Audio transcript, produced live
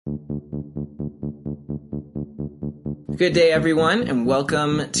Good day, everyone, and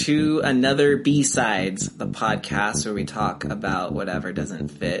welcome to another B-Sides, the podcast where we talk about whatever doesn't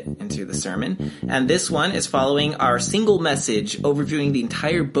fit into the sermon. And this one is following our single message overviewing the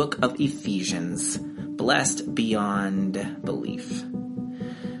entire book of Ephesians, Blessed Beyond Belief.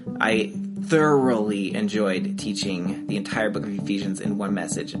 I thoroughly enjoyed teaching the entire book of Ephesians in one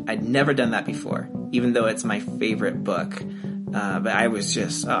message. I'd never done that before, even though it's my favorite book. But I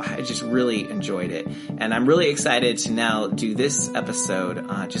just really enjoyed it. And I'm really excited to now do this episode,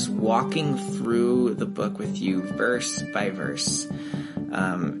 just walking through the book with you verse by verse.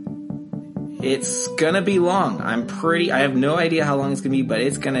 It's gonna be long. I have no idea how long it's gonna be, but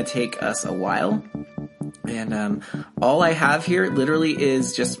it's gonna take us a while. And, all I have here literally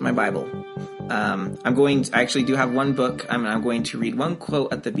is just my Bible. I actually do have one book. I'm going to read one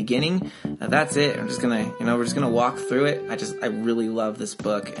quote at the beginning. That's it. I'm just gonna, we're just gonna walk through it. I really love this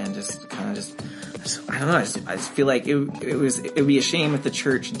book and I don't know. I just feel like it would be a shame if the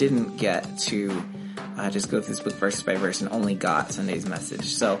church didn't get to, just go through this book verse by verse and only got Sunday's message.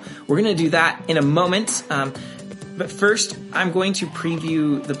 So we're gonna do that in a moment. But first, I'm going to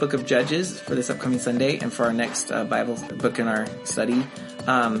preview the book of Judges for this upcoming Sunday and for our next Bible book in our study.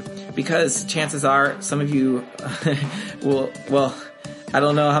 Because chances are some of you I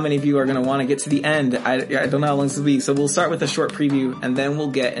don't know how many of you are going to want to get to the end. I don't know how long this will be. So we'll start with a short preview and then we'll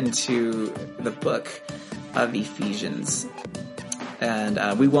get into the book of Ephesians.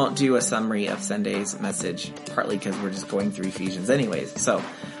 And we won't do a summary of Sunday's message, partly because we're just going through Ephesians anyways. So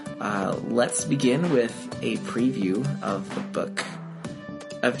let's begin with a preview of the book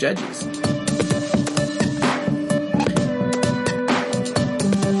of Judges.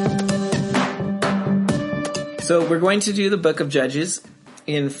 So we're going to do the book of Judges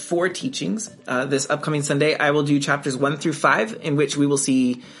in 4 teachings. This upcoming Sunday, I will do chapters 1 through 5, in which we will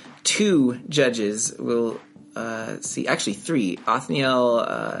see 2 judges. We'll see actually 3: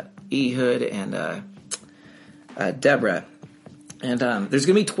 Othniel, Ehud, and Deborah. And there's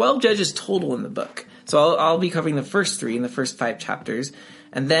going to be 12 judges total in the book. So I'll be covering the first 3 in the first 5 chapters.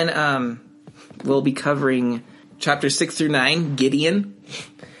 And then we'll be covering chapters 6 through 9, Gideon.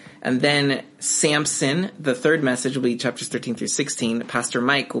 And then Samson, the third message, will be chapters 13 through 16. Pastor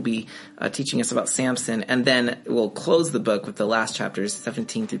Mike will be teaching us about Samson. And then we'll close the book with the last chapters,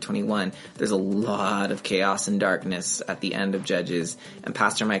 17 through 21. There's a lot of chaos and darkness at the end of Judges. And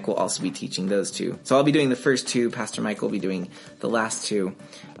Pastor Mike will also be teaching those 2. So I'll be doing the first 2. Pastor Mike will be doing the last 2.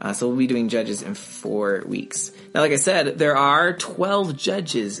 So we'll be doing Judges in 4 weeks. Now, like I said, there are 12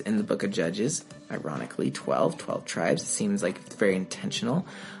 judges in the book of Judges. Ironically, 12 tribes. It seems like it's very intentional.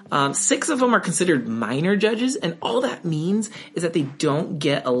 6 of them are considered minor judges, and all that means is that they don't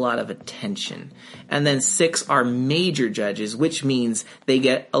get a lot of attention. And then 6 are major judges, which means they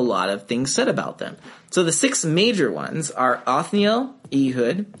get a lot of things said about them. So the 6 major ones are Othniel,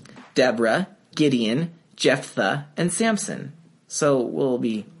 Ehud, Deborah, Gideon, Jephthah, and Samson. So we'll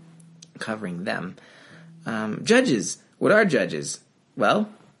be covering them. Judges. What are judges? Well,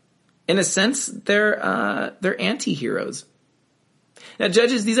 in a sense, they're anti-heroes. Now,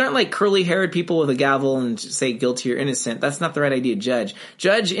 judges, these aren't like curly-haired people with a gavel and say guilty or innocent. That's not the right idea, judge.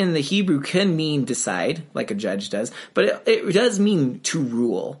 Judge in the Hebrew can mean decide, like a judge does, but it does mean to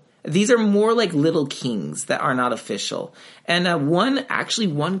rule. These are more like little kings that are not official. And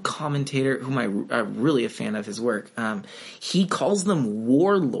one commentator whom I'm really a fan of his work, he calls them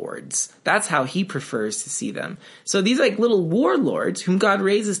warlords. That's how he prefers to see them. So these are like little warlords whom God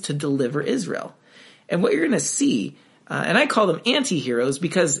raises to deliver Israel. And what you're going to see, and I call them anti-heroes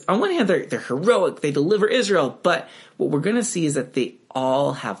because on one hand they're heroic, they deliver Israel, but what we're going to see is that they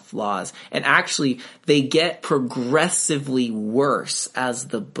all have flaws. And actually, they get progressively worse as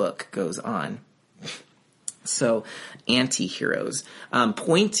the book goes on. So, anti-heroes,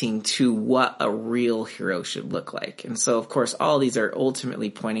 pointing to what a real hero should look like. And so, of course, all these are ultimately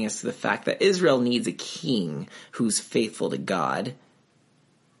pointing us to the fact that Israel needs a king who's faithful to God.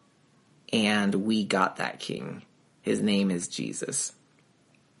 And we got that king. His name is Jesus.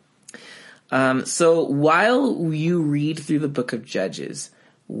 So while you read through the book of Judges,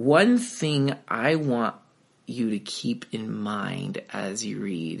 one thing I want you to keep in mind as you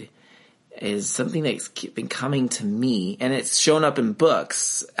read is something that's been coming to me, and it's shown up in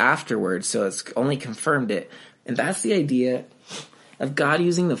books afterwards, so it's only confirmed it. And that's the idea of God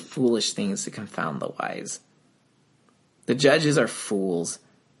using the foolish things to confound the wise. The judges are fools,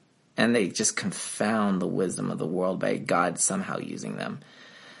 and they just confound the wisdom of the world by God somehow using them.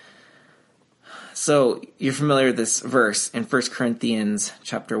 So you're familiar with this verse in 1 Corinthians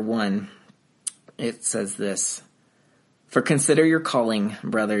chapter 1. It says this: For consider your calling,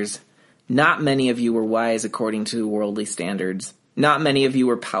 brothers. Not many of you were wise according to worldly standards. Not many of you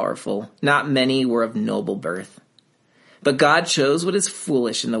were powerful. Not many were of noble birth. But God chose what is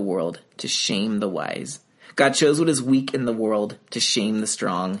foolish in the world to shame the wise. God chose what is weak in the world to shame the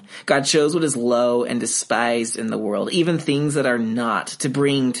strong. God chose what is low and despised in the world, even things that are not, to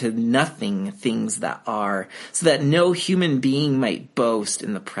bring to nothing things that are, so that no human being might boast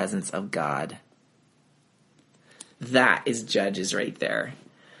in the presence of God. That is Judges right there.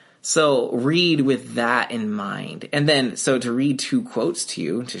 So read with that in mind. And then, so to read two quotes to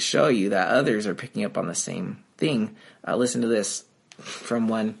you to show you that others are picking up on the same thing, listen to this from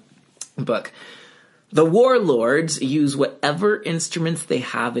one book. The warlords use whatever instruments they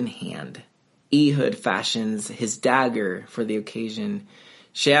have in hand. Ehud fashions his dagger for the occasion.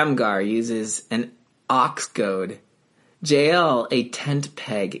 Shamgar uses an ox goad. Jael, a tent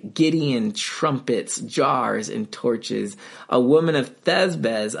peg. Gideon, trumpets, jars, and torches. A woman of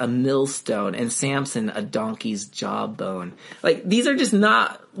Thesbez, a millstone. And Samson, a donkey's jawbone. Like, these are just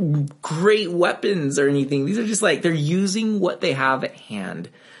not great weapons or anything. These are just like, they're using what they have at hand.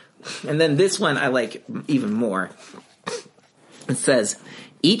 And then this one I like even more. It says,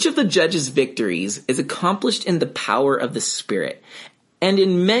 each of the judges' victories is accomplished in the power of the Spirit. And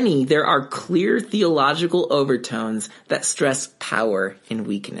in many, there are clear theological overtones that stress power in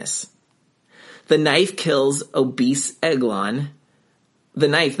weakness. The knife that kills obese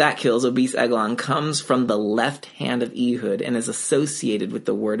Eglon comes from the left hand of Ehud and is associated with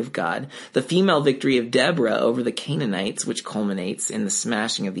the word of God. The female victory of Deborah over the Canaanites, which culminates in the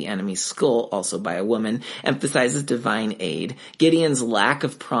smashing of the enemy's skull, also by a woman, emphasizes divine aid. Gideon's lack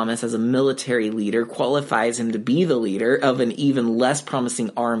of promise as a military leader qualifies him to be the leader of an even less promising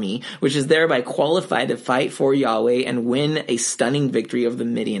army, which is thereby qualified to fight for Yahweh and win a stunning victory over the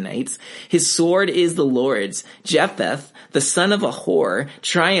Midianites. His sword is the Lord's. Jephthah, the son of a whore,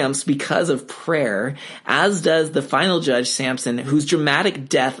 triumphs because of prayer, as does the final judge Samson, whose dramatic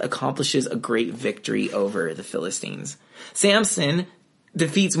death accomplishes a great victory over the Philistines. Samson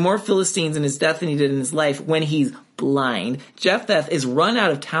defeats more Philistines in his death than he did in his life when he's blind. Jephthah is run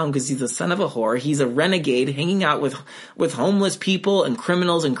out of town because he's the son of a whore. He's a renegade hanging out with homeless people and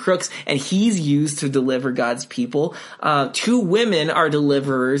criminals and crooks, and he's used to deliver God's people. Two women are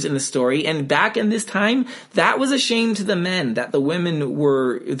deliverers in the story, and back in this time, that was a shame to the men that the women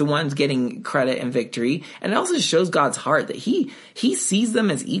were the ones getting credit and victory. And it also shows God's heart that he sees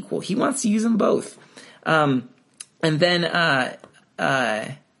them as equal. He wants to use them both. And then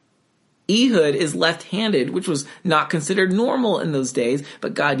Ehud is left-handed, which was not considered normal in those days,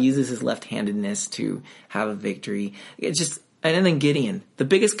 but God uses his left-handedness to have a victory. And then Gideon, the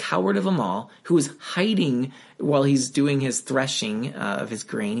biggest coward of them all, who is hiding while he's doing his threshing of his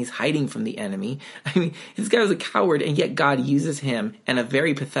grain. He's hiding from the enemy. I mean, this guy was a coward, and yet God uses him and a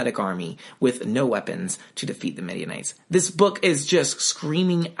very pathetic army with no weapons to defeat the Midianites. This book is just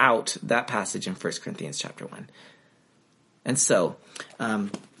screaming out that passage in 1 Corinthians chapter 1. And so,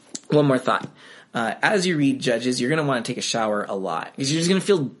 one more thought. As you read Judges, you're going to want to take a shower a lot because you're just going to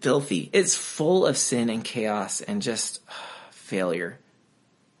feel filthy. It's full of sin and chaos and just failure,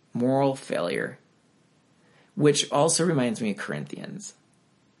 moral failure, which also reminds me of Corinthians.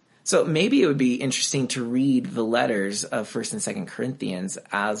 So maybe it would be interesting to read the letters of 1st and 2nd Corinthians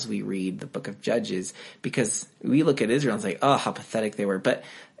as we read the book of Judges, because we look at Israel and it's like, oh, how pathetic they were. But,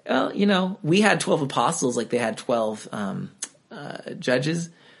 we had 12 apostles like they had 12 judges,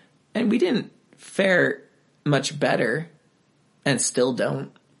 and we didn't fare much better and still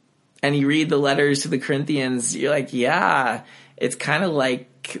don't. And you read the letters to the Corinthians, you're like, yeah, it's kind of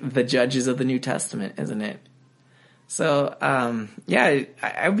like the judges of the New Testament, isn't it? So,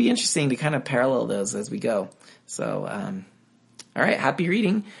 it would be interesting to kind of parallel those as we go. So, all right, happy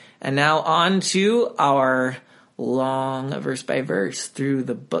reading. And now on to our long verse by verse through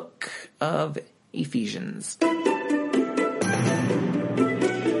the book of Ephesians.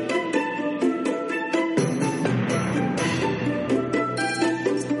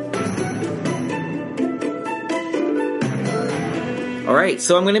 All right,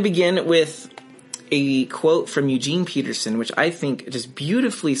 so I'm going to begin with a quote from Eugene Peterson, which I think just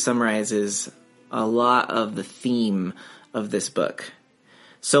beautifully summarizes a lot of the theme of this book.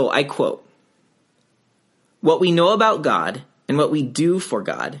 So I quote, "What we know about God and what we do for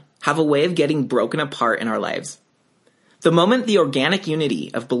God have a way of getting broken apart in our lives. The moment the organic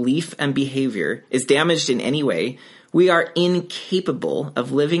unity of belief and behavior is damaged in any way, we are incapable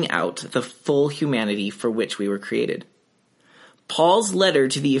of living out the full humanity for which we were created. Paul's letter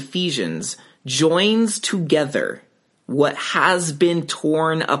to the Ephesians joins together what has been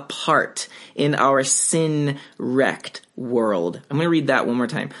torn apart in our sin-wrecked world. I'm going to read that one more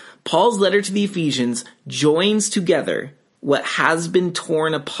time. Paul's letter to the Ephesians joins together what has been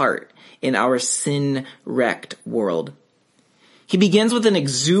torn apart in our sin-wrecked world. He begins with an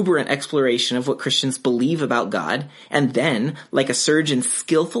exuberant exploration of what Christians believe about God, and then, like a surgeon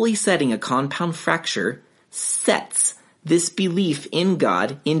skillfully setting a compound fracture, sets this belief in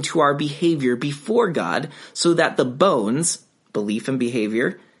God into our behavior before God so that the bones, belief and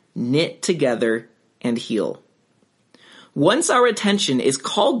behavior, knit together and heal. Once our attention is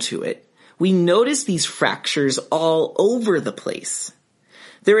called to it, we notice these fractures all over the place.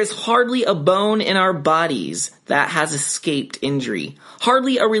 There is hardly a bone in our bodies that has escaped injury.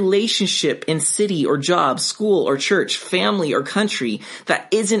 Hardly a relationship in city or job, school or church, family or country that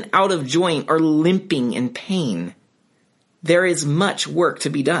isn't out of joint or limping in pain. There is much work to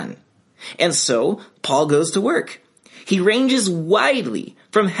be done. And so, Paul goes to work. He ranges widely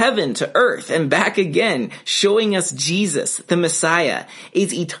from heaven to earth and back again, showing us Jesus, the Messiah,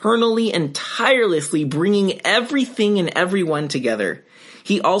 is eternally and tirelessly bringing everything and everyone together.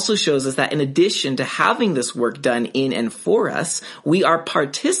 He also shows us that in addition to having this work done in and for us, we are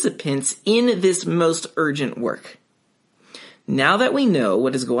participants in this most urgent work. Now that we know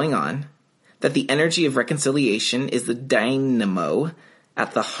what is going on, that the energy of reconciliation is the dynamo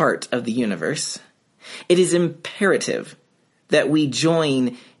at the heart of the universe, it is imperative that we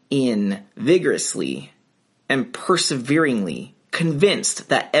join in vigorously and perseveringly, convinced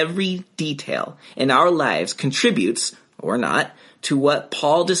that every detail in our lives contributes, or not, to what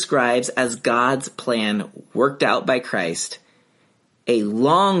Paul describes as God's plan worked out by Christ, a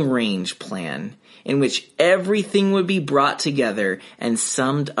long-range plan in which everything would be brought together and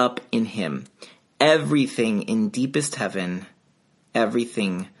summed up in him. Everything in deepest heaven,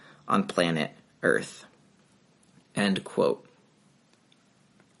 everything on planet Earth. End quote.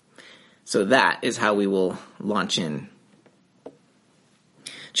 So that is how we will launch in.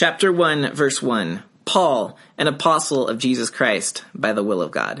 Chapter 1, verse 1. Paul, an apostle of Jesus Christ by the will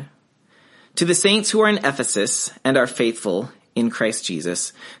of God. To the saints who are in Ephesus and are faithful in Christ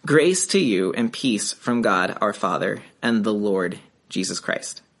Jesus, grace to you and peace from God our Father and the Lord Jesus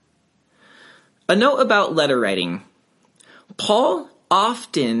Christ. A note about letter writing. Paul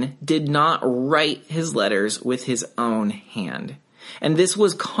often did not write his letters with his own hand, and this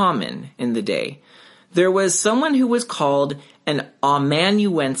was common in the day. There was someone who was called an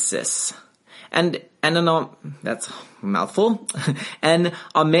amanuensis, that's a mouthful. An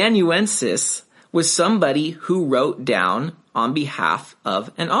amanuensis was somebody who wrote down on behalf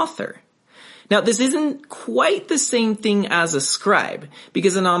of an author. Now, this isn't quite the same thing as a scribe,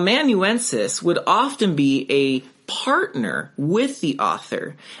 because an amanuensis would often be a partner with the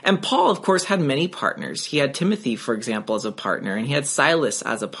author. And Paul, of course, had many partners. He had Timothy, for example, as a partner, and he had Silas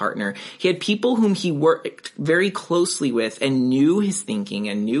as a partner. He had people whom he worked very closely with and knew his thinking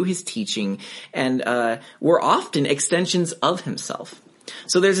and knew his teaching and were often extensions of himself.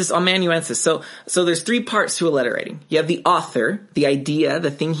 So there's this amanuensis. So there's three parts to a letter writing. You have the author, the idea,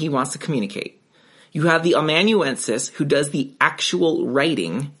 the thing he wants to communicate. You have the amanuensis who does the actual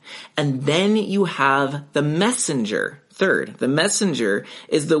writing, and then you have the messenger. Third, the messenger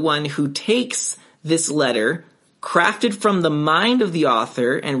is the one who takes this letter, crafted from the mind of the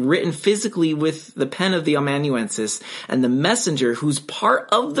author and written physically with the pen of the amanuensis, and the messenger who's part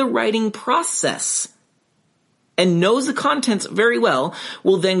of the writing process and knows the contents very well,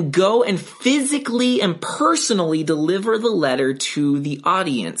 will then go and physically and personally deliver the letter to the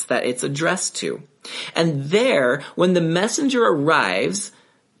audience that it's addressed to. And there, when the messenger arrives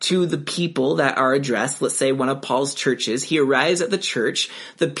to the people that are addressed, let's say one of Paul's churches, he arrives at the church,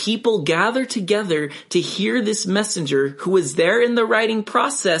 the people gather together to hear this messenger who was there in the writing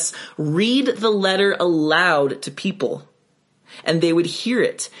process read the letter aloud to people. And they would hear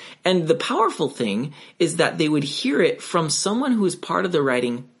it. And the powerful thing is that they would hear it from someone who is part of the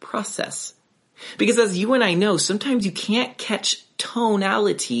writing process. Because as you and I know, sometimes you can't catch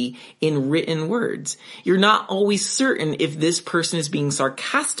tonality in written words. You're not always certain if this person is being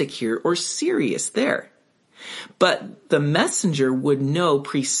sarcastic here or serious there. But the messenger would know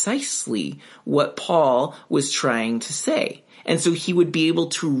precisely what Paul was trying to say. And so he would be able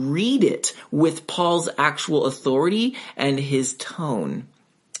to read it with Paul's actual authority and his tone.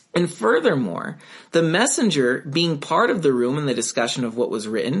 And furthermore, the messenger, being part of the room in the discussion of what was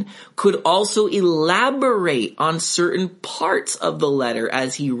written, could also elaborate on certain parts of the letter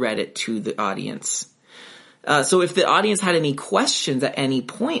as he read it to the audience. So if the audience had any questions at any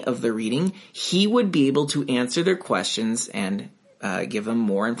point of the reading, he would be able to answer their questions and give them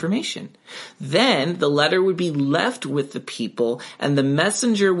more information. Then the letter would be left with the people, and the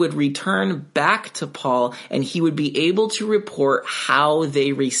messenger would return back to Paul, and he would be able to report how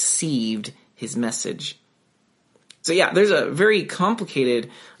they received his message. So yeah, there's a very complicated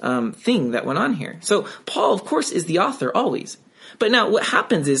thing that went on here. So Paul, of course, is the author always. But now what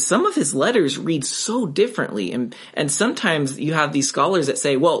happens is some of his letters read so differently. And sometimes you have these scholars that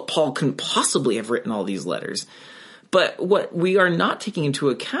say, well, Paul couldn't possibly have written all these letters. But what we are not taking into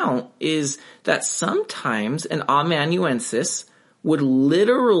account is that sometimes an amanuensis would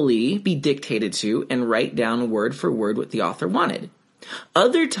literally be dictated to and write down word for word what the author wanted.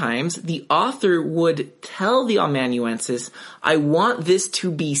 Other times, the author would tell the amanuensis, I want this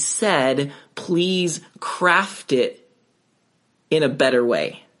to be said, please craft it in a better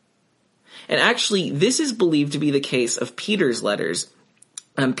way. And actually, this is believed to be the case of Peter's letters.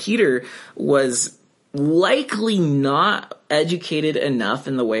 Peter was likely not educated enough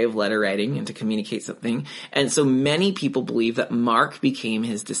in the way of letter writing and to communicate something. And so many people believe that Mark became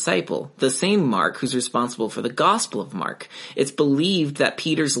his disciple, the same Mark who's responsible for the Gospel of Mark. It's believed that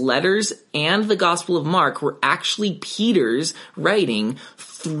Peter's letters and the Gospel of Mark were actually Peter's writing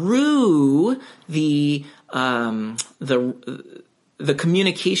through the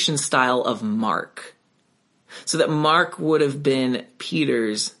communication style of Mark. So that Mark would have been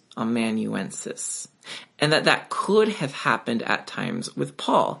Peter's amanuensis. And that could have happened at times with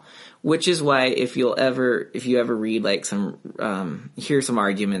Paul, which is why if you ever read like hear some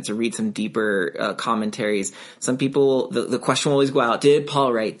arguments or read some deeper commentaries, some people, the question will always go out, did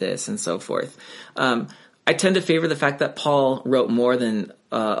Paul write this, and so forth. I tend to favor the fact that Paul wrote more than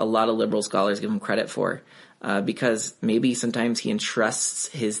a lot of liberal scholars give him credit for, because maybe sometimes he entrusts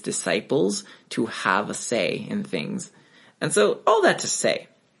his disciples to have a say in things. And so all that to say,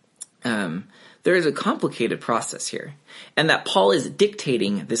 there is a complicated process here, and that Paul is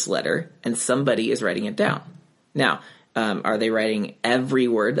dictating this letter and somebody is writing it down. Now, are they writing every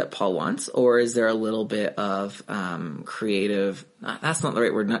word that Paul wants, or is there a little bit of creative, that's not the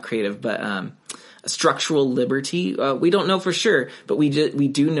right word, not creative, but structural liberty? We don't know for sure, but we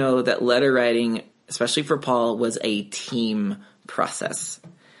do know that letter writing, especially for Paul, was a team process.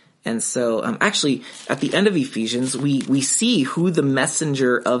 And so, actually, at the end of Ephesians, we see who the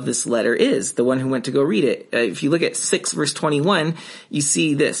messenger of this letter is, the one who went to go read it. If you look at 6 verse 21, you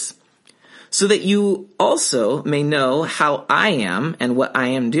see this. So that you also may know how I am and what I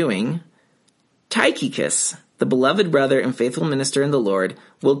am doing, Tychicus, the beloved brother and faithful minister in the Lord,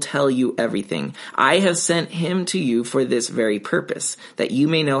 will tell you everything. I have sent him to you for this very purpose, that you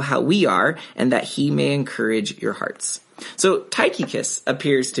may know how we are and that he may encourage your hearts. So Tychicus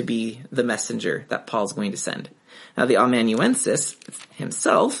appears to be the messenger that Paul's going to send. Now the amanuensis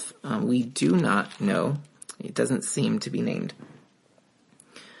himself, we do not know. It doesn't seem to be named.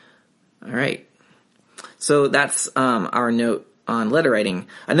 All right. So that's our note on letter writing.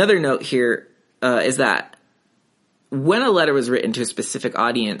 Another note here is that when a letter was written to a specific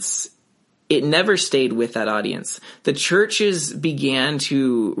audience, it never stayed with that audience. The churches began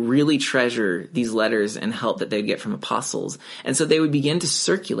to really treasure these letters and help that they'd get from apostles. And so they would begin to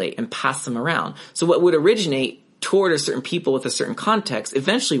circulate and pass them around. So what would originate toward a certain people with a certain context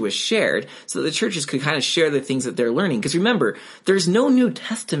eventually was shared so that the churches could kind of share the things that they're learning. Because remember, there's no New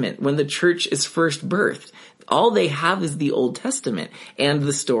Testament when the church is first birthed. All they have is the Old Testament and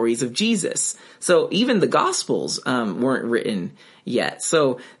the stories of Jesus. So even the Gospels weren't written yet.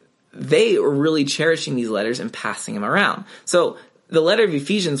 So they were really cherishing these letters and passing them around. So the letter of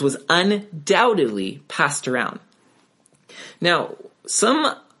Ephesians was undoubtedly passed around. Now,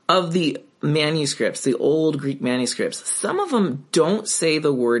 some of the manuscripts, the old Greek manuscripts, some of them don't say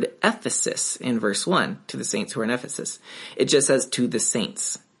the word Ephesus in verse 1 to the saints who are in Ephesus. It just says to the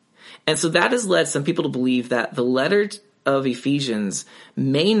saints. And so that has led some people to believe that the letter of Ephesians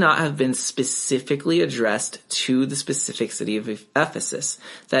may not have been specifically addressed to the specific city of Ephesus.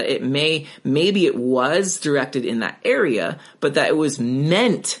 That it maybe it was directed in that area, but that it was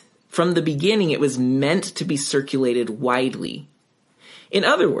meant, from the beginning, it was meant to be circulated widely. In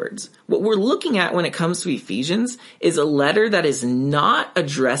other words, what we're looking at when it comes to Ephesians is a letter that is not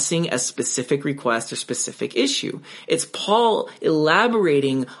addressing a specific request or specific issue. It's Paul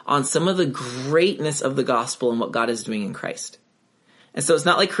elaborating on some of the greatness of the gospel and what God is doing in Christ. And so it's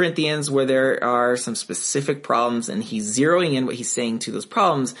not like Corinthians where there are some specific problems and he's zeroing in what he's saying to those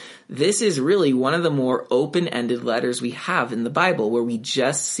problems. This is really one of the more open-ended letters we have in the Bible, where we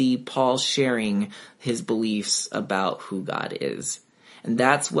just see Paul sharing his beliefs about who God is. And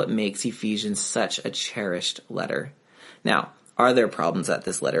that's what makes Ephesians such a cherished letter. Now, are there problems that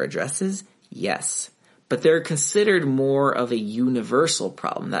this letter addresses? Yes. but they're considered more of a universal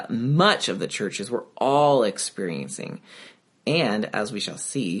problem that much of the churches were all experiencing. And as we shall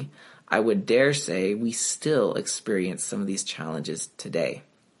see, I would dare say we still experience some of these challenges today.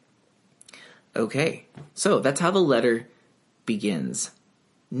 Okay, so that's how the letter begins.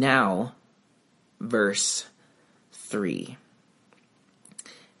 Now, verse 3.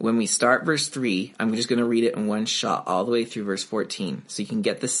 When we start verse 3, I'm just going to read it in one shot all the way through verse 14 so you can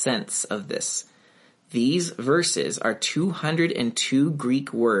get the sense of this. These verses are 202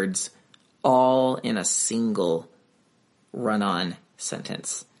 Greek words all in a single run-on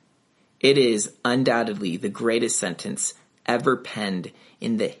sentence. It is undoubtedly the greatest sentence ever penned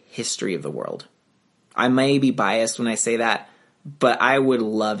in the history of the world. I may be biased when I say that, but I would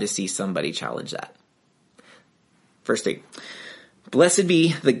love to see somebody challenge that. Verse 3. Blessed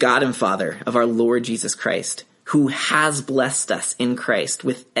be the God and Father of our Lord Jesus Christ, who has blessed us in Christ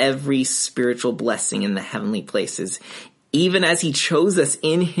with every spiritual blessing in the heavenly places, even as he chose us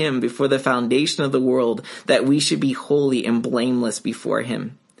in him before the foundation of the world, that we should be holy and blameless before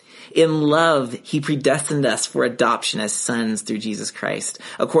him. In love, he predestined us for adoption as sons through Jesus Christ,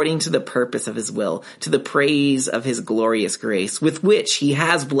 according to the purpose of his will, to the praise of his glorious grace, with which he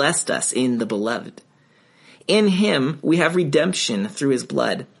has blessed us in the beloved. In him we have redemption through his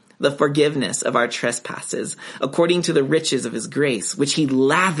blood, the forgiveness of our trespasses, according to the riches of his grace, which he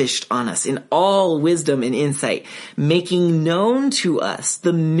lavished on us in all wisdom and insight, making known to us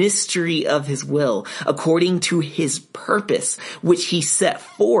the mystery of his will, according to his purpose, which he set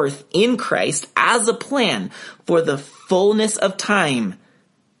forth in Christ as a plan for the fullness of time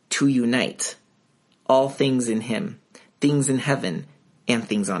to unite all things in him, things in heaven and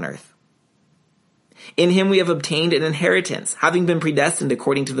things on earth. In him we have obtained an inheritance, having been predestined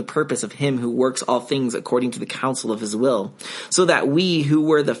according to the purpose of him who works all things according to the counsel of his will, so that we who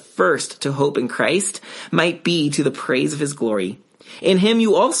were the first to hope in Christ might be to the praise of his glory. In him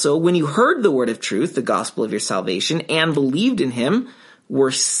you also, when you heard the word of truth, the gospel of your salvation, and believed in him,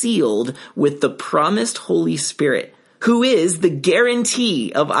 were sealed with the promised Holy Spirit, who is the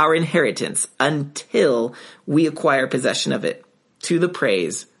guarantee of our inheritance until we acquire possession of it, to the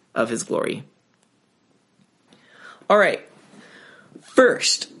praise of his glory. All right,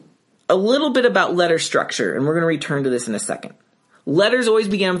 first, a little bit about letter structure, and we're going to return to this in a second. Letters always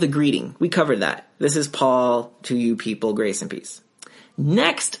began with a greeting. We covered that. This is Paul to you people, grace and peace.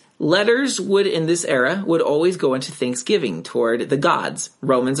 Next, letters in this era would always go into thanksgiving toward the gods.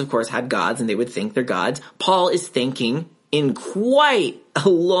 Romans, of course, had gods, and they would thank their gods. Paul is thanking, in quite a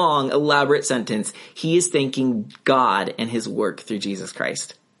long, elaborate sentence, he is thanking God and his work through Jesus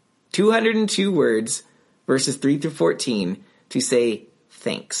Christ. 202 words, verses 3 through 14, to say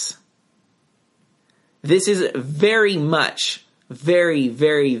thanks. This is very much, very,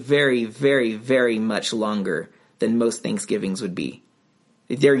 very, very, very, very much longer than most Thanksgivings would be.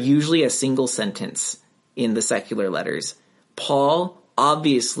 They're usually a single sentence in the secular letters. Paul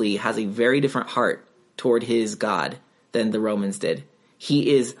obviously has a very different heart toward his God than the Romans did.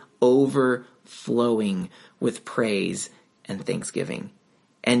 He is overflowing with praise and thanksgiving.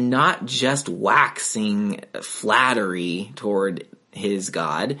 And not just waxing flattery toward his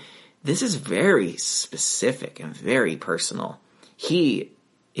God. This is very specific and very personal. He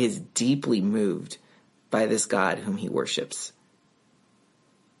is deeply moved by this God whom he worships.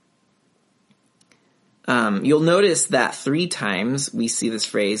 You'll notice that 3 times we see this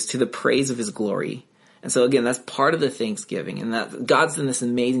phrase, to the praise of his glory. And so again, that's part of the Thanksgiving, and that God's done this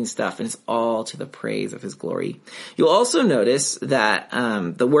amazing stuff, and it's all to the praise of his glory. You'll also notice that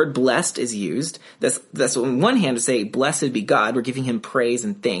the word blessed is used. That's on one hand to say, blessed be God. We're giving him praise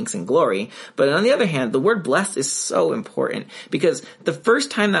and thanks and glory. But on the other hand, the word blessed is so important because the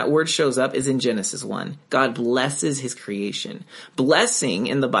first time that word shows up is in Genesis 1. God blesses his creation. Blessing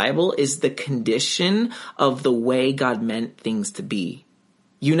in the Bible is the condition of the way God meant things to be.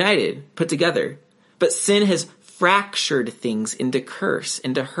 United, put together. But sin has fractured things into curse,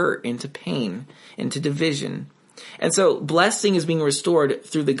 into hurt, into pain, into division. And so blessing is being restored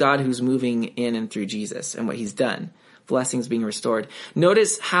through the God who's moving in and through Jesus and what he's done. Blessing is being restored.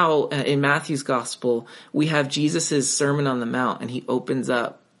 Notice how in Matthew's gospel, we have Jesus' Sermon on the Mount, and he opens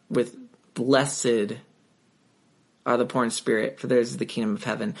up with, blessed are the poor in spirit, for theirs is the kingdom of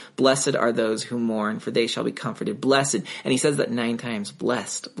heaven. Blessed are those who mourn, for they shall be comforted. Blessed. And he says that 9 times.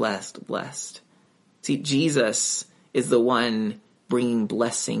 Blessed, blessed, blessed. See, Jesus is the one bringing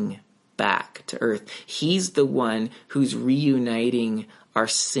blessing back to earth. He's the one who's reuniting our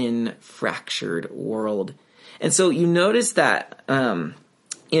sin-fractured world. And so you notice that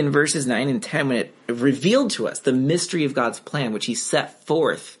in verses 9 and 10, when it revealed to us the mystery of God's plan, which he set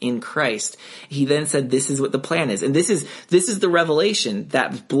forth in Christ, he then said, this is what the plan is. And this is the revelation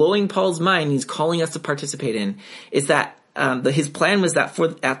that's blowing Paul's mind. He's calling us to participate in, is that his plan was that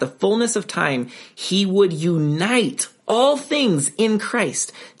at the fullness of time, he would unite all things in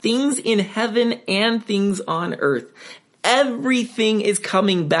Christ, things in heaven and things on earth. Everything is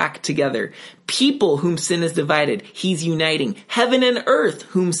coming back together. People whom sin has divided, he's uniting. Heaven and earth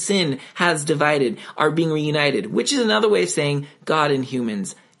whom sin has divided are being reunited, which is another way of saying God and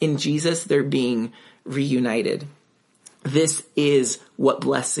humans. In Jesus, they're being reunited. This is what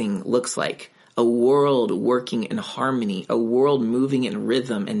blessing looks like. A world working in harmony, a world moving in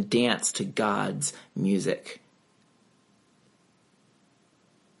rhythm and dance to God's music.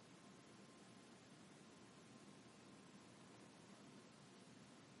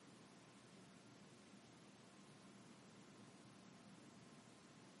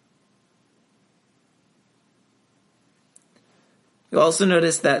 You'll also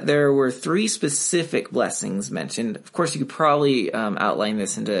notice that there were 3 specific blessings mentioned. Of course, you could probably outline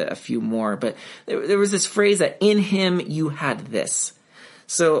this into a few more, but there was this phrase that in him you had this.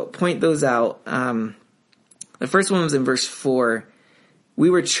 So point those out. The first one was in verse 4. We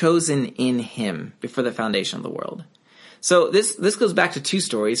were chosen in him before the foundation of the world. So this goes back to 2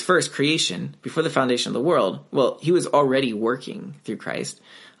 stories. First, creation, before the foundation of the world. Well, he was already working through Christ.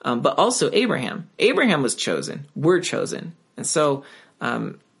 But also Abraham. Abraham was chosen. We're chosen. And so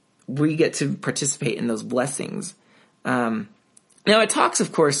we get to participate in those blessings. Now it talks,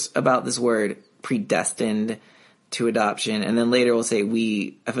 of course, about this word predestined to adoption. And then later we'll say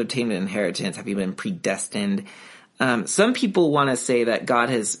we have obtained an inheritance. Have you been predestined? Some people want to say that God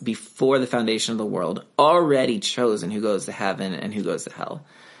has, before the foundation of the world, already chosen who goes to heaven and who goes to hell.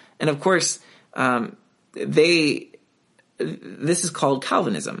 And of course, this is called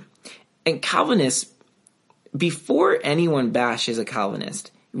Calvinism. And Calvinists, before anyone bashes a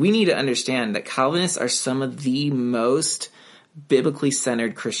Calvinist, we need to understand that Calvinists are some of the most biblically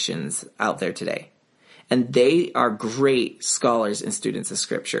centered Christians out there today. And they are great scholars and students of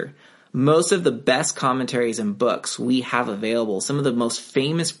Scripture. Most of the best commentaries and books we have available, some of the most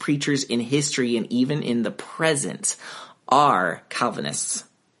famous preachers in history and even in the present, are Calvinists.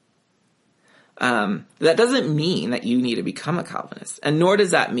 That doesn't mean that you need to become a Calvinist, and nor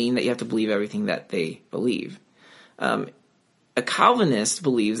does that mean that you have to believe everything that they believe. A Calvinist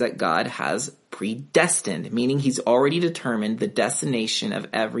believes that God has predestined, meaning he's already determined the destination of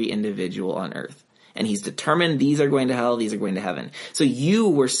every individual on earth. And he's determined these are going to hell, these are going to heaven. So you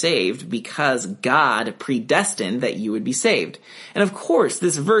were saved because God predestined that you would be saved. And of course,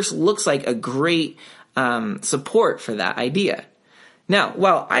 this verse looks like a great support for that idea. Now,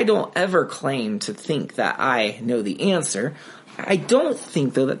 while I don't ever claim to think that I know the answer, I don't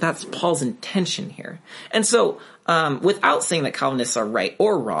think, though, that that's Paul's intention here. And so, without saying that Calvinists are right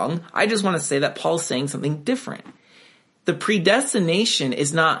or wrong, I just want to say that Paul's saying something different. The predestination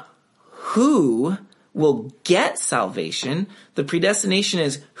is not who will get salvation. The predestination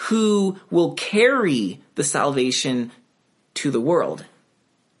is who will carry the salvation to the world.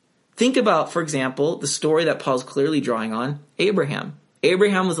 Think about, for example, the story that Paul's clearly drawing on, Abraham.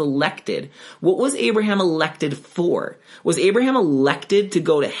 Abraham was elected. What was Abraham elected for? Was Abraham elected to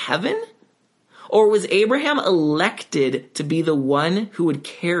go to heaven? Or was Abraham elected to be the one who would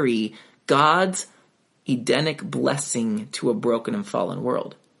carry God's Edenic blessing to a broken and fallen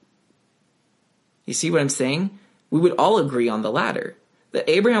world? You see what I'm saying? We would all agree on the latter, that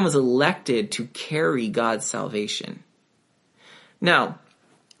Abraham was elected to carry God's salvation. Now,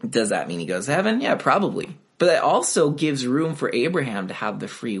 does that mean he goes to heaven? Yeah, probably. But that also gives room for Abraham to have the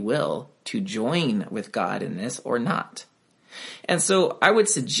free will to join with God in this or not. And so I would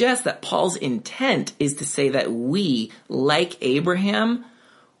suggest that Paul's intent is to say that we, like Abraham,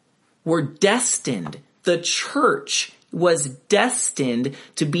 were destined. The church was destined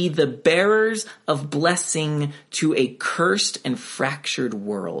to be the bearers of blessing to a cursed and fractured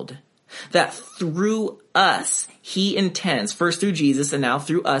world. That through us, he intends, first through Jesus and now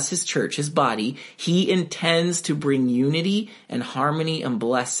through us, his church, his body, he intends to bring unity and harmony and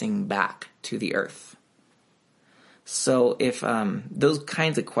blessing back to the earth. So if those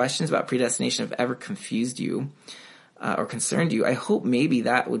kinds of questions about predestination have ever confused you or concerned you, I hope maybe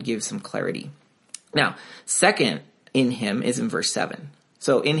that would give some clarity. Now, second, in him is in verse 7.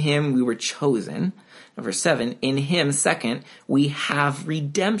 So in him we were chosen. In verse 7, in him, second, we have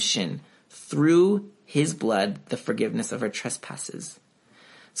redemption through his blood, the forgiveness of our trespasses.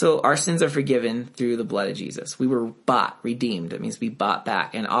 So our sins are forgiven through the blood of Jesus. We were bought, redeemed. That means to be bought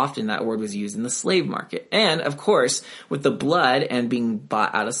back. And often that word was used in the slave market. And of course, with the blood and being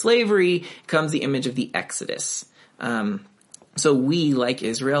bought out of slavery comes the image of the Exodus. So we, like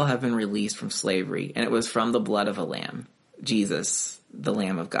Israel, have been released from slavery. And it was from the blood of a lamb, Jesus, the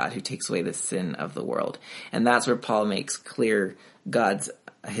Lamb of God, who takes away the sin of the world. And that's where Paul makes clear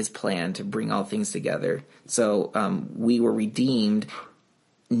his plan to bring all things together. So we were redeemed,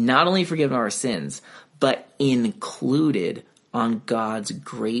 not only forgiven our sins, but included on God's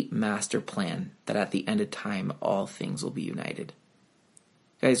great master plan that at the end of time, all things will be united.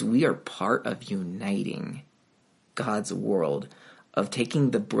 Guys, we are part of uniting God's world, of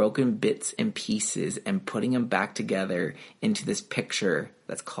taking the broken bits and pieces and putting them back together into this picture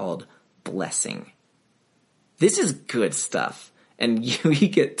that's called blessing. This is good stuff. And we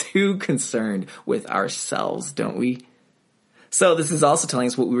get too concerned with ourselves, don't we? So this is also telling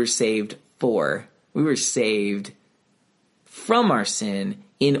us what we were saved for. We were saved from our sin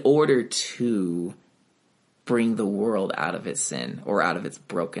in order to bring the world out of its sin or out of its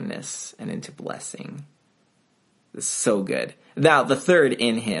brokenness and into blessing. This is so good. Now, the third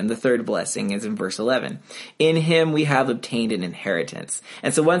in him, the third blessing is in verse 11. In him we have obtained an inheritance.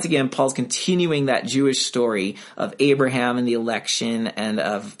 And so once again, Paul's continuing that Jewish story of Abraham and the election and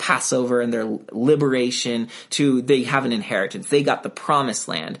of Passover and their liberation to they have an inheritance. They got the promised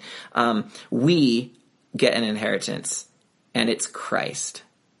land. We get an inheritance, and it's Christ.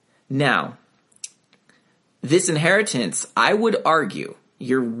 Now, this inheritance, I would argue,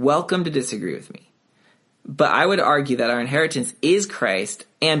 you're welcome to disagree with me, but I would argue that our inheritance is Christ,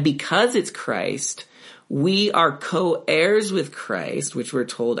 and because it's Christ, we are co-heirs with Christ, which we're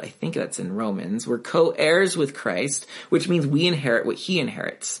told, I think that's in Romans, we're co-heirs with Christ, which means we inherit what he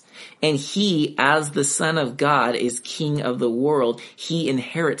inherits. And he, as the Son of God, is king of the world. He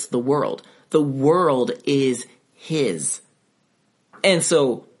inherits the world. The world is his. And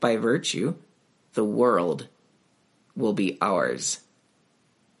so, by virtue, the world will be ours.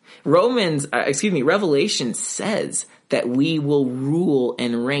 Revelation says that we will rule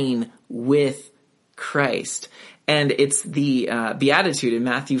and reign with Christ. And it's the beatitude in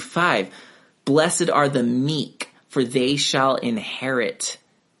Matthew 5. Blessed are the meek, for they shall inherit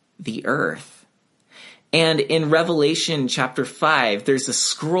the earth. And in Revelation chapter 5, there's a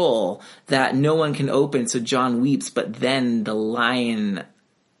scroll that no one can open, so John weeps, but then the Lion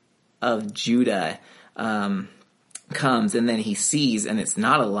of Judah comes, and then he sees, and it's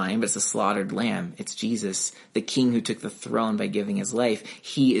not a lion, but it's a slaughtered lamb. It's Jesus, the king who took the throne by giving his life.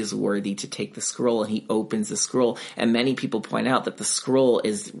 He is worthy to take the scroll, and he opens the scroll. And many people point out that the scroll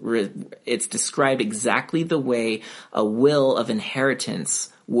it's described exactly the way a will of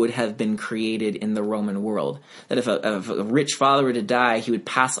inheritance would have been created in the Roman world. That if a rich father were to die, he would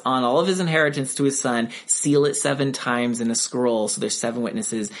pass on all of his inheritance to his son, seal it 7 times in a scroll, so there's 7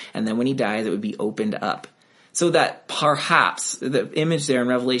 witnesses, and then when he dies, it would be opened up. So that perhaps the image there in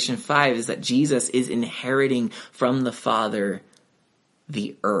Revelation 5 is that Jesus is inheriting from the Father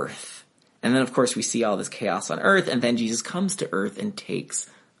the earth. And then, of course, we see all this chaos on earth, and then Jesus comes to earth and takes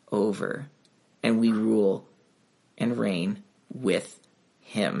over. And we rule and reign with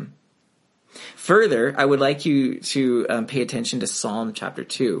him. Further, I would like you to pay attention to Psalm chapter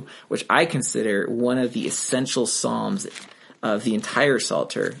 2, which I consider one of the essential psalms of the entire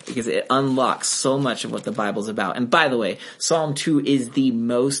Psalter, because it unlocks so much of what the Bible's about. And by the way, Psalm 2 is the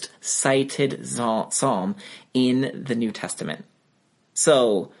most cited psalm in the New Testament.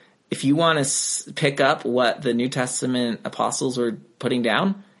 So if you want to pick up what the New Testament apostles were putting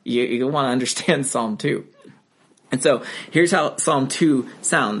down, you want to understand Psalm 2. And so here's how Psalm 2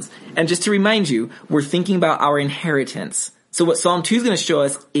 sounds. And just to remind you, we're thinking about our inheritance. So what Psalm 2 is going to show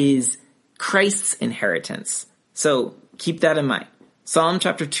us is Christ's inheritance. So keep that in mind. Psalm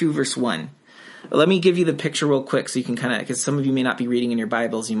chapter 2, verse 1. Let me give you the picture real quick so you can because some of you may not be reading in your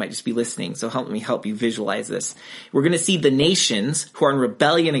Bibles, you might just be listening. So help me help you visualize this. We're going to see the nations who are in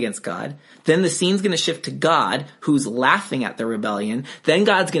rebellion against God. Then the scene's going to shift to God, who's laughing at their rebellion. Then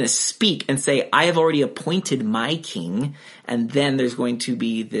God's going to speak and say, I have already appointed my king. And then there's going to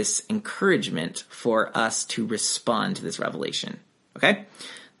be this encouragement for us to respond to this revelation. Okay?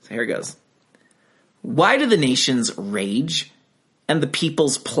 So here it goes. Why do the nations rage and the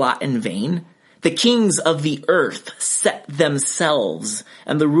peoples plot in vain? The kings of the earth set themselves,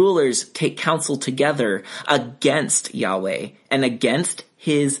 and the rulers take counsel together against Yahweh and against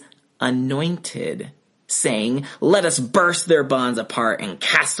his anointed, saying, let us burst their bonds apart and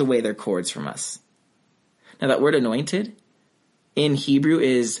cast away their cords from us. Now that word anointed in Hebrew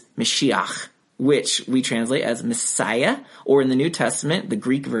is Mashiach, which we translate as Messiah, or in the New Testament, the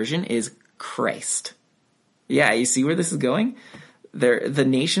Greek version is Christ. Yeah, you see where this is going? The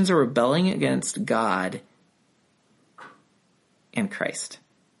nations are rebelling against God and Christ.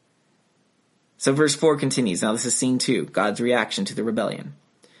 So verse 4 continues. Now this is scene 2, God's reaction to the rebellion.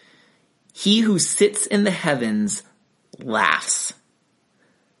 He who sits in the heavens laughs.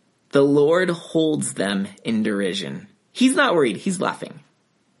 The Lord holds them in derision. He's not worried, he's laughing.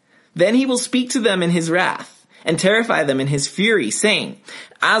 Then he will speak to them in his wrath and terrify them in his fury, saying,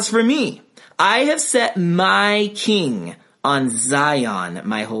 as for me, I have set my king on Zion,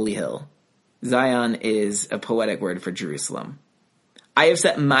 my holy hill. Zion is a poetic word for Jerusalem. I have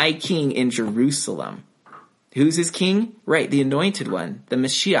set my king in Jerusalem. Who's his king? Right, the anointed one, the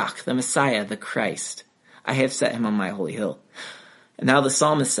Mashiach, the Messiah, the Christ. I have set him on my holy hill. And now the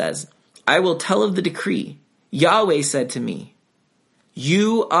psalmist says, I will tell of the decree. Yahweh said to me,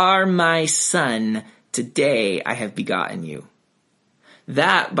 you are my son. Today I have begotten you.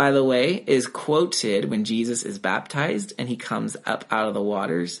 That, by the way, is quoted when Jesus is baptized and he comes up out of the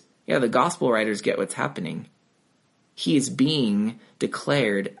waters. Yeah, the gospel writers get what's happening. He is being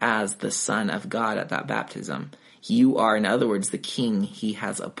declared as the Son of God at that baptism. You are, in other words, the king he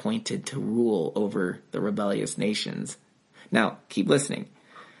has appointed to rule over the rebellious nations. Now, keep listening.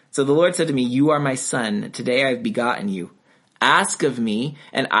 So the Lord said to me, you are my son. Today I have begotten you. Ask of me,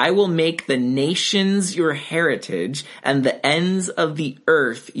 and I will make the nations your heritage and the ends of the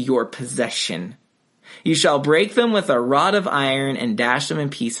earth your possession. You shall break them with a rod of iron and dash them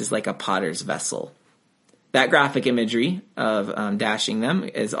in pieces like a potter's vessel. That graphic imagery of dashing them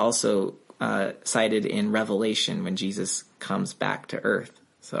is also cited in Revelation when Jesus comes back to earth.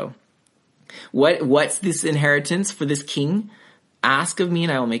 So what's this inheritance for this king? Ask of me,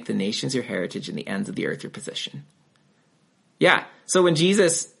 and I will make the nations your heritage and the ends of the earth your possession. Yeah, so when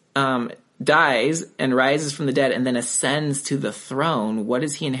Jesus dies and rises from the dead and then ascends to the throne, what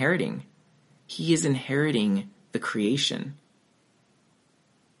is he inheriting? He is inheriting the creation.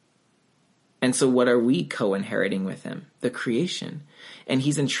 And so what are we co-inheriting with him? The creation. And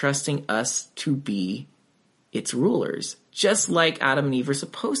he's entrusting us to be its rulers, just like Adam and Eve were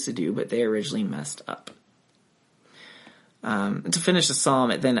supposed to do, but they originally messed up. To finish the psalm,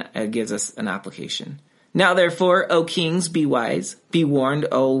 it then gives us an application. Now therefore, O kings, be wise, be warned,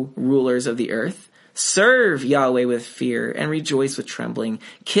 O rulers of the earth. Serve Yahweh with fear and rejoice with trembling.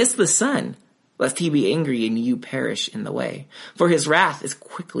 Kiss the Son, lest he be angry and you perish in the way. For his wrath is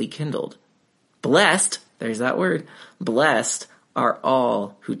quickly kindled. Blessed, there's that word, blessed are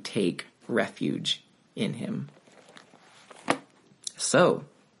all who take refuge in him. So,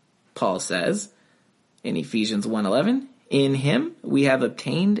 Paul says in Ephesians 1:11, in him we have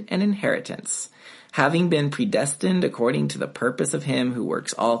obtained an inheritance, having been predestined according to the purpose of him who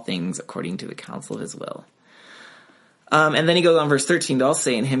works all things according to the counsel of his will. And then he goes on verse 13 to also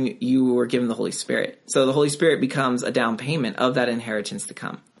say, in him you were given the Holy Spirit. So the Holy Spirit becomes a down payment of that inheritance to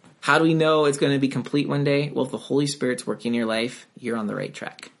come. How do we know it's going to be complete one day? Well, if the Holy Spirit's working in your life, you're on the right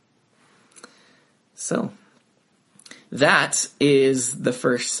track. So, that is the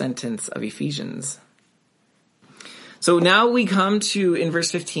first sentence of Ephesians. So now we come to, in verse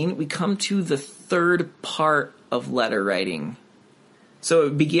 15, we come to the third part of letter writing. So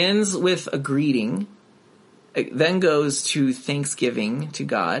it begins with a greeting, it then goes to thanksgiving to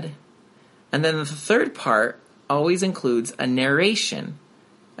God, and then the third part always includes a narration.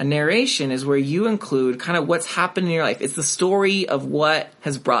 A narration is where you include kind of what's happened in your life. It's the story of what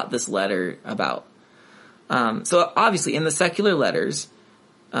has brought this letter about. So obviously in the secular letters,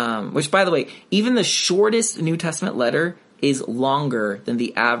 which by the way, even the shortest New Testament letter is longer than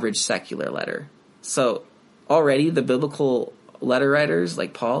the average secular letter. So already the biblical letter writers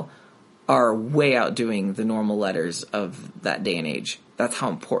like Paul are way outdoing the normal letters of that day and age. That's how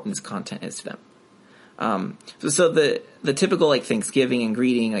important this content is to them. So the typical like Thanksgiving and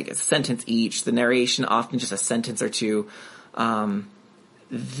greeting, like a sentence each, the narration often just a sentence or two.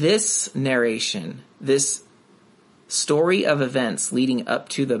 This narration, this story of events leading up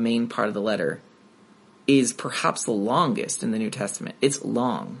to the main part of the letter is perhaps the longest in the New Testament. It's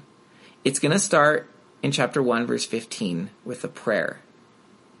long. It's going to start in chapter 1, verse 15 with a prayer.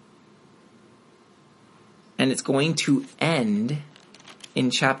 And it's going to end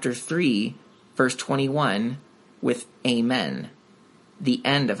in chapter 3, verse 21 with amen, the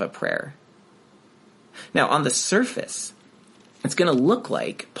end of a prayer. Now, on the surface, it's going to look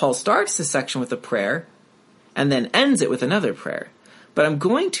like Paul starts this section with a prayer and then ends it with another prayer. But I'm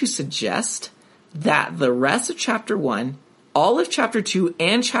going to suggest that the rest of chapter 1, all of chapter 2,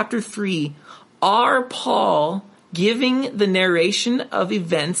 and chapter 3 are Paul giving the narration of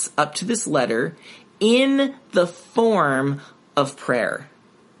events up to this letter in the form of prayer.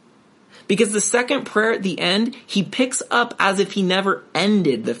 Because the second prayer at the end, he picks up as if he never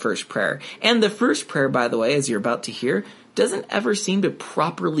ended the first prayer. And the first prayer, by the way, as you're about to hear, doesn't ever seem to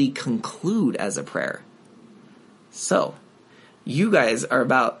properly conclude as a prayer. So, you guys are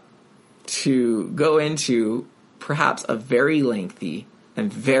about to go into perhaps a very lengthy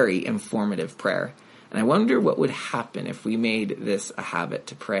and very informative prayer. And I wonder what would happen if we made this a habit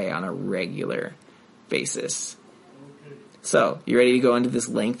to pray on a regular basis. So, you ready to go into this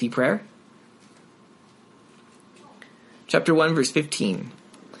lengthy prayer? Chapter 1, verse 15.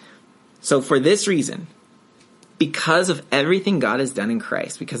 So for this reason, because of everything God has done in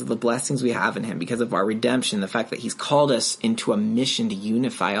Christ, because of the blessings we have in him, because of our redemption, the fact that he's called us into a mission to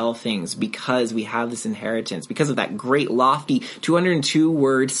unify all things, because we have this inheritance, because of that great lofty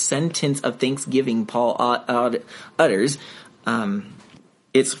 202-word sentence of thanksgiving Paul utters,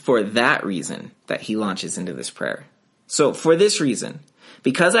 it's for that reason that he launches into this prayer. So for this reason,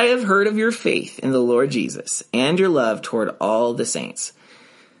 because I have heard of your faith in the Lord Jesus and your love toward all the saints,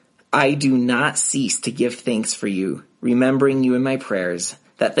 I do not cease to give thanks for you, remembering you in my prayers,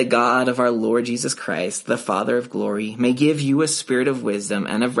 that the God of our Lord Jesus Christ, the Father of glory, may give you a spirit of wisdom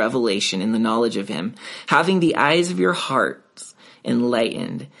and of revelation in the knowledge of him, having the eyes of your hearts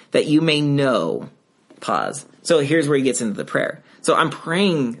enlightened, that you may know. Pause. So here's where he gets into the prayer. So I'm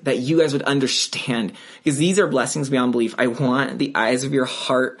praying that you guys would understand, because these are blessings beyond belief. I want the eyes of your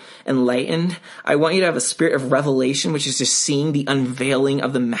heart enlightened. I want you to have a spirit of revelation, which is just seeing the unveiling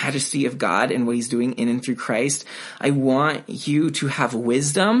of the majesty of God and what he's doing in and through Christ. I want you to have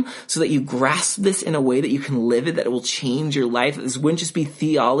wisdom so that you grasp this in a way that you can live it, that it will change your life. That this wouldn't just be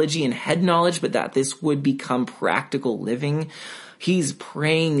theology and head knowledge, but that this would become practical living. He's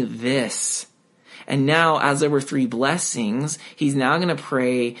praying this. And now, as there were 3 blessings, he's now going to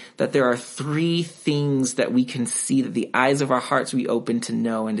pray that there are 3 things that we can see, that the eyes of our hearts we open to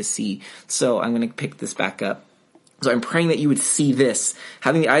know and to see. So I'm going to pick this back up. So I'm praying that you would see this,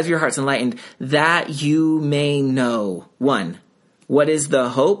 having the eyes of your hearts enlightened, that you may know. 1, what is the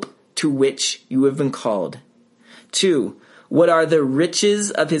hope to which you have been called? 2, what are the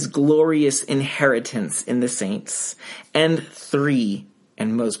riches of his glorious inheritance in the saints? And 3,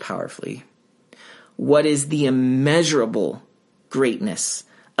 and most powerfully, what is the immeasurable greatness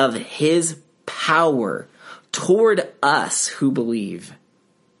of his power toward us who believe?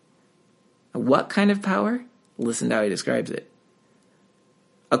 What kind of power? Listen to how he describes it.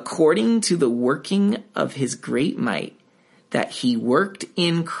 According to the working of his great might that he worked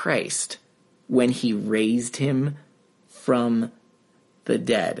in Christ when he raised him from the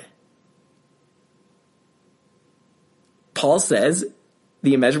dead. Paul says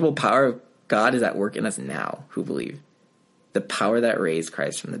the immeasurable power of God is at work in us now who believe. The power that raised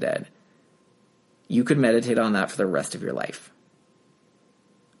Christ from the dead. You could meditate on that for the rest of your life.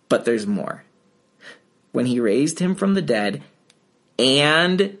 But there's more. When he raised him from the dead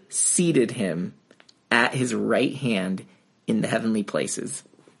and seated him at his right hand in the heavenly places.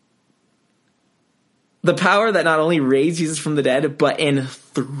 The power that not only raised Jesus from the dead, but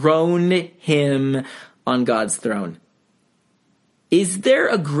enthroned him on God's throne. Is there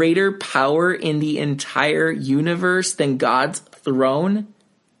a greater power in the entire universe than God's throne?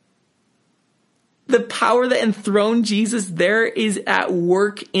 The power that enthroned Jesus there is at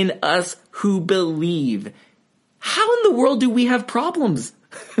work in us who believe. How in the world do we have problems?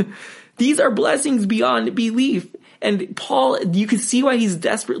 These are blessings beyond belief. And Paul, you can see why he's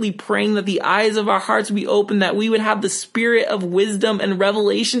desperately praying that the eyes of our hearts be open, that we would have the spirit of wisdom and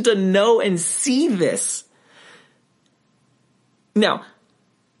revelation to know and see this. Now,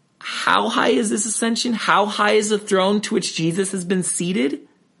 how high is this ascension? How high is the throne to which Jesus has been seated?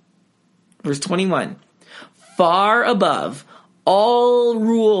 Verse 21. Far above all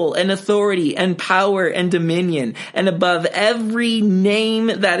rule and authority and power and dominion, and above every name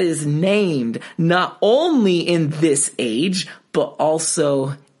that is named, not only in this age, but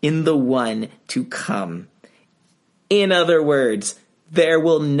also in the one to come. In other words, there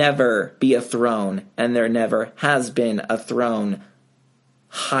will never be a throne, and there never has been a throne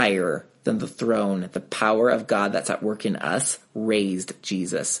higher than the throne, the power of God that's at work in us, raised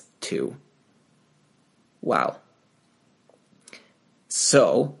Jesus to. Wow.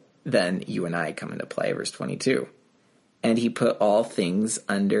 So, then you and I come into play, verse 22. And he put all things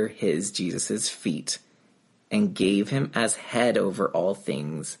under his, Jesus' feet, and gave him as head over all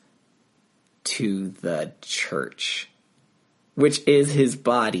things to the church, which is his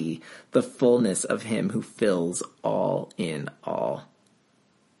body, the fullness of him who fills all in all.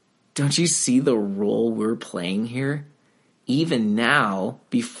 don't you see the role we're playing here? Even now,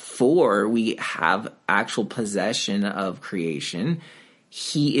 before we have actual possession of creation,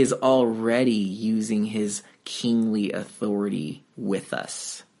 he is already using his kingly authority with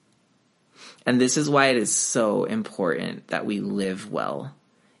us. And this is why it is so important that we live well.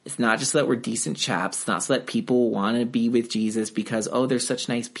 It's not just that we're decent chaps. It's not so that people want to be with Jesus because, oh, they're such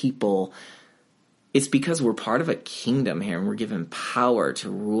nice people. It's because we're part of a kingdom here and we're given power to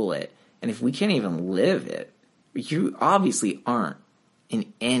rule it. And if we can't even live it, you obviously aren't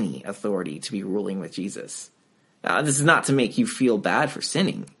in any authority to be ruling with Jesus. This is not to make you feel bad for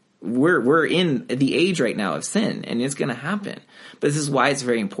sinning. We're in the age right now of sin, and it's going to happen. But this is why it's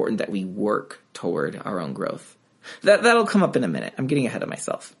very important that we work toward our own growth. That'll come up in a minute. I'm getting ahead of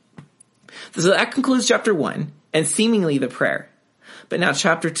myself. So that concludes chapter 1 and seemingly the prayer. But now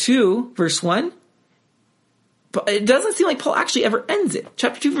chapter 2, verse 1, it doesn't seem like Paul actually ever ends it.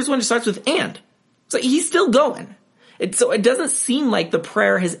 Chapter 2, verse 1 just starts with and. So he's still going. So it doesn't seem like the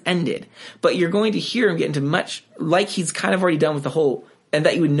prayer has ended, but you're going to hear him get into much, like he's kind of already done with the whole, and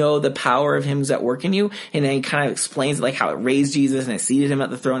that you would know the power of him who's at work in you. And then he kind of explains like how it raised Jesus and it seated him at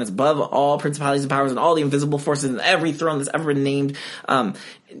the throne. It's above all principalities and powers and all the invisible forces and every throne that's ever been named.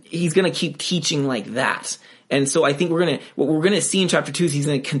 He's going to keep teaching like that. And so I think what we're going to see in chapter 2 is he's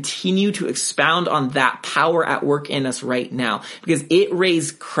going to continue to expound on that power at work in us right now, because it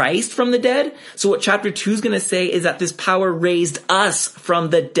raised Christ from the dead. So what chapter 2 is going to say is that this power raised us from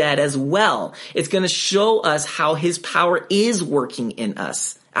the dead as well. It's going to show us how his power is working in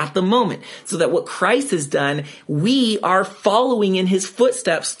us at the moment, so that what Christ has done, we are following in his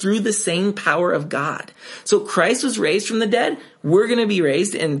footsteps through the same power of God. So Christ was raised from the dead. We're going to be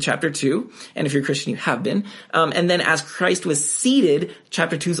raised in chapter 2. And if you're a Christian, you have been. And then as Christ was seated,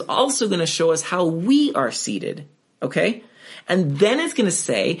 chapter 2 is also going to show us how we are seated. Okay? And then it's going to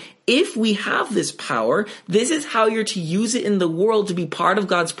say, if we have this power, this is how you're to use it in the world to be part of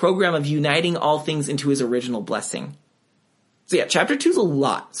God's program of uniting all things into his original blessing. So yeah, chapter 2 is a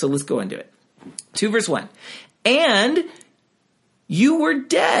lot. So let's go into it. 2 verse 1. And you were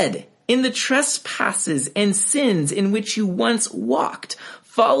dead in the trespasses and sins in which you once walked,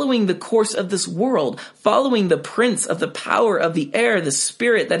 following the course of this world, following the prince of the power of the air, the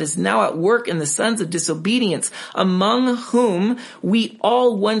spirit that is now at work in the sons of disobedience, among whom we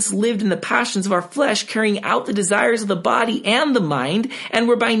all once lived in the passions of our flesh, carrying out the desires of the body and the mind, and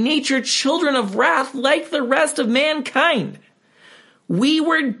were by nature children of wrath like the rest of mankind. We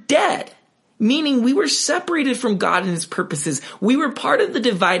were dead, meaning we were separated from God and his purposes. We were part of the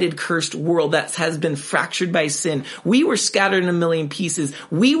divided, cursed world that has been fractured by sin. We were scattered in a million pieces.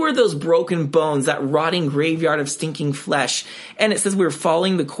 We were those broken bones, that rotting graveyard of stinking flesh. And it says we were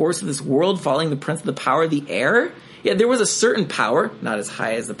following the course of this world, following the prince of the power of the air. Yeah, there was a certain power, not as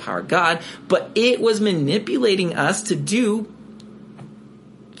high as the power of God, but it was manipulating us to do,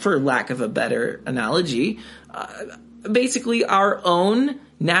 for lack of a better analogy, basically our own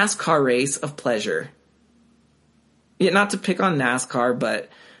NASCAR race of pleasure. Yeah, not to pick on NASCAR, but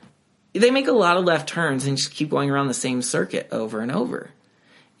they make a lot of left turns and just keep going around the same circuit over and over.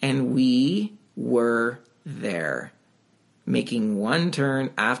 And we were there, making one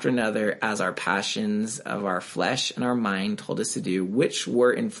turn after another as our passions of our flesh and our mind told us to do, which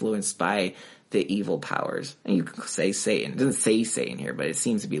were influenced by the evil powers. And you can say Satan. It doesn't say Satan here, but it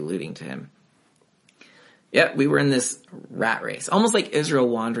seems to be alluding to him. Yeah, we were in this rat race, almost like Israel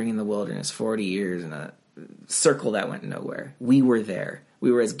wandering in the wilderness 40 years in a circle that went nowhere. We were there.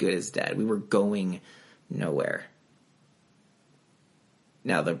 We were as good as dead. We were going nowhere.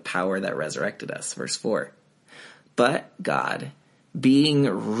 Now the power that resurrected us, verse 4. But God, being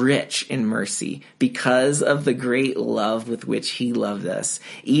rich in mercy, because of the great love with which he loved us,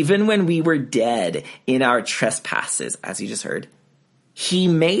 even when we were dead in our trespasses, as you just heard, he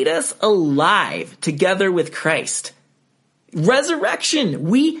made us alive together with Christ. Resurrection.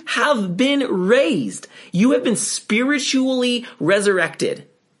 We have been raised. You have been spiritually resurrected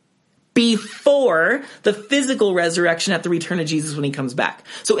before the physical resurrection at the return of Jesus when he comes back.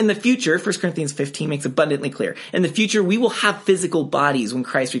 So in the future, 1 Corinthians 15 makes abundantly clear. In the future, we will have physical bodies when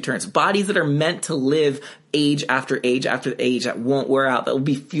Christ returns. Bodies that are meant to live age after age after age, that won't wear out, that will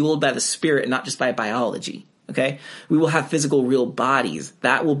be fueled by the Spirit and not just by biology. Okay? We will have physical, real bodies.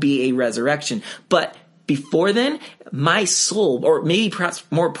 That will be a resurrection. But before then, my soul, or maybe perhaps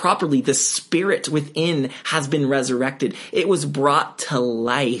more properly, the spirit within has been resurrected. It was brought to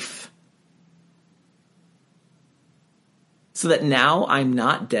life. So that now I'm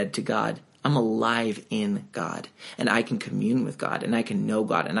not dead to God. I'm alive in God. And I can commune with God. And I can know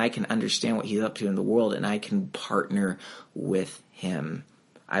God. And I can understand what he's up to in the world. And I can partner with him.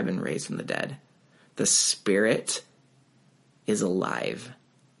 I've been raised from the dead. The Spirit is alive.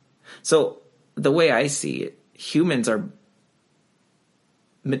 So the way I see it, humans are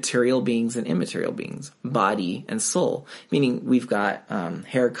material beings and immaterial beings, body and soul, meaning we've got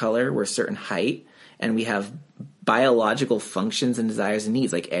hair color, we're a certain height, and we have biological functions and desires and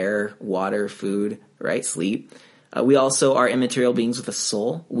needs like air, water, food, right? Sleep. We also are immaterial beings with a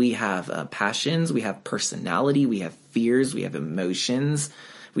soul. We have passions, we have personality, we have fears, we have emotions,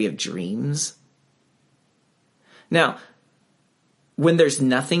 we have dreams. Now, when there's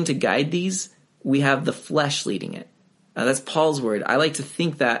nothing to guide these, we have the flesh leading it. That's Paul's word. I like to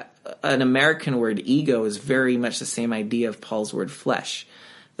think that an American word, ego, is very much the same idea of Paul's word, flesh.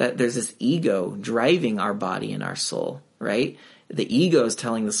 That there's this ego driving our body and our soul, right? The ego is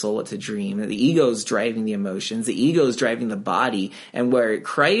telling the soul what to dream. The ego is driving the emotions. The ego is driving the body. And where it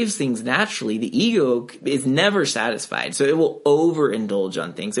craves things naturally, the ego is never satisfied. So it will overindulge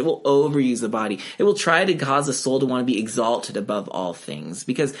on things. It will overuse the body. It will try to cause the soul to want to be exalted above all things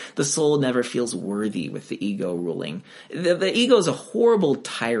because the soul never feels worthy with the ego ruling. The ego is a horrible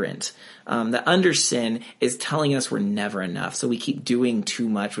tyrant that under sin is telling us we're never enough. So we keep doing too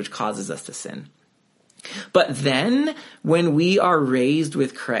much, which causes us to sin. But then when we are raised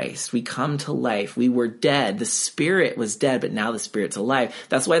with Christ, we come to life. We were dead. The Spirit was dead, but now the Spirit's alive.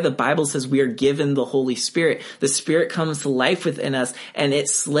 That's why the Bible says we are given the Holy Spirit. The Spirit comes to life within us and it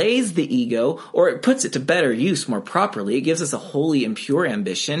slays the ego, or it puts it to better use more properly. It gives us a holy and pure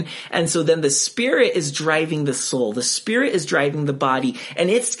ambition. And so then the Spirit is driving the soul. The Spirit is driving the body, and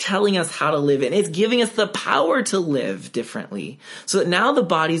it's telling us how to live, and it's giving us the power to live differently. So that now the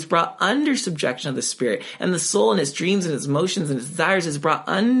body's brought under subjection of the Spirit. And the soul and its dreams and its emotions and its desires is brought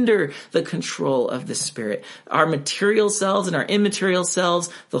under the control of the Spirit. Our material selves and our immaterial selves,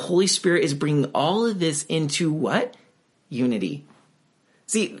 the Holy Spirit is bringing all of this into what? Unity.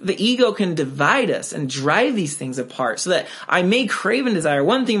 See, the ego can divide us and drive these things apart so that I may crave and desire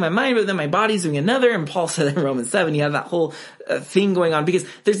one thing in my mind, but then my body's doing another. And Paul said in Romans 7, you have that whole thing going on because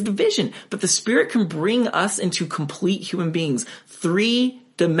there's division. But the Spirit can bring us into complete human beings.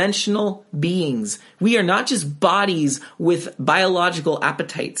 Three-dimensional beings. We are not just bodies with biological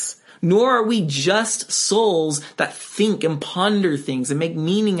appetites, nor are we just souls that think and ponder things and make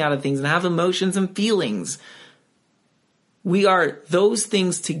meaning out of things and have emotions and feelings. We are those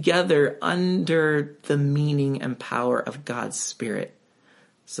things together under the meaning and power of God's Spirit,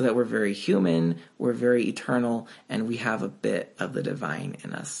 so that we're very human, we're very eternal, and we have a bit of the divine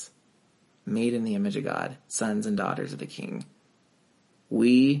in us, made in the image of God, sons and daughters of the King.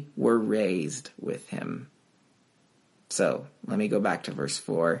 We were raised with him. So let me go back to verse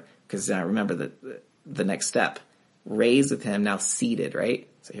 4, because now remember the next step. Raised with him, now seated, right?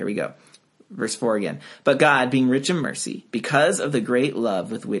 So here we go. Verse 4 again. But God, being rich in mercy, because of the great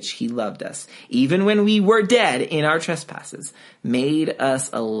love with which he loved us, even when we were dead in our trespasses, made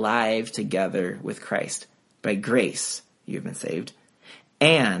us alive together with Christ. By grace you have been saved,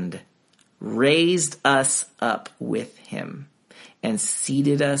 and raised us up with him, and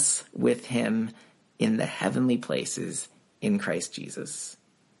seated us with him in the heavenly places in Christ Jesus.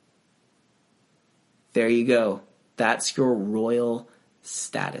 There you go. That's your royal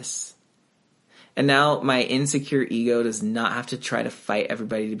status. And now my insecure ego does not have to try to fight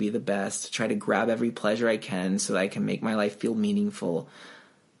everybody to be the best, to try to grab every pleasure I can so that I can make my life feel meaningful.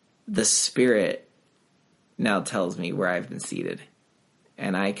 The Spirit now tells me where I've been seated,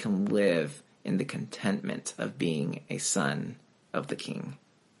 and I can live in the contentment of being a son of the King.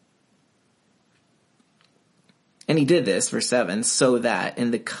 And he did this, verse 7, so that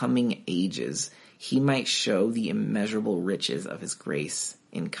in the coming ages he might show the immeasurable riches of his grace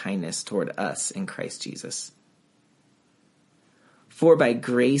in kindness toward us in Christ Jesus. For by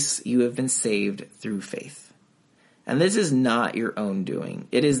grace you have been saved through faith. And this is not your own doing.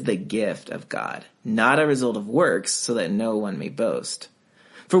 It is the gift of God, not a result of works, so that no one may boast.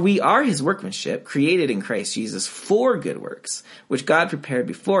 For we are his workmanship, created in Christ Jesus for good works, which God prepared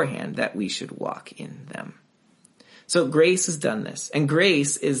beforehand that we should walk in them. So grace has done this, and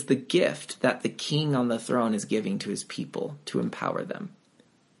grace is the gift that the King on the throne is giving to his people to empower them.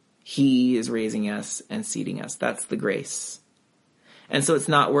 He is raising us and seating us. That's the grace. And so it's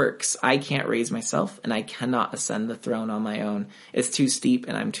not works. I can't raise myself, and I cannot ascend the throne on my own. It's too steep,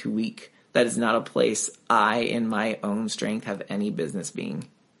 and I'm too weak. That is not a place I, in my own strength, have any business being.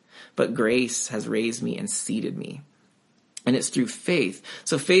 But grace has raised me and seated me. And it's through faith.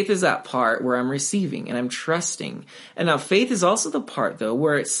 So faith is that part where I'm receiving and I'm trusting. And now faith is also the part, though,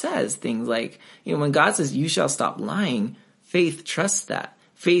 where it says things like, when God says, you shall stop lying, faith trusts that.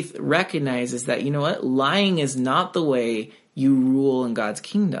 Faith recognizes that, lying is not the way you rule in God's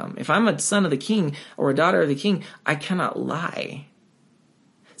kingdom. If I'm a son of the king or a daughter of the king, I cannot lie.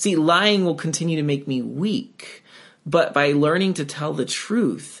 See, lying will continue to make me weak. But by learning to tell the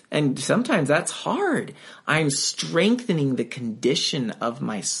truth, and sometimes that's hard, I'm strengthening the condition of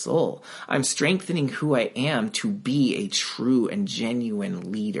my soul. I'm strengthening who I am to be a true and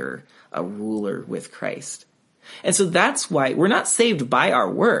genuine leader, a ruler with Christ. And so that's why we're not saved by our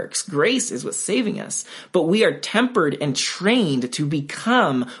works. Grace is what's saving us. But we are tempered and trained to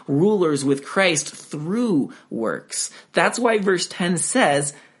become rulers with Christ through works. That's why verse 10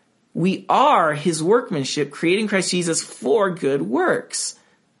 says, we are his workmanship, created in Christ Jesus for good works.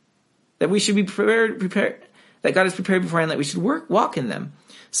 That we should be prepared, that God has prepared beforehand, that we should walk in them.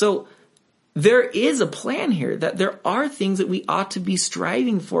 So there is a plan here, that there are things that we ought to be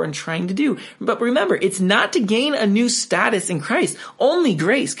striving for and trying to do. But remember, it's not to gain a new status in Christ. Only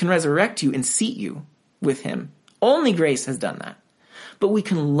grace can resurrect you and seat you with him. Only grace has done that. But we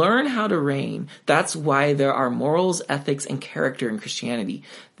can learn how to reign. That's why there are morals, ethics, and character in Christianity.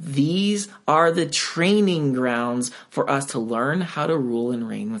 These are the training grounds for us to learn how to rule and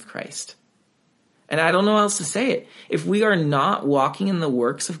reign with Christ. And I don't know how else to say it. If we are not walking in the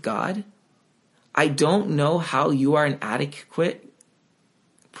works of God, I don't know how you are an adequate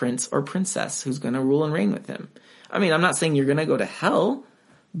prince or princess who's going to rule and reign with him. I mean, I'm not saying you're going to go to hell,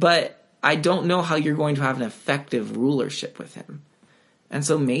 but I don't know how you're going to have an effective rulership with him. And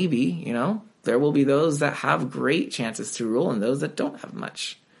so maybe, there will be those that have great chances to rule and those that don't have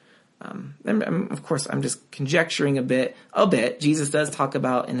much. And of course, I'm just conjecturing a bit. Jesus does talk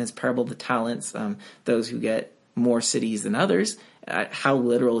about in his parable of the talents, those who get more cities than others. How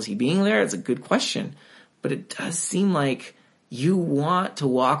literal is he being there? It's a good question. But it does seem like you want to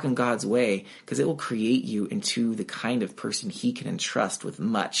walk in God's way because it will create you into the kind of person he can entrust with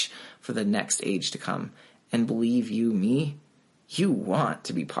much for the next age to come. And believe you me, you want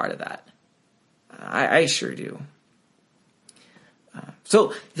to be part of that. I sure do.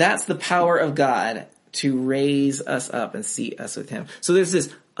 So that's the power of God to raise us up and seat us with him. So there's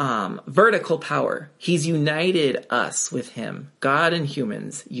this vertical power. He's united us with him. God and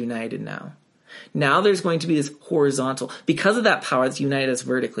humans united now. Now there's going to be this horizontal. Because of that power that's united us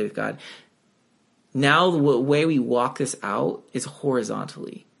vertically with God, now the way we walk this out is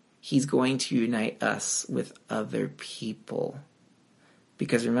horizontally. He's going to unite us with other people.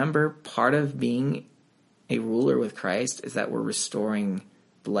 Because remember, part of being a ruler with Christ is that we're restoring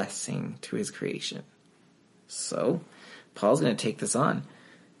blessing to his creation. So, Paul's going to take this on,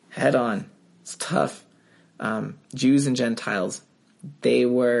 head on. It's tough. Jews and Gentiles, they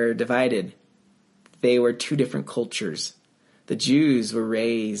were divided. They were two different cultures. The Jews were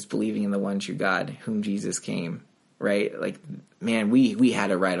raised believing in the one true God, whom Jesus came, right? Like, man, we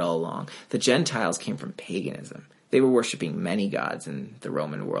had it right all along. The Gentiles came from paganism. They were worshiping many gods in the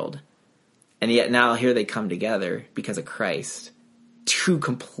Roman world. And yet now here they come together because of Christ. Two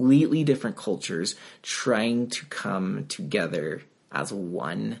completely different cultures trying to come together as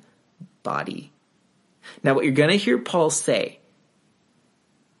one body. Now what you're going to hear Paul say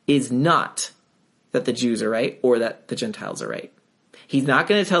is not that the Jews are right or that the Gentiles are right. He's not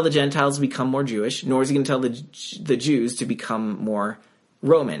going to tell the Gentiles to become more Jewish, nor is he going to tell the Jews to become more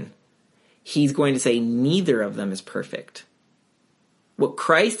Roman. He's going to say neither of them is perfect. What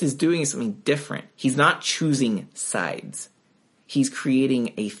Christ is doing is something different. He's not choosing sides. He's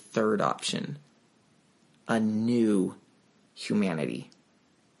creating a third option, a new humanity.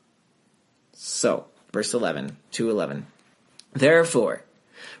 So, verse 11, 2:11. Therefore,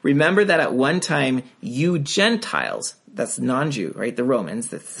 remember that at one time you Gentiles, that's non-Jew, right? The Romans,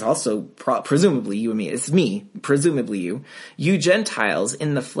 that's also presumably you and me. It's me, presumably you Gentiles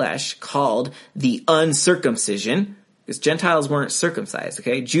in the flesh called the uncircumcision, because Gentiles weren't circumcised,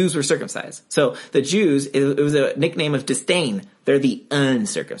 okay? Jews were circumcised. So the Jews, it was a nickname of disdain. They're the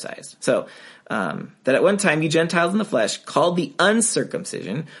uncircumcised. So, that at one time you Gentiles in the flesh called the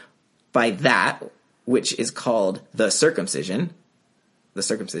uncircumcision by that which is called the circumcision. The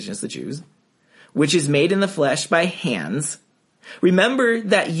circumcision is the Jews, which is made in the flesh by hands. Remember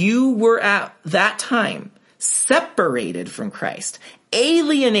that you were at that time separated from Christ,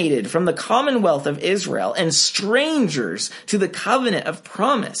 alienated from the commonwealth of Israel, and strangers to the covenant of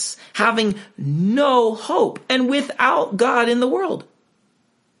promise, having no hope and without God in the world.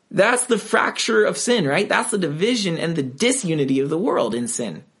 That's the fracture of sin, right? That's the division and the disunity of the world in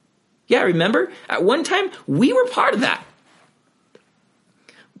sin. Yeah, remember? At one time, we were part of that.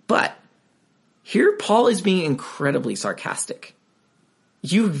 But here Paul is being incredibly sarcastic.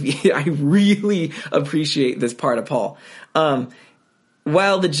 I really appreciate this part of Paul.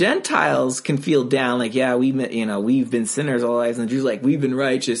 while the Gentiles can feel down, like, yeah, we've been sinners all our lives, and the Jews like, we've been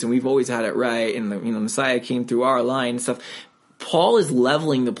righteous and we've always had it right, and the Messiah came through our line and stuff. Paul is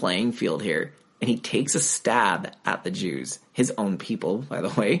leveling the playing field here, and he takes a stab at the Jews, his own people, by the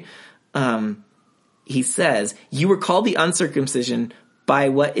way. He says, you were called the uncircumcision by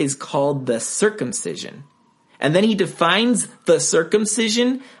what is called the circumcision. And then he defines the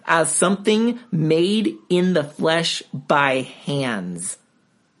circumcision as something made in the flesh by hands.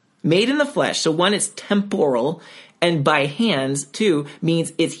 Made in the flesh. So one, it's temporal, and by hands, two,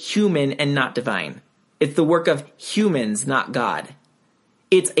 means it's human and not divine. It's the work of humans, not God.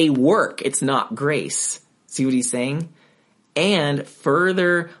 It's a work, it's not grace. See what he's saying? And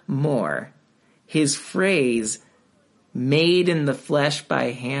furthermore, his phrase, made in the flesh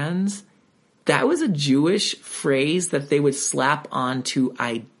by hands, that was a Jewish phrase that they would slap onto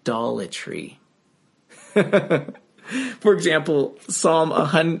idolatry. For example, Psalm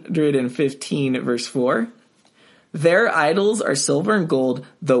 115, verse 4. Their idols are silver and gold,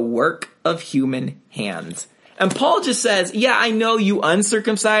 the work of human hands. And Paul just says, yeah, I know you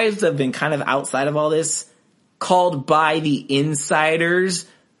uncircumcised have been kind of outside of all this, called by the insiders,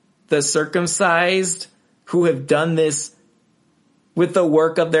 the circumcised, who have done this with the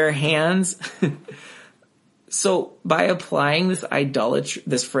work of their hands. So by applying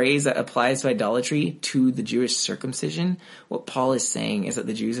this phrase that applies to idolatry to the Jewish circumcision, what Paul is saying is that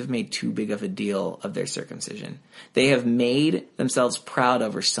the Jews have made too big of a deal of their circumcision. They have made themselves proud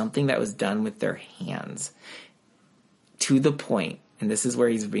over something that was done with their hands, to the point, and this is where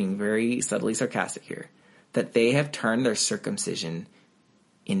he's being very subtly sarcastic here, that they have turned their circumcision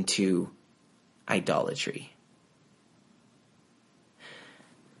into idolatry.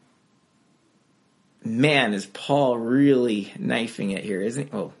 Man, is Paul really knifing it here,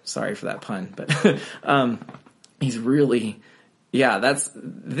 isn't he? Oh, sorry for that pun, but he's really, yeah.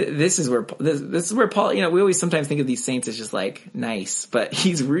 This is where Paul. We always sometimes think of these saints as just like nice, but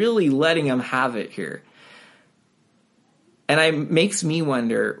he's really letting them have it here, and it makes me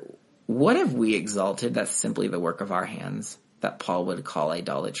wonder, what have we exalted that's simply the work of our hands that Paul would call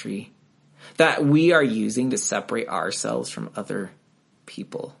idolatry, that we are using to separate ourselves from other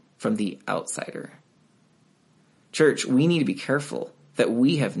people, from the outsider? Church, we need to be careful that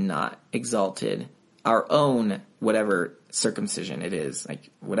we have not exalted our own, whatever circumcision it is, like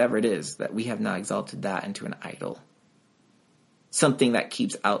whatever it is, that we have not exalted that into an idol. Something that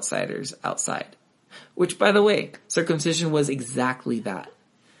keeps outsiders outside. Which, by the way, circumcision was exactly that.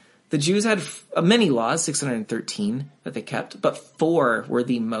 The Jews had many laws, 613 that they kept, but 4 were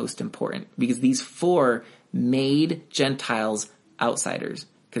the most important, because these 4 made Gentiles outsiders,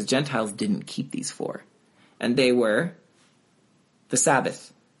 because Gentiles didn't keep these 4. And they were the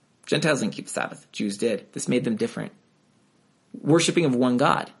Sabbath. Gentiles didn't keep the Sabbath. Jews did. This made them different. Worshipping of one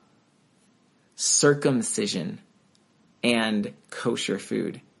God. Circumcision and kosher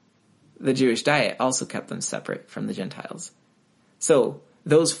food. The Jewish diet also kept them separate from the Gentiles. So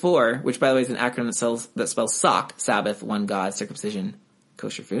those 4, which by the way is an acronym that spells SOC, Sabbath, one God, circumcision,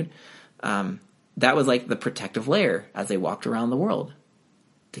 kosher food, that was like the protective layer as they walked around the world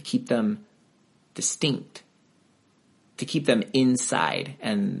to keep them distinct, to keep them inside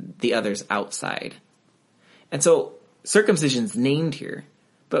and the others outside. And so circumcision's named here,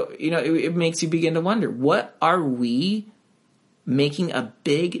 but it makes you begin to wonder, what are we making a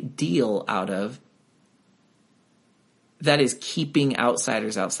big deal out of that is keeping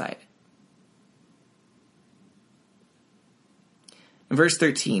outsiders outside? In verse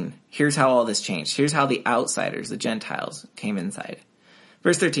 13, here's how all this changed. Here's how the outsiders, the Gentiles, came inside.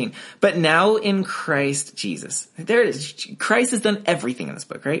 Verse 13, but now in Christ Jesus. There it is. Christ has done everything in this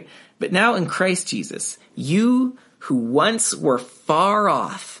book, right? But now in Christ Jesus, you who once were far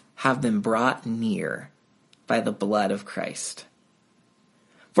off have been brought near by the blood of Christ.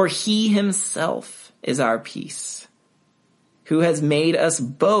 For he himself is our peace, who has made us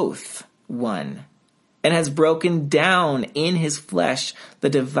both one, and has broken down in his flesh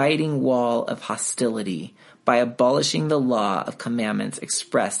the dividing wall of hostility, by abolishing the law of commandments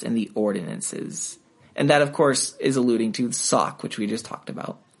expressed in the ordinances. And that, of course, is alluding to SOC, which we just talked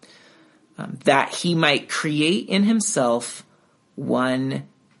about. That he might create in himself one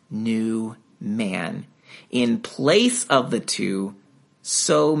new man in place of the two,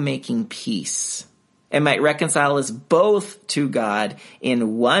 so making peace, and might reconcile us both to God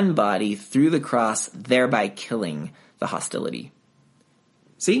in one body through the cross, thereby killing the hostility.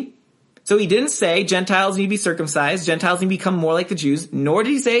 See? So he didn't say Gentiles need to be circumcised, Gentiles need to become more like the Jews, nor did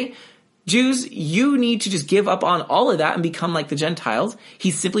he say Jews, you need to just give up on all of that and become like the Gentiles.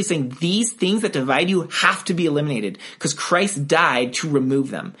 He's simply saying these things that divide you have to be eliminated because Christ died to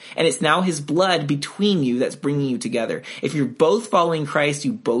remove them. And it's now his blood between you that's bringing you together. If you're both following Christ,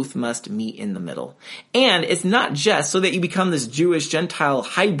 you both must meet in the middle. And it's not just so that you become this Jewish-Gentile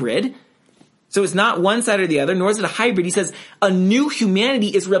hybrid. So it's not one side or the other, nor is it a hybrid. He says a new humanity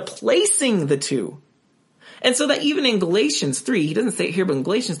is replacing the two. And so that even in Galatians 3, he doesn't say it here, but in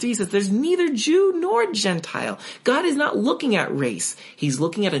Galatians 3, he says there's neither Jew nor Gentile. God is not looking at race. He's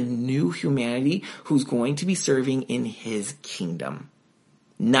looking at a new humanity who's going to be serving in his kingdom.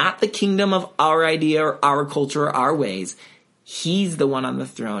 Not the kingdom of our idea or our culture or our ways. He's the one on the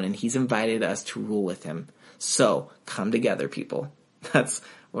throne, and he's invited us to rule with him. So come together, people. That's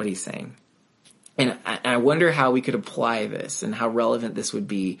what he's saying. And I wonder how we could apply this and how relevant this would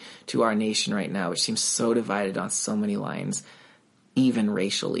be to our nation right now, which seems so divided on so many lines, even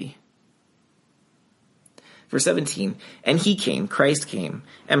racially. Verse 17, and he came, Christ came,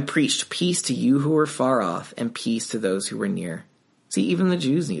 and preached peace to you who were far off and peace to those who were near. See, even the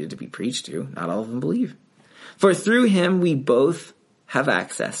Jews needed to be preached to. Not all of them believe. For through him we both have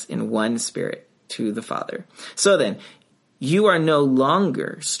access in one spirit to the Father. So then, you are no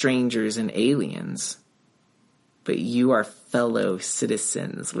longer strangers and aliens, but you are fellow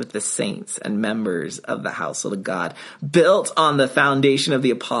citizens with the saints and members of the household of God, built on the foundation of the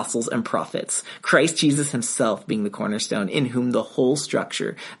apostles and prophets, Christ Jesus himself being the cornerstone, in whom the whole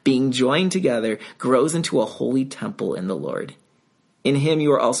structure, being joined together, grows into a holy temple in the Lord. In him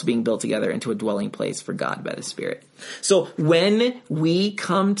you are also being built together into a dwelling place for God by the Spirit. So when we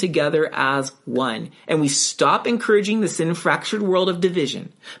come together as one and we stop encouraging the sin-fractured world of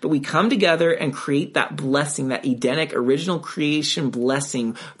division, but we come together and create that blessing, that Edenic original creation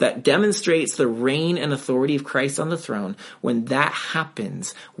blessing that demonstrates the reign and authority of Christ on the throne, when that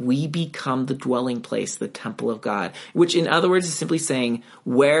happens, we become the dwelling place, the temple of God, which in other words is simply saying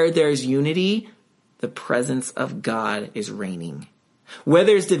where there's unity, the presence of God is reigning. Where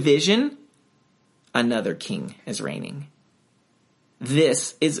there's division, another king is reigning.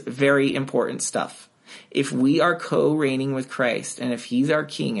 This is very important stuff. If we are co-reigning with Christ, and if he's our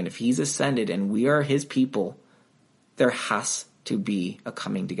king, and if he's ascended, and we are his people, there has to be a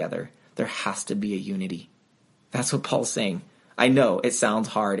coming together. There has to be a unity. That's what Paul's saying. I know it sounds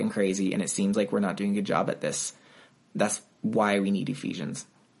hard and crazy, and it seems like we're not doing a good job at this. That's why we need Ephesians.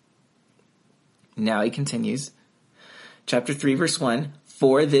 Now he continues. Chapter 3, verse 1,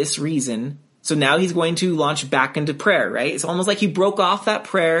 for this reason. So now he's going to launch back into prayer, right? It's almost like he broke off that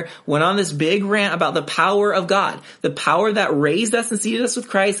prayer, went on this big rant about the power of God, the power that raised us and seated us with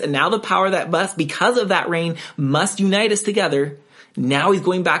Christ, and now the power that must, because of that reign, must unite us together. Now he's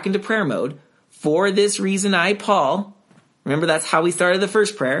going back into prayer mode. For this reason, I, Paul, remember that's how we started the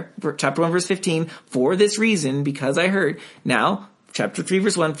first prayer, chapter 1, verse 15, for this reason, because I heard. Now, chapter 3,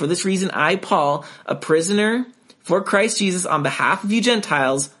 verse 1, for this reason, I, Paul, a prisoner for Christ Jesus on behalf of you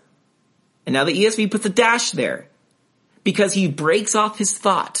Gentiles. And now the ESV puts a dash there because he breaks off his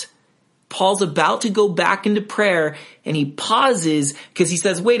thought. Paul's about to go back into prayer and he pauses because he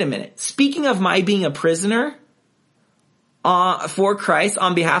says, wait a minute, speaking of my being a prisoner for Christ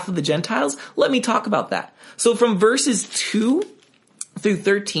on behalf of the Gentiles, let me talk about that. So from verses 2 through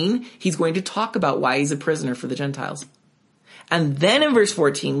 13, he's going to talk about why he's a prisoner for the Gentiles. And then in verse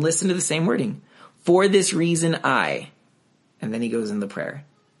 14, listen to the same wording. For this reason I, and then he goes in the prayer,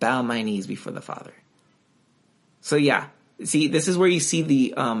 bow my knees before the Father. So yeah, see, this is where you see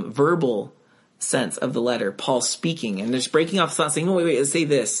the verbal sense of the letter, Paul speaking, and just breaking off thoughts, saying, oh, wait, let's say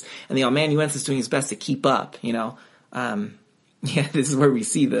this. And the amanuensis doing his best to keep up, you know. Yeah, this is where we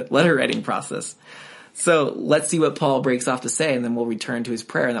see the letter writing process. So let's see what Paul breaks off to say, and then we'll return to his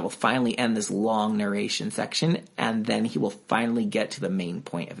prayer, and that will finally end this long narration section, and then he will finally get to the main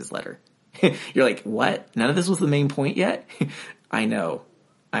point of his letter. You're like, what? None of this was the main point yet? I know.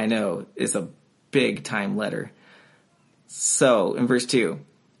 It's a big time letter. So in verse 2,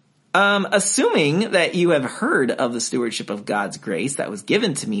 assuming that you have heard of the stewardship of God's grace that was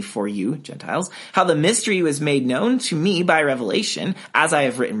given to me for you, Gentiles, how the mystery was made known to me by revelation, as I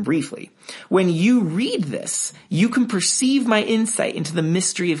have written briefly. When you read this, you can perceive my insight into the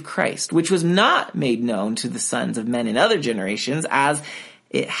mystery of Christ, which was not made known to the sons of men in other generations, as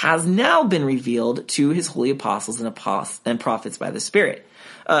it has now been revealed to his holy apostles and prophets by the Spirit.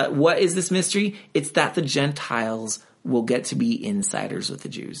 What is this mystery? It's that the Gentiles will get to be insiders with the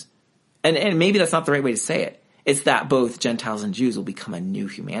Jews. And maybe that's not the right way to say it. It's that both Gentiles and Jews will become a new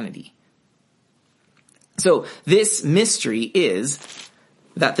humanity. So this mystery is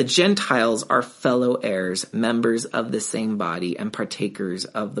that the Gentiles are fellow heirs, members of the same body, and partakers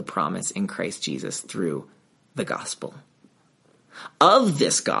of the promise in Christ Jesus through the gospel. Of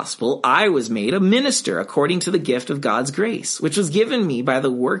this gospel, I was made a minister according to the gift of God's grace, which was given me by the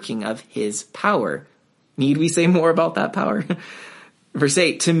working of his power. Need we say more about that power? Verse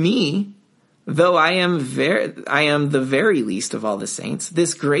 8, to me, though I am the very least of all the saints,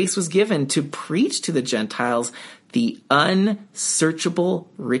 this grace was given to preach to the Gentiles the unsearchable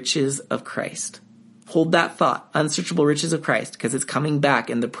riches of Christ. Hold that thought, unsearchable riches of Christ, because it's coming back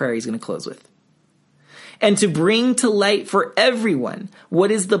in the prayer he's going to close with. And to bring to light for everyone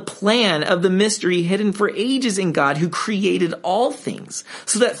what is the plan of the mystery hidden for ages in God who created all things,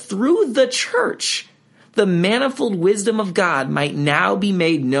 so that through the church, the manifold wisdom of God might now be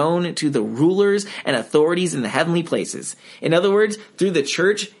made known to the rulers and authorities in the heavenly places. In other words, through the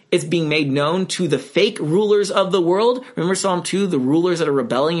church, it's being made known to the fake rulers of the world. Remember Psalm 2, the rulers that are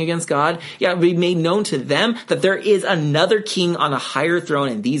rebelling against God? Yeah, be made known to them that there is another king on a higher throne,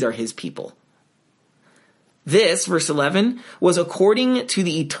 and these are his people. This, verse 11, was according to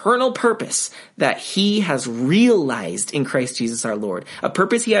the eternal purpose that he has realized in Christ Jesus our Lord. A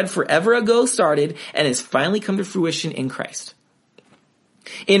purpose he had forever ago started and has finally come to fruition in Christ.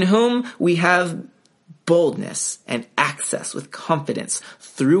 In whom we have boldness and access with confidence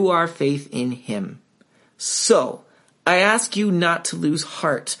through our faith in him. So, I ask you not to lose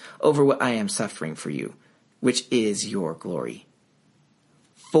heart over what I am suffering for you, which is your glory.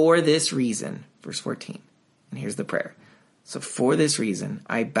 For this reason, verse 14. And here's the prayer. So for this reason,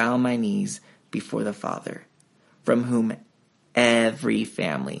 I bow my knees before the Father, from whom every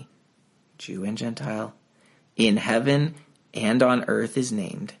family, Jew and Gentile, in heaven and on earth is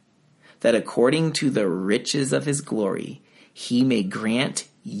named, that according to the riches of his glory, he may grant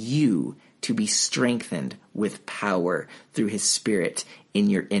you to be strengthened with power through his Spirit in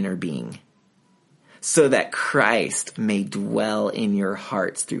your inner being, so that Christ may dwell in your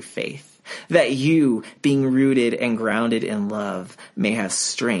hearts through faith, that you, being rooted and grounded in love, may have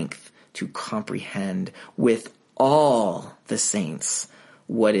strength to comprehend with all the saints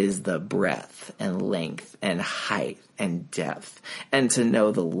what is the breadth and length and height and depth, and to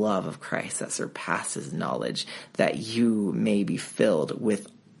know the love of Christ that surpasses knowledge, that you may be filled with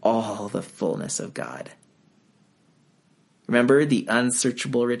all the fullness of God. Remember the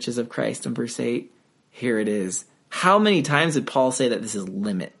unsearchable riches of Christ in verse 8? Here it is. How many times did Paul say that this is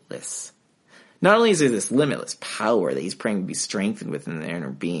limitless? Not only is there this limitless power that he's praying to be strengthened within the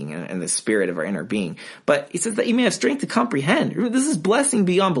inner being and the spirit of our inner being, but he says that you may have strength to comprehend. This is blessing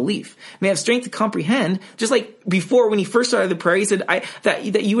beyond belief. You may have strength to comprehend, just like before when he first started the prayer, he said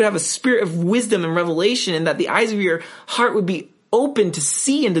that you would have a spirit of wisdom and revelation, and that the eyes of your heart would be open to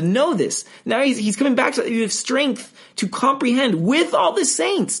see and to know this. Now he's coming back to that you have strength to comprehend with all the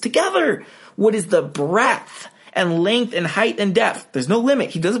saints together what is the breadth and length and height and depth. There's no limit.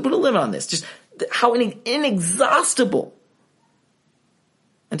 He doesn't put a limit on this. Just how inexhaustible.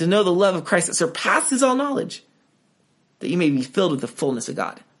 And to know the love of Christ that surpasses all knowledge, that you may be filled with the fullness of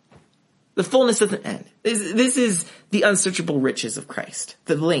God. The fullness doesn't end. This is the unsearchable riches of Christ.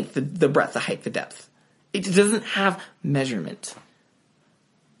 The length, the breadth, the height, the depth. It doesn't have measurement.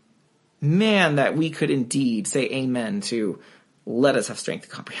 Man, that we could indeed say amen to, let us have strength to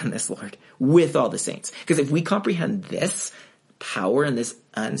comprehend this, Lord, with all the saints. Because if we comprehend this power and this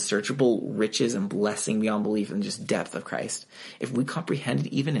unsearchable riches and blessing beyond belief and just depth of Christ, if we comprehended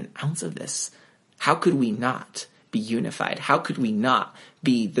even an ounce of this, how could we not be unified? How could we not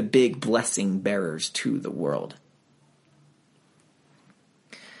be the big blessing bearers to the world?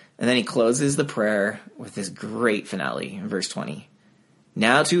 And then he closes the prayer with this great finale in verse 20.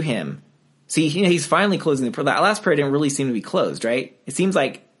 Now to him. See, he's finally closing the prayer. That last prayer didn't really seem to be closed, right? It seems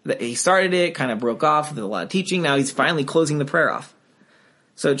like he started it, kind of broke off with a lot of teaching. Now he's finally closing the prayer off.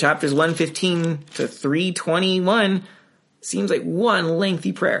 So chapters 115 to 321 seems like one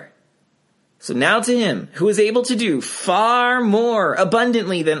lengthy prayer. So now to him who is able to do far more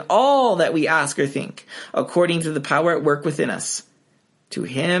abundantly than all that we ask or think, according to the power at work within us. To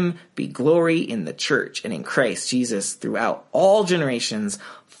him be glory in the church and in Christ Jesus throughout all generations,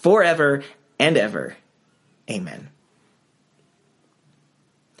 forever and ever. Amen.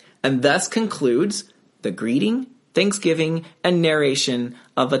 And thus concludes the greeting, thanksgiving, and narration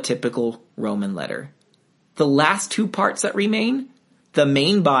of a typical Roman letter. The last two parts that remain, the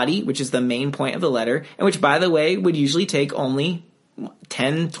main body, which is the main point of the letter, and which, by the way, would usually take only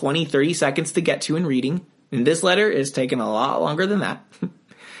 10, 20, 30 seconds to get to in reading. And this letter is taking a lot longer than that.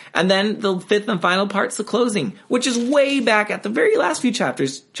 And then the fifth and final part's the closing, which is way back at the very last few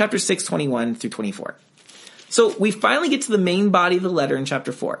chapters, chapters 6, 21 through 24. So we finally get to the main body of the letter in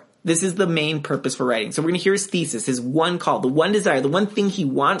chapter 4. This is the main purpose for writing. So we're going to hear his thesis, his one call, the one desire, the one thing he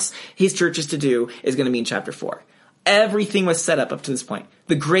wants his churches to do is going to be in chapter 4. Everything was set up to this point.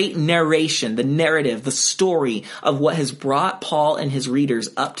 The great narration, the narrative, the story of what has brought Paul and his readers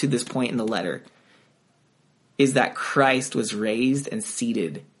up to this point in the letter is that Christ was raised and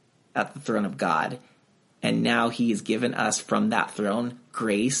seated at the throne of God. And now he has given us from that throne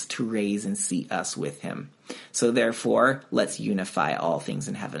grace to raise and seat us with him. So therefore, let's unify all things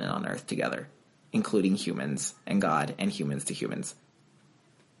in heaven and on earth together, including humans and God and humans to humans.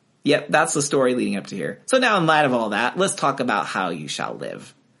 Yep, that's the story leading up to here. So now in light of all that, let's talk about how you shall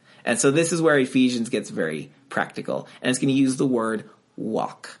live. And so this is where Ephesians gets very practical. And it's going to use the word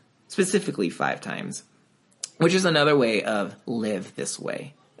walk, specifically 5 times, which is another way of live this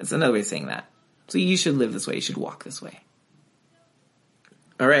way. It's another way of saying that. So you should live this way. You should walk this way.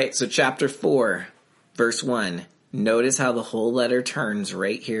 All right, so chapter 4, verse 1. Notice how the whole letter turns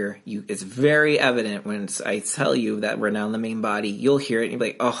right here. It's very evident when I tell you that we're now in the main body. You'll hear it and you'll be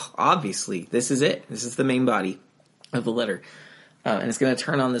like, oh, obviously, this is it. This is the main body of the letter. And it's going to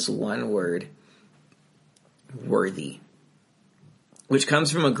turn on this one word, worthy, which comes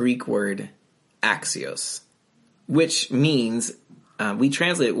from a Greek word, axios, which means, we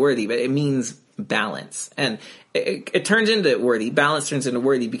translate it worthy, but it means balance. And it turns into worthy. Balance turns into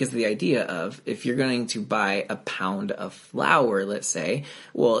worthy because of the idea of if you're going to buy a pound of flour, let's say,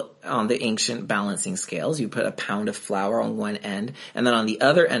 well, on the ancient balancing scales, you put a pound of flour on one end, and then on the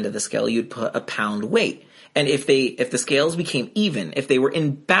other end of the scale, you'd put a pound weight. And if the scales became even, if they were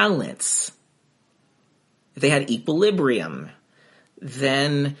in balance, if they had equilibrium,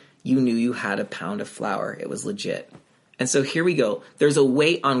 then you knew you had a pound of flour. It was legit. And so here we go. There's a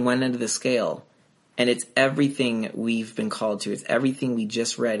weight on one end of the scale, and it's everything we've been called to. It's everything we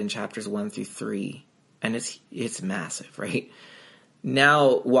just read in chapters 1 through 3. And it's massive, right?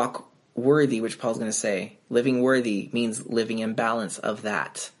 Now walk worthy, which Paul's going to say. Living worthy means living in balance of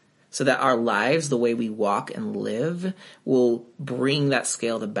that. So that our lives, the way we walk and live, will bring that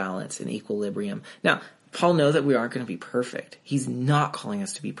scale to balance and equilibrium. Now, Paul knows that we aren't going to be perfect. He's not calling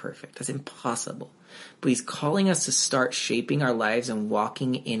us to be perfect. That's impossible. But he's calling us to start shaping our lives and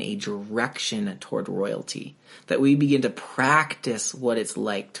walking in a direction toward royalty. That we begin to practice what it's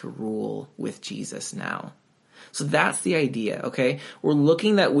like to rule with Jesus now. So that's the idea, okay? We're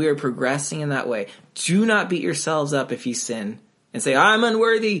looking that we are progressing in that way. Do not beat yourselves up if you sin and say, I'm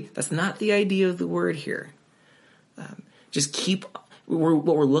unworthy. That's not the idea of the word here. What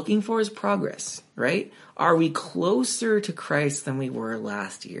we're looking for is progress, right? Are we closer to Christ than we were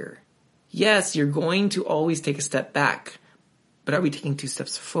last year? Yes, you're going to always take a step back, but are we taking 2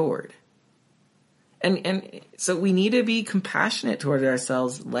 steps forward? And so we need to be compassionate toward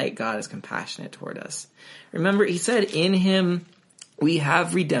ourselves like God is compassionate toward us. Remember, he said, in him we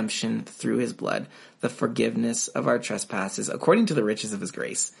have redemption through his blood, the forgiveness of our trespasses, according to the riches of his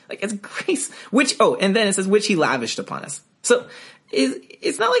grace. Like, it's grace, and then it says, which he lavished upon us. So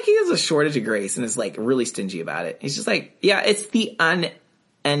it's not like he has a shortage of grace and is like really stingy about it. He's just like, yeah, it's the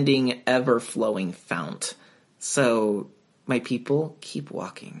unending, ever-flowing fount. So, my people, keep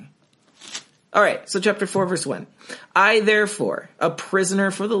walking. All right, so chapter 4, verse 1. I, therefore, a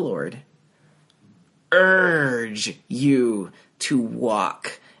prisoner for the Lord, urge you to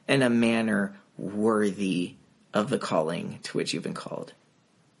walk in a manner worthy of the calling to which you've been called.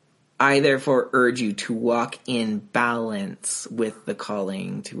 I therefore urge you to walk in balance with the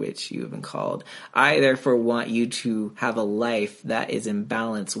calling to which you have been called. I therefore want you to have a life that is in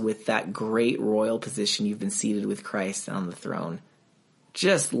balance with that great royal position you've been seated with Christ on the throne.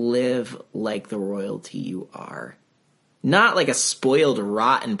 Just live like the royalty you are. Not like a spoiled,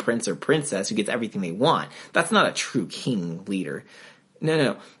 rotten prince or princess who gets everything they want. That's not a true king leader.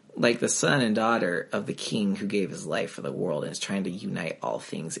 No. Like the son and daughter of the king who gave his life for the world and is trying to unite all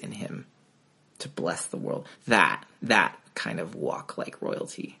things in him to bless the world. That kind of walk like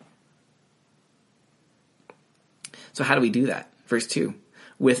royalty. So how do we do that? Verse 2,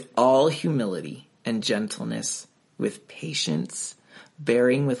 with all humility and gentleness, with patience,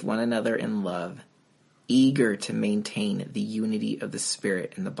 bearing with one another in love, eager to maintain the unity of the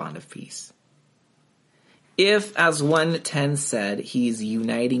Spirit in the bond of peace. If, as 1:10 said, he's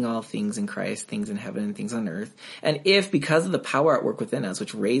uniting all things in Christ, things in heaven and things on earth, and if because of the power at work within us,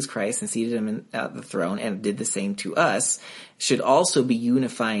 which raised Christ and seated him at the throne and did the same to us, should also be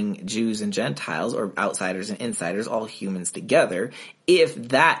unifying Jews and Gentiles, or outsiders and insiders, all humans together, if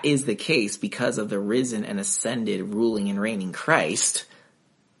that is the case because of the risen and ascended, ruling and reigning Christ,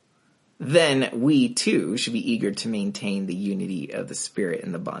 then we too should be eager to maintain the unity of the Spirit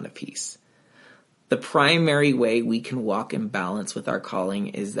in the bond of peace. The primary way we can walk in balance with our calling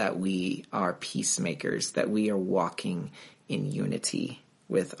is that we are peacemakers, that we are walking in unity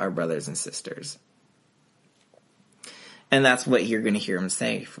with our brothers and sisters. And that's what you're going to hear him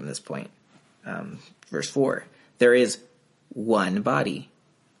say from this point. Verse 4, there is one body,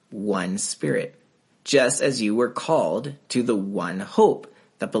 one spirit, just as you were called to the one hope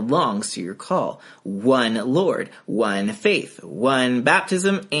that belongs to your call. One Lord, one faith, one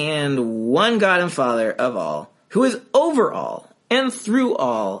baptism, and one God and Father of all, who is over all and through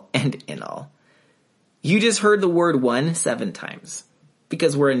all and in all. You just heard the word one 7 times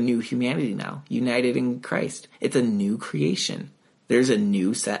because we're a new humanity now, united in Christ. It's a new creation. There's a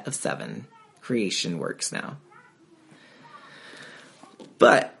new set of 7 creation works now.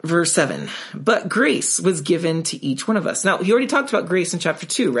 But, verse 7, but grace was given to each one of us. Now, he already talked about grace in chapter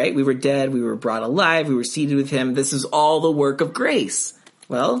 2, right? We were dead, we were brought alive, we were seated with him. This is all the work of grace.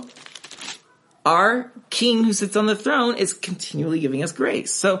 Well, our King who sits on the throne is continually giving us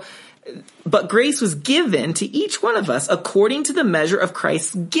grace. So, but grace was given to each one of us according to the measure of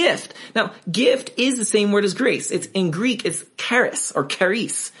Christ's gift. Now, gift is the same word as grace. It's in Greek, it's charis or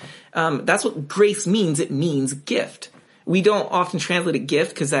charis. That's what grace means. It means gift. We don't often translate a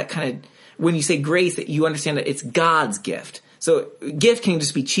gift because that kind of, when you say grace, you understand that it's God's gift. So gift can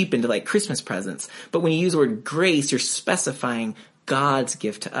just be cheapened to like Christmas presents. But when you use the word grace, you're specifying God's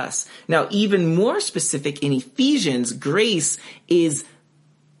gift to us. Now, even more specific in Ephesians, grace is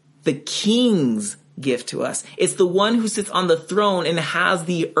the King's gift to us. It's the one who sits on the throne and has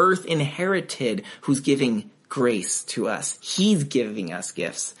the earth inherited who's giving grace to us. He's giving us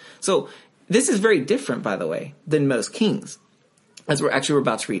gifts. So this is very different, by the way, than most kings, as we're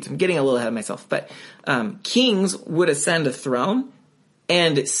about to read. I'm getting a little ahead of myself, but kings would ascend a throne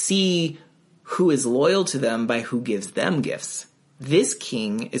and see who is loyal to them by who gives them gifts. This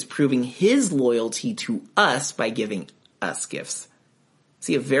king is proving his loyalty to us by giving us gifts.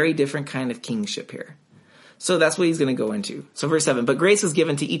 See, a very different kind of kingship here. So that's what he's going to go into. So verse 7, but grace was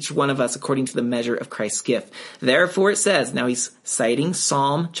given to each one of us according to the measure of Christ's gift. Therefore it says, now he's citing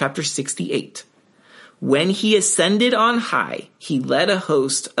Psalm chapter 68. When he ascended on high, he led a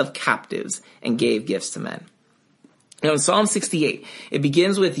host of captives and gave gifts to men. Now in Psalm 68, it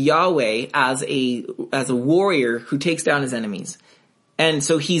begins with Yahweh as a warrior who takes down his enemies. And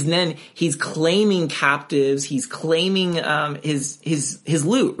so he's claiming captives, he's claiming his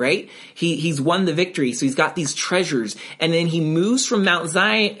loot, right? He's won the victory, so he's got these treasures, and then he moves from Mount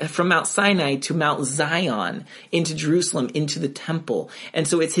Sinai to Mount Zion, into Jerusalem, into the temple. And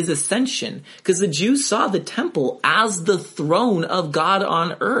so it's his ascension, because the Jews saw the temple as the throne of God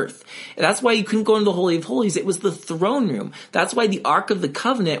on earth. And that's why you couldn't go into the Holy of Holies, it was the throne room. That's why the Ark of the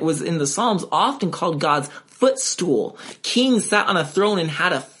Covenant was in the Psalms often called God's footstool. Kings sat on a throne and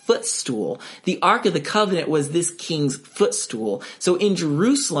had a footstool. The Ark of the Covenant was this king's footstool. So in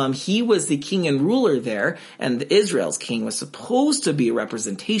Jerusalem, he was the king and ruler there, and Israel's king was supposed to be a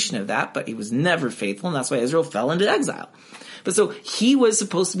representation of that, but he was never faithful, and that's why Israel fell into exile. But so he was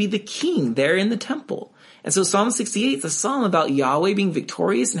supposed to be the king there in the temple. And so Psalm 68 is a psalm about Yahweh being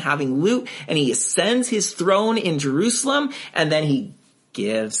victorious and having loot, and he ascends his throne in Jerusalem, and then he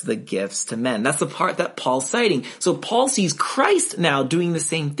gives the gifts to men. That's the part that Paul's citing. So Paul sees Christ now doing the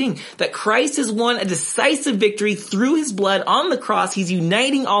same thing. That Christ has won a decisive victory through his blood on the cross. He's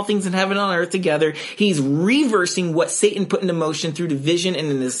uniting all things in heaven and on earth together. He's reversing what Satan put into motion through division and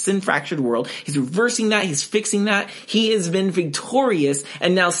in this sin-fractured world. He's reversing that. He's fixing that. He has been victorious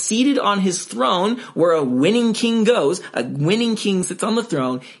and now seated on his throne where a winning king goes. A winning king sits on the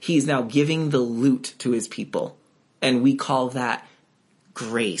throne. He's now giving the loot to his people. And we call that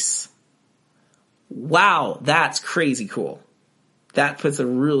grace. Wow, that's crazy cool. That puts a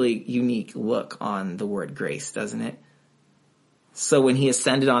really unique look on the word grace, doesn't it? So when he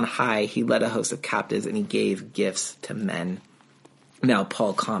ascended on high, he led a host of captives and he gave gifts to men. Now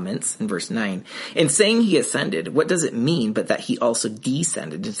Paul comments in verse 9, in saying he ascended, what does it mean but that he also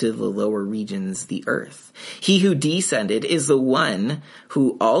descended into the lower regions, the earth? He who descended is the one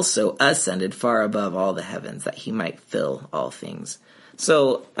who also ascended far above all the heavens, that he might fill all things.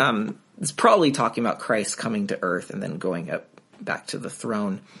 So it's probably talking about Christ coming to earth and then going up back to the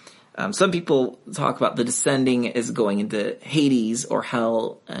throne. Some people talk about the descending as going into Hades or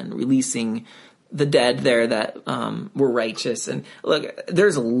hell and releasing the dead there that were righteous. And look,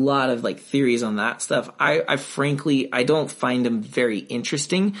 there's a lot of like theories on that stuff. I frankly don't find them very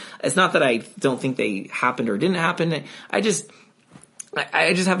interesting. It's not that I don't think they happened or didn't happen. I just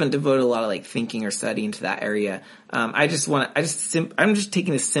haven't devoted a lot of like thinking or study into that area. I'm just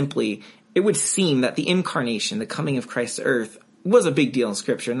taking this simply. It would seem that the incarnation, the coming of Christ to earth, was a big deal in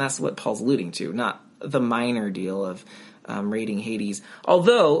Scripture, and that's what Paul's alluding to, not the minor deal of raiding Hades.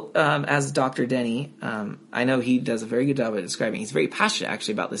 Although, as Dr. Denny, I know he does a very good job of describing. He's very passionate,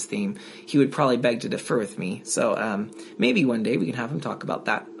 actually, about this theme. He would probably beg to differ with me. So maybe one day we can have him talk about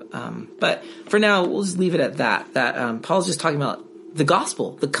that. But for now, we'll just leave it at that. That Paul's just talking about the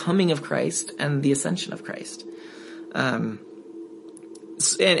gospel, the coming of Christ, and the ascension of Christ. And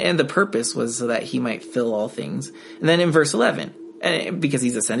the purpose was so that he might fill all things. And then in verse 11, and because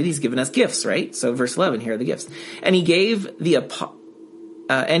he's ascended, he's given us gifts, right? So verse 11, here are the gifts. And he gave the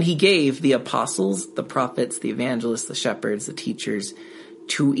apostles, the prophets, the evangelists, the shepherds, the teachers,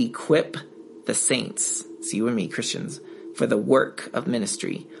 to equip the saints, it's you and me, Christians, for the work of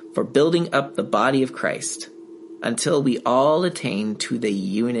ministry, for building up the body of Christ, until we all attain to the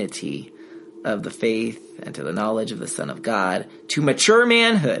unity of the faith and to the knowledge of the Son of God, to mature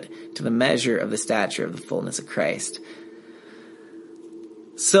manhood, to the measure of the stature of the fullness of Christ,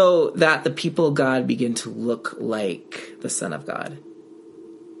 so that the people of God begin to look like the Son of God.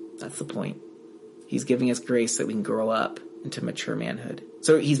 That's the point. He's giving us grace so that we can grow up into mature manhood.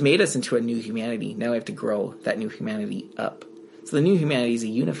 So he's made us into a new humanity. Now we have to grow that new humanity up. So the new humanity is a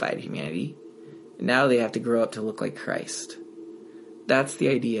unified humanity. Now they have to grow up to look like Christ. That's the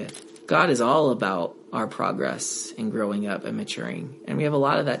idea. God is all about our progress in growing up and maturing. And we have a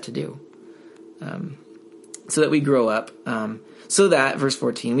lot of that to do. So that we grow up. So that, verse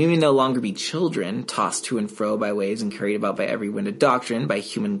 14, we may no longer be children, tossed to and fro by waves and carried about by every wind of doctrine, by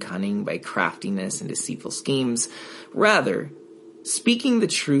human cunning, by craftiness and deceitful schemes. Rather, speaking the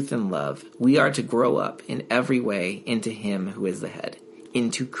truth in love, we are to grow up in every way into him who is the head,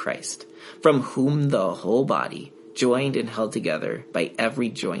 into Christ, from whom the whole body, joined and held together by every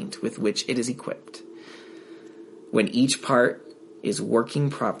joint with which it is equipped, when each part is working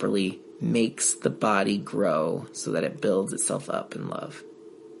properly, makes the body grow so that it builds itself up in love.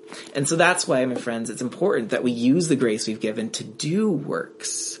 And so that's why, my friends, it's important that we use the grace we've given to do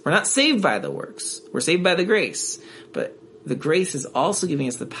works. We're not saved by the works. We're saved by the grace. But the grace is also giving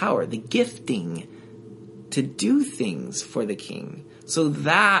us the power, the gifting to do things for the King, so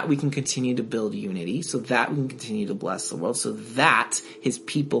that we can continue to build unity, so that we can continue to bless the world, so that his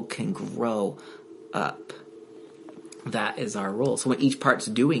people can grow up. That is our role. So when each part's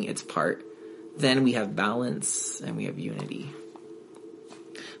doing its part, then we have balance and we have unity.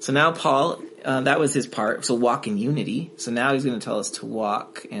 So now Paul, that was his part. So walk in unity. So now he's going to tell us to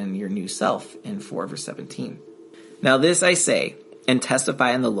walk in your new self in 4 verse 17. Now this I say and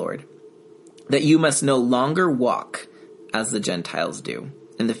testify in the Lord, that you must no longer walk as the Gentiles do,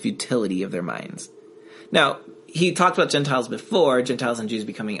 in the futility of their minds. Now, he talked about Gentiles before, Gentiles and Jews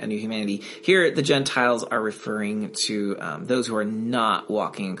becoming a new humanity. Here, the Gentiles are referring to those who are not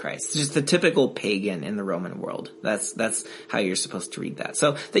walking in Christ. It's just the typical pagan in the Roman world. That's how you're supposed to read that.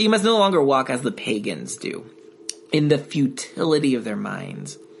 So, that you must no longer walk as the pagans do, in the futility of their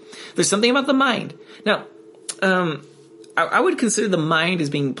minds. There's something about the mind. Now, I would consider the mind as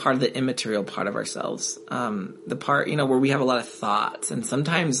being part of the immaterial part of ourselves. The part, where we have a lot of thoughts. And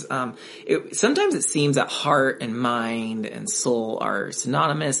sometimes it seems that heart and mind and soul are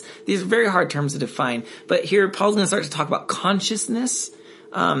synonymous. These are very hard terms to define. But here, Paul's going to start to talk about consciousness.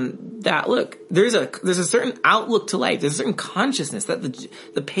 That look, there's a certain outlook to life. There's a certain consciousness that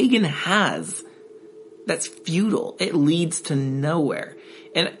the pagan has that's futile. It leads to nowhere.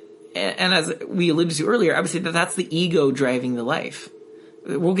 And as we alluded to earlier, I would say that that's the ego driving the life.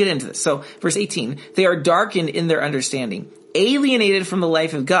 We'll get into this. So, verse 18, they are darkened in their understanding, alienated from the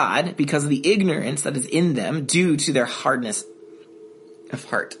life of God because of the ignorance that is in them due to their hardness of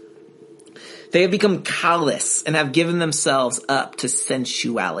heart. They have become callous and have given themselves up to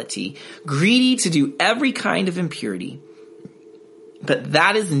sensuality, greedy to do every kind of impurity. But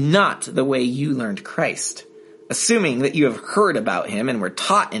that is not the way you learned Christ. Assuming that you have heard about him and were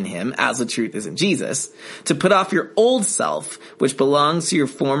taught in him, as the truth is in Jesus, to put off your old self, which belongs to your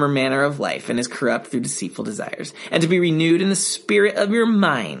former manner of life and is corrupt through deceitful desires, and to be renewed in the spirit of your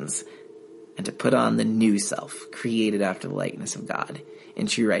minds, and to put on the new self, created after the likeness of God, in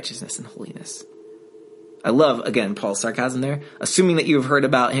true righteousness and holiness. I love, again, Paul's sarcasm there. Assuming that you have heard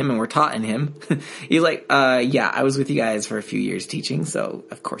about him and were taught in him. He's like, yeah, I was with you guys for a few years teaching, so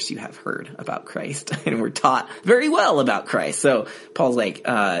of course you have heard about Christ and were taught very well about Christ. So Paul's like,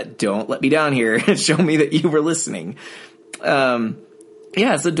 don't let me down here and show me that you were listening. So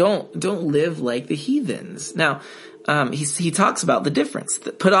don't live like the heathens. Now, he talks about the difference.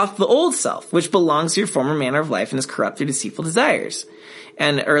 Put off the old self, which belongs to your former manner of life and is corrupt through deceitful desires.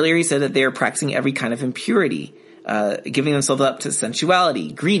 And earlier he said that they are practicing every kind of impurity. giving themselves up to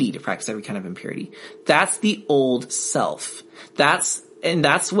sensuality, greedy, to practice every kind of impurity. That's the old self. That's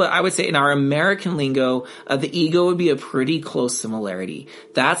what I would say in our American lingo, the ego would be a pretty close similarity.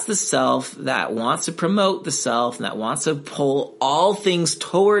 That's the self that wants to promote the self and that wants to pull all things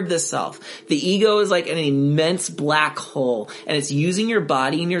toward the self. The ego is like an immense black hole, and it's using your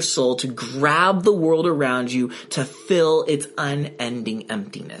body and your soul to grab the world around you to fill its unending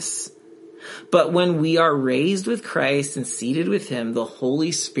emptiness. But when we are raised with Christ and seated with him, the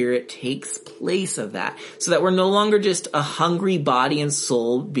Holy Spirit takes place of that, so that we're no longer just a hungry body and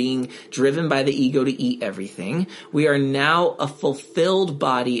soul being driven by the ego to eat everything. We are now a fulfilled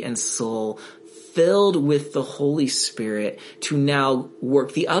body and soul filled with the Holy Spirit to now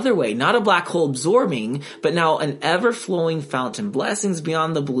work the other way. Not a black hole absorbing, but now an ever-flowing fountain, blessings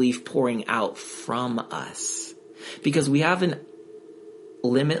beyond the belief pouring out from us. Because we have an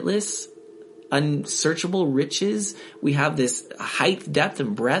limitless, unsearchable riches. We have this height, depth,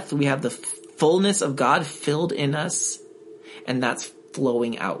 and breadth. We have the fullness of God filled in us, and that's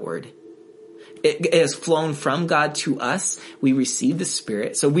flowing outward. It has flown from God to us. We receive the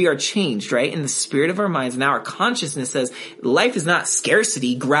Spirit. So we are changed, right? In the spirit of our minds. Now our consciousness says life is not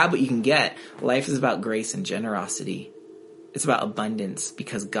scarcity. Grab what you can get. Life is about grace and generosity. It's about abundance,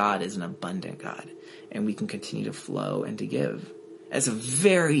 because God is an abundant God, and we can continue to flow and to give. It's a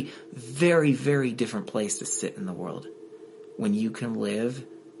very, very, very different place to sit in the world when you can live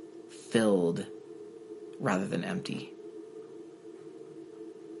filled rather than empty.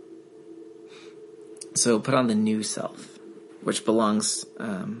 So put on the new self, which belongs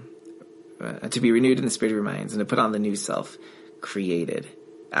to be renewed in the spirit of your minds, and to put on the new self, created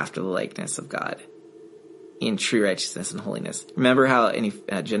after the likeness of God, in true righteousness and holiness. Remember how in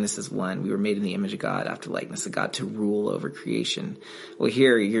Genesis 1, we were made in the image of God, after the likeness of God, to rule over creation. Well,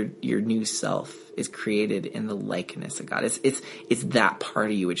 here, your new self is created in the likeness of God. It's that part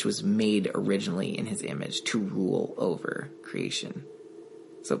of you which was made originally in his image to rule over creation.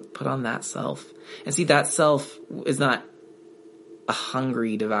 So put on that self. And see, that self is not a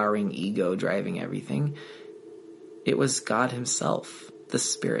hungry, devouring ego driving everything. It was God himself, the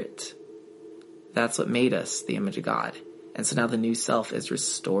Spirit. That's what made us the image of God. And so now the new self is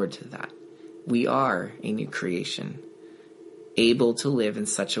restored to that. We are a new creation, able to live in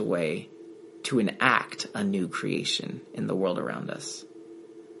such a way to enact a new creation in the world around us.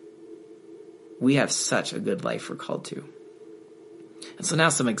 We have such a good life we're called to. And so now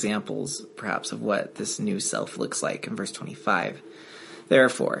some examples, perhaps, of what this new self looks like in verse 25.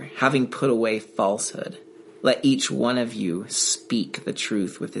 Therefore, having put away falsehood, let each one of you speak the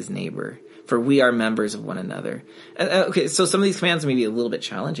truth with his neighbor, for we are members of one another. Okay, so some of these commands may be a little bit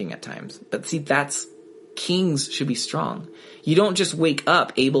challenging at times, but see, kings should be strong. You don't just wake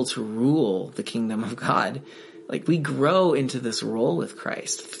up able to rule the kingdom of God. Like, we grow into this role with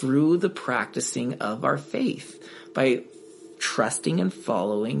Christ through the practicing of our faith, by trusting and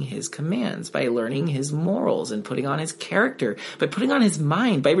following his commands, by learning his morals and putting on his character, by putting on his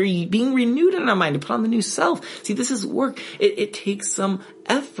mind, by being renewed in our mind to put on the new self. See, this is work. It takes some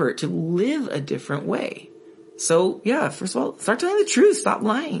effort to live a different way. So yeah, first of all, start telling the truth. Stop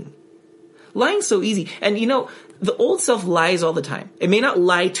lying. Lying's so easy. And the old self lies all the time. It may not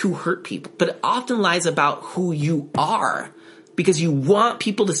lie to hurt people, but it often lies about who you are, because you want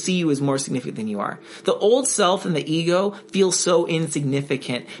people to see you as more significant than you are. The old self and the ego feel so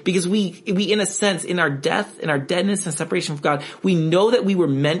insignificant because we in a sense, in our death, in our deadness and separation from God, we know that we were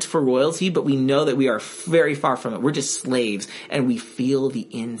meant for royalty, but we know that we are very far from it. We're just slaves, and we feel the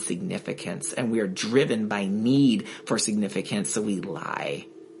insignificance, and we are driven by need for significance, so we lie.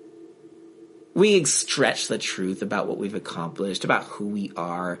 We stretch the truth about what we've accomplished, about who we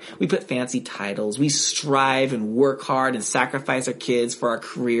are. We put fancy titles. We strive and work hard and sacrifice our kids for our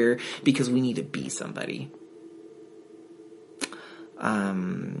career because we need to be somebody.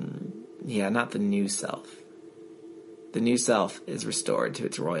 Not the new self. The new self is restored to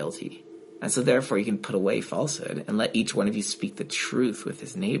its royalty. And so therefore you can put away falsehood and let each one of you speak the truth with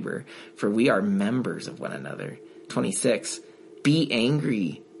his neighbor, for we are members of one another. 26, be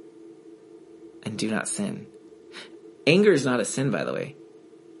angry and do not sin. Anger is not a sin, by the way.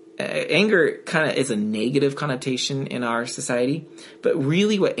 Anger kind of is a negative connotation in our society, but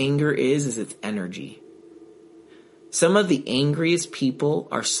really what anger is its energy. Some of the angriest people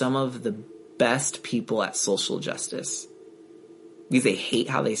are some of the best people at social justice, because they hate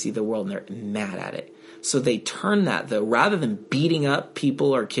how they see the world and they're mad at it. So they turn that, though, rather than beating up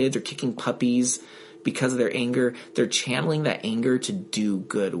people or kids or kicking puppies because of their anger, they're channeling that anger to do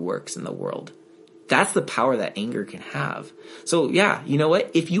good works in the world. That's the power that anger can have. So yeah, you know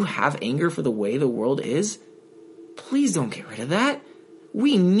what? If you have anger for the way the world is, Please don't get rid of that.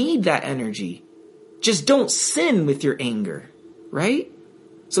 We need that energy. Just don't sin with your anger, right?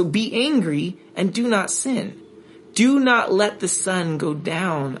 So be angry and do not sin. Do not let the sun go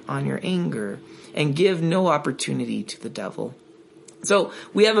down on your anger, and give no opportunity to the devil. So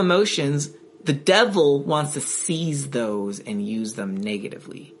we have emotions. The devil wants to seize those and use them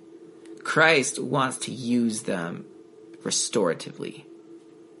negatively. Christ wants to use them restoratively.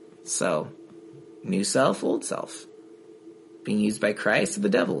 So, new self, old self. Being used by Christ or the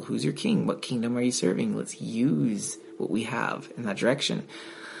devil. Who's your king? What kingdom are you serving? Let's use what we have in that direction.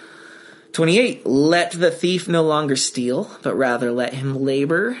 28, let the thief no longer steal, but rather let him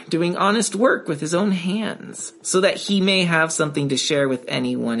labor, doing honest work with his own hands, so that he may have something to share with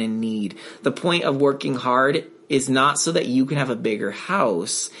anyone in need. The point of working hard is not so that you can have a bigger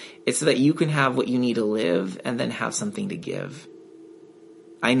house. It's so that you can have what you need to live and then have something to give.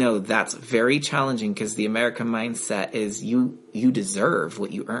 I know that's very challenging because the American mindset is you deserve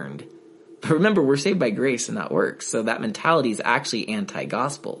what you earned. But remember, we're saved by grace and not works. So that mentality is actually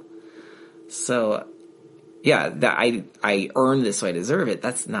anti-gospel. So, yeah, that I earn this so I deserve it.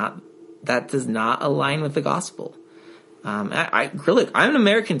 That does not align with the gospel. I'm an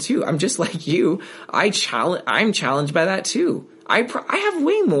American too. I'm just like you. I'm challenged by that too. I have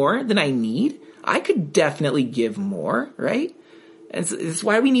way more than I need. I could definitely give more, right? And so it's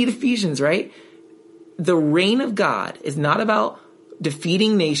why we need Ephesians, right? The reign of God is not about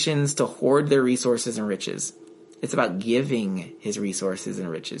defeating nations to hoard their resources and riches. It's about giving his resources and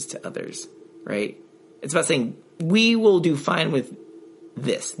riches to others, right? It's about saying, we will do fine with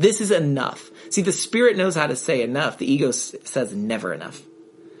this. This is enough. See, the Spirit knows how to say enough. The ego says never enough.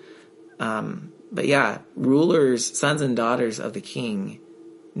 But yeah, rulers, sons and daughters of the King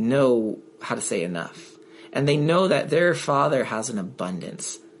know how to say enough. And they know that their Father has an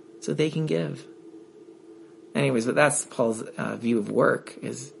abundance, so they can give. Anyways, but that's Paul's view of work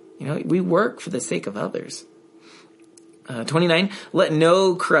is, we work for the sake of others. 29, let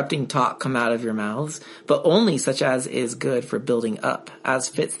no corrupting talk come out of your mouths, but only such as is good for building up, as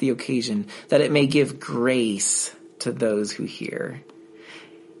fits the occasion, that it may give grace to those who hear.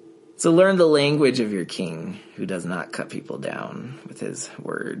 So learn the language of your king, who does not cut people down with his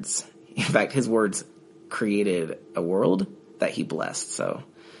words. In fact, his words created a world that he blessed. So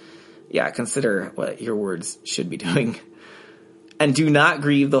yeah, consider what your words should be doing. And do not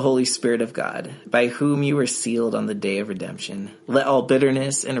grieve the Holy Spirit of God, by whom you were sealed on the day of redemption. Let all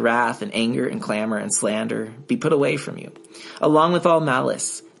bitterness and wrath and anger and clamor and slander be put away from you. Along with all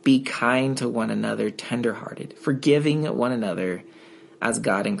malice, be kind to one another, tender-hearted, forgiving one another as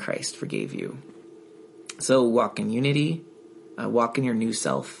God in Christ forgave you. So walk in unity, walk in your new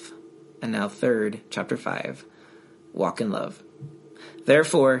self. And now third, chapter 5, walk in love.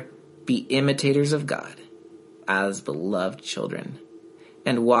 Therefore, be imitators of God as beloved children,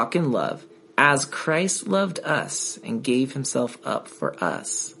 and walk in love as Christ loved us and gave himself up for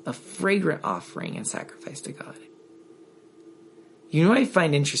us, a fragrant offering and sacrifice to God. You know what I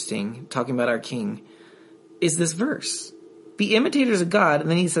find interesting, talking about our King, is this verse. Be imitators of God, and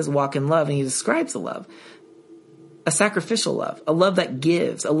then he says walk in love, and he describes the love. A sacrificial love, a love that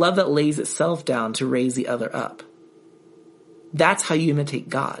gives, a love that lays itself down to raise the other up. That's how you imitate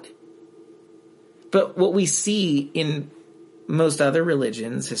God. But what we see in most other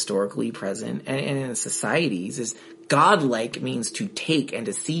religions historically present and in societies is godlike means to take and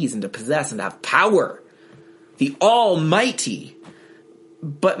to seize and to possess and to have power. The Almighty.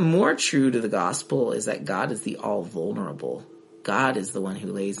 But more true to the gospel is that God is the all vulnerable. God is the one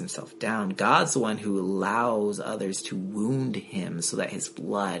who lays himself down. God's the one who allows others to wound him so that his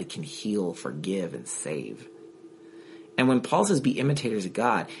blood can heal, forgive, and save. And when Paul says be imitators of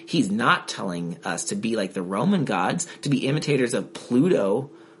God, he's not telling us to be like the Roman gods, to be imitators of Pluto,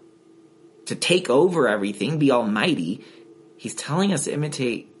 to take over everything, be almighty. He's telling us to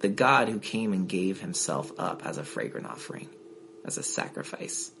imitate the God who came and gave himself up as a fragrant offering, as a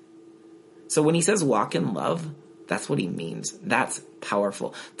sacrifice. So when he says walk in love, that's what he means. That's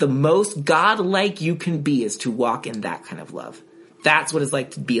powerful. The most God-like you can be is to walk in that kind of love. That's what it's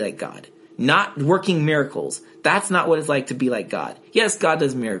like to be like God. Not working miracles. That's not what it's like to be like God. Yes, God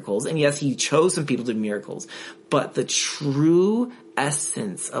does miracles, and yes, he chose some people to do miracles. But the true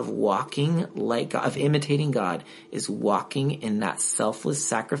essence of walking like God, of imitating God, is walking in that selfless,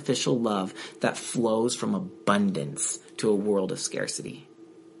 sacrificial love that flows from abundance to a world of scarcity.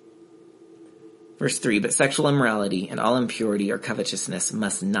 Verse 3, but sexual immorality and all impurity or covetousness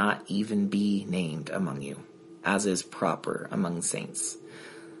must not even be named among you, as is proper among saints.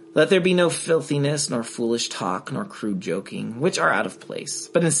 Let there be no filthiness, nor foolish talk, nor crude joking, which are out of place,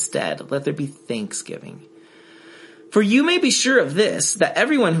 but instead let there be thanksgiving. For you may be sure of this, that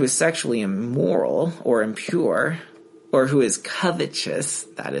everyone who is sexually immoral or impure, or who is covetous,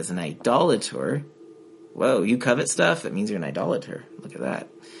 that is an idolater. Whoa, you covet stuff? That means you're an idolater. Look at that.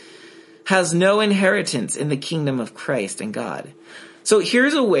 Has no inheritance in the kingdom of Christ and God. So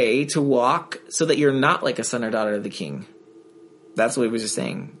here's a way to walk so that you're not like a son or daughter of the king. That's what he was just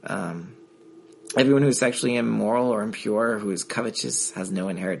saying. Everyone who is sexually immoral or impure, or who is covetous, has no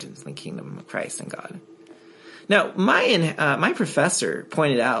inheritance in the kingdom of Christ and God. Now, my professor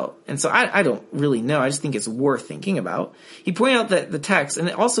pointed out, and so I don't really know, I just think it's worth thinking about. He pointed out that the text, and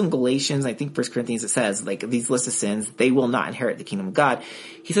also in Galatians, I think 1 Corinthians, it says, like, these list of sins, they will not inherit the kingdom of God.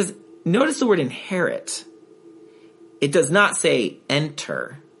 He says, notice the word inherit. It does not say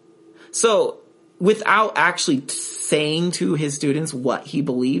enter. So, without actually saying to his students what he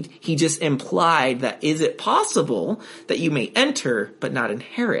believed, he just implied that is it possible that you may enter but not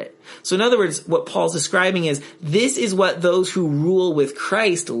inherit? So in other words, what Paul's describing is this is what those who rule with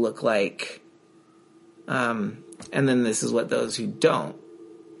Christ look like. And then this is what those who don't.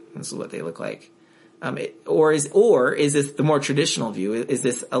 This is what they look like. Or is this the more traditional view? Is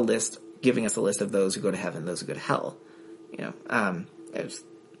this a list, giving us a list of those who go to heaven, those who go to hell? I just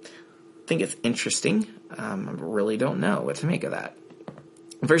think it's interesting. I really don't know what to make of that.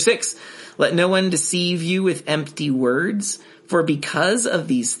 Verse 6, let no one deceive you with empty words, for because of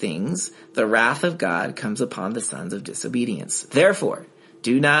these things, the wrath of God comes upon the sons of disobedience. Therefore,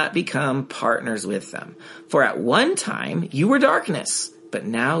 do not become partners with them. For at one time you were darkness, but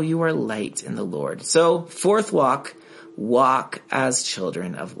now you are light in the Lord. So, fourth walk as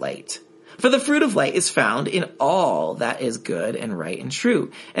children of light. For the fruit of light is found in all that is good and right and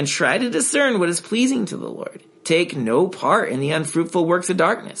true, and try to discern what is pleasing to the Lord. Take no part in the unfruitful works of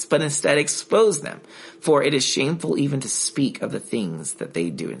darkness, but instead expose them. For it is shameful even to speak of the things that they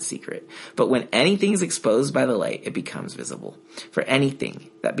do in secret. But when anything is exposed by the light, it becomes visible. For anything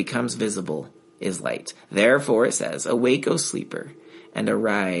that becomes visible is light. Therefore it says, awake, O sleeper, and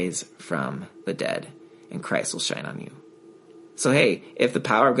arise from the dead, and Christ will shine on you. So hey, if the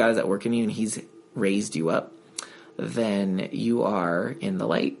power of God is at work in you and he's raised you up, then you are in the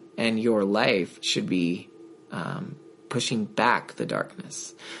light, and your life should be pushing back the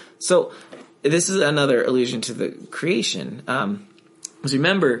darkness. So this is another allusion to the creation. Because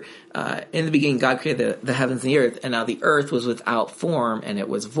remember, in the beginning, God created the heavens and the earth, and now the earth was without form and it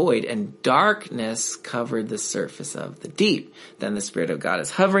was void, and darkness covered the surface of the deep. Then the Spirit of God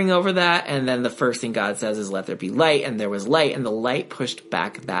is hovering over that, and then the first thing God says is, let there be light, and there was light, and the light pushed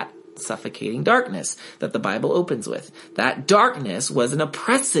back that suffocating darkness that the Bible opens with. That darkness was an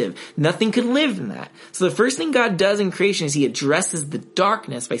oppressive. Nothing could live in that. So the first thing God does in creation is he addresses the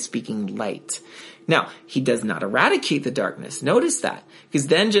darkness by speaking light. Now, he does not eradicate the darkness. Notice that. Because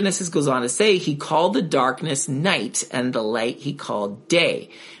then Genesis goes on to say he called the darkness night and the light he called day.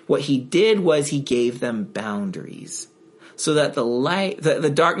 What he did was he gave them boundaries so that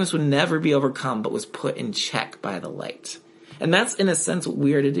the darkness would never be overcome but was put in check by the light. And that's, in a sense, what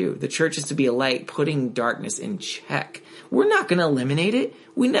we are to do. The church is to be a light, putting darkness in check. We're not going to eliminate it.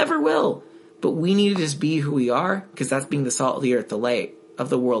 We never will. But we need to just be who we are, because that's being the salt of the earth, the light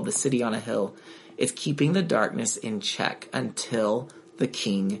of the world, the city on a hill. It's keeping the darkness in check until the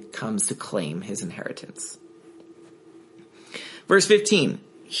king comes to claim his inheritance. Verse 15.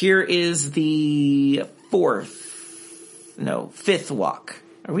 Here is the fifth walk.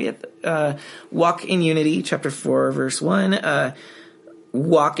 Are we at walk in unity, chapter 4, verse 1.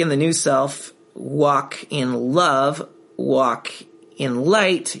 Walk in the new self. Walk in love. Walk in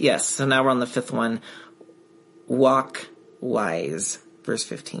light. Yes, so now we're on the fifth one. Walk wise, verse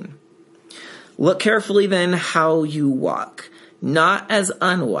 15. Look carefully then how you walk, not as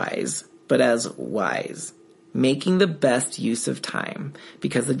unwise, but as wise, making the best use of time,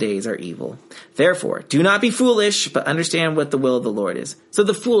 because the days are evil. Therefore, do not be foolish, but understand what the will of the Lord is. So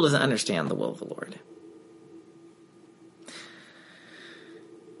the fool doesn't understand the will of the Lord.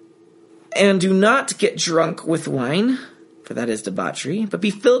 And do not get drunk with wine, for that is debauchery, but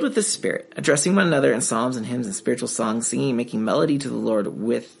be filled with the Spirit, addressing one another in psalms and hymns and spiritual songs, singing, making melody to the Lord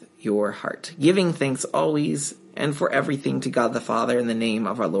with your heart, giving thanks always and for everything to God the Father in the name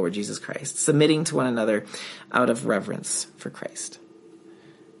of our Lord Jesus Christ, submitting to one another out of reverence for Christ.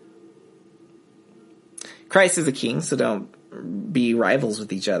 Christ is the king, so don't be rivals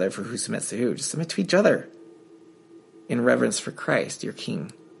with each other for who submits to who. Just submit to each other in reverence for Christ, your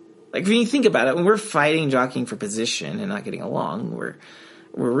king. Like, when you think about it, when we're fighting, jockeying for position and not getting along, we're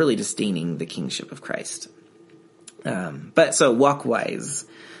really disdaining the kingship of Christ. But so walk wise.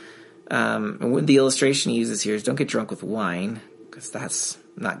 And the illustration he uses here is don't get drunk with wine, because that's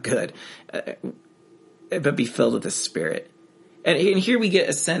not good. but be filled with the Spirit. And here we get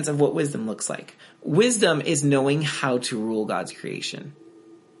a sense of what wisdom looks like. Wisdom is knowing how to rule God's creation.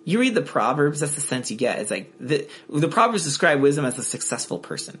 You read the Proverbs, that's the sense you get. It's like the Proverbs describe wisdom as a successful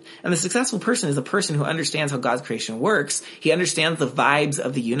person. And the successful person is a person who understands how God's creation works. He understands the vibes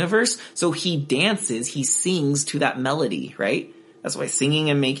of the universe, so he dances, he sings to that melody, right? That's why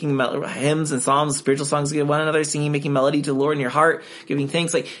singing and making hymns and psalms, spiritual songs give one another, singing, making melody to the Lord in your heart, giving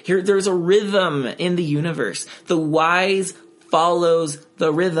thanks. Like here, there's a rhythm in the universe. The wise follows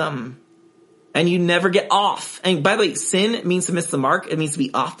the rhythm. And you never get off. And by the way, sin means to miss the mark. It means to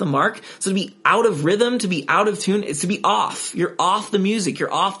be off the mark. So to be out of rhythm, to be out of tune, is to be off. You're off the music.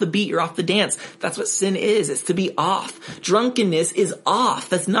 You're off the beat. You're off the dance. That's what sin is. It's to be off. Drunkenness is off.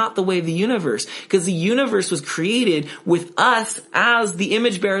 That's not the way of the universe. Because the universe was created with us as the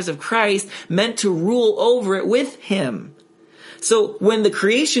image bearers of Christ, meant to rule over it with him. So when the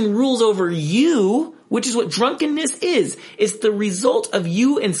creation rules over you, which is what drunkenness is, it's the result of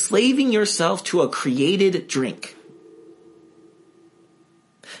you enslaving yourself to a created drink.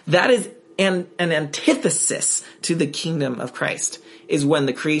 That is an antithesis to the kingdom of Christ, is when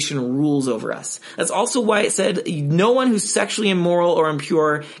the creation rules over us. That's also why it said no one who's sexually immoral or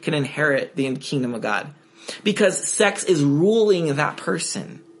impure can inherit the kingdom of God. Because sex is ruling that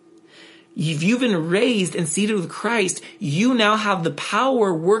person. If you've been raised and seated with Christ, you now have the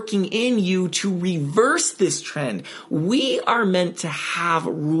power working in you to reverse this trend. We are meant to have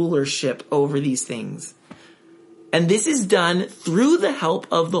rulership over these things. And this is done through the help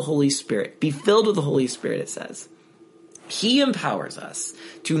of the Holy Spirit. Be filled with the Holy Spirit, it says. He empowers us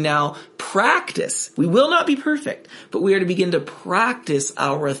to now practice. We will not be perfect, but we are to begin to practice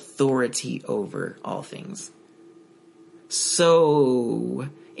our authority over all things. So,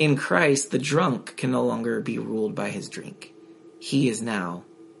 in Christ, the drunk can no longer be ruled by his drink. He is now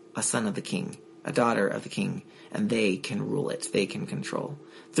a son of the king, a daughter of the king, and they can rule it. They can control.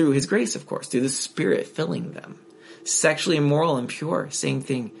 Through his grace, of course, through the Spirit filling them. Sexually immoral and pure, same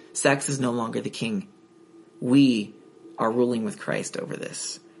thing. Sex is no longer the king. We are ruling with Christ over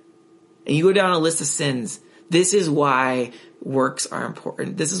this. And you go down a list of sins. This is why works are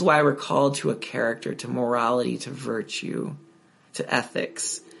important. This is why we're called to a character, to morality, to virtue, to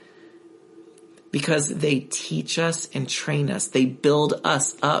ethics. Because they teach us and train us. They build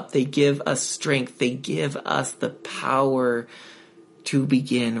us up. They give us strength. They give us the power to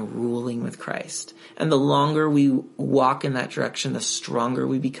begin ruling with Christ. And the longer we walk in that direction, the stronger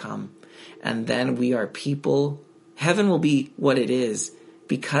we become. And then we are people. Heaven will be what it is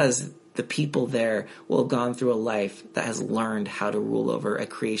because the people there will have gone through a life that has learned how to rule over a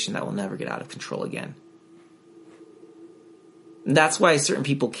creation that will never get out of control again. And that's why certain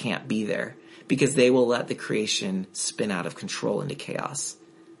people can't be there, because they will let the creation spin out of control into chaos.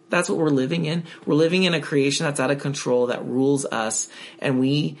 That's what we're living in. We're living in a creation that's out of control, that rules us, and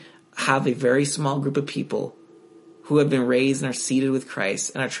we have a very small group of people who have been raised and are seated with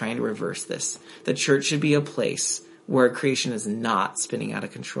Christ and are trying to reverse this. The church should be a place where creation is not spinning out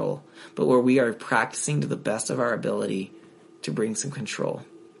of control, but where we are practicing to the best of our ability to bring some control.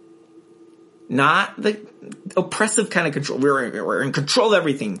 Not the oppressive kind of control. We're in control of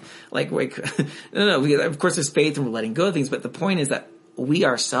everything. No, because of course there's faith and we're letting go of things, but the point is that we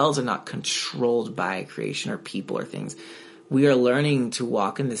ourselves are not controlled by creation or people or things. We are learning to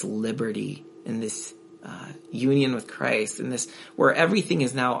walk in this liberty, in this union with Christ, in this where everything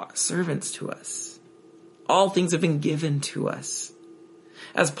is now servants to us. All things have been given to us.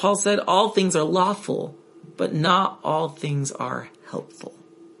 As Paul said, all things are lawful, but not all things are helpful.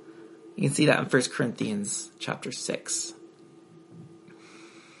 You can see that in 1 Corinthians chapter 6.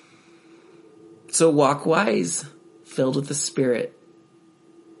 So walk wise, filled with the Spirit,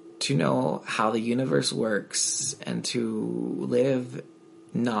 to know how the universe works and to live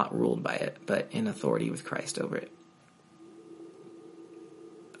not ruled by it, but in authority with Christ over it.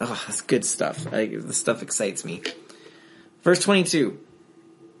 Oh, that's good stuff. This stuff excites me. Verse 22.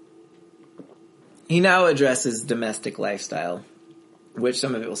 He now addresses domestic lifestyle, which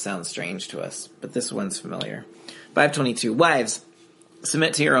some of it will sound strange to us, but this one's familiar. 5:22. Wives,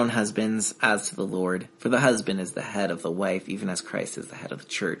 submit to your own husbands as to the Lord, for the husband is the head of the wife, even as Christ is the head of the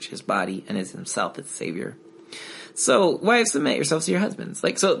church, his body, and is himself its Savior. So, wives, submit yourselves to your husbands.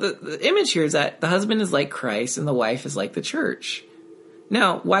 So the image here is that the husband is like Christ and the wife is like the church.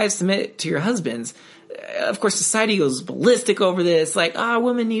 Now, wives, submit to your husbands. Of course, society goes ballistic over this,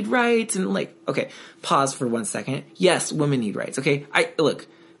 women need rights, and okay, pause for 1 second. Yes, women need rights, okay? Look,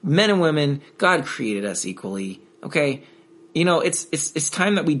 men and women, God created us equally, okay? It's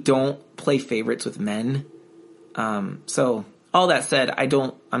time that we don't play favorites with men. So All that said,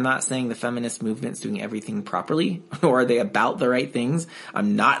 I'm not saying the feminist movement's doing everything properly, or are they about the right things.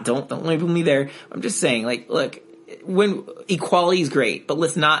 Don't label me there. I'm just saying, like, look, when equality is great, but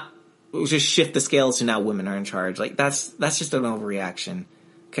let's not just shift the scales to now women are in charge. Like, that's just an overreaction.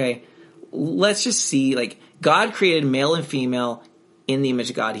 Okay? Let's just see, like, God created male and female in the image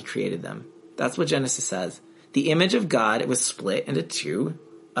of God. He created them. That's what Genesis says. The image of God, it was split into two.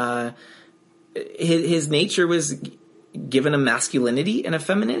 His nature was given a masculinity and a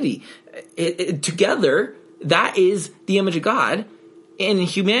femininity. Together, that is the image of God. In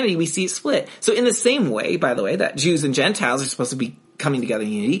humanity, we see it split. So in the same way, by the way, that Jews and Gentiles are supposed to be coming together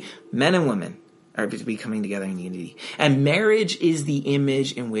in unity, men and women are to be coming together in unity. And marriage is the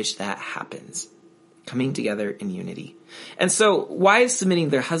image in which that happens. Coming together in unity. And so wives submitting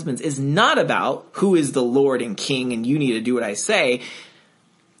to their husbands is not about who is the Lord and King and you need to do what I say,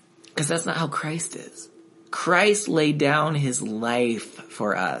 because that's not how Christ is. Christ laid down his life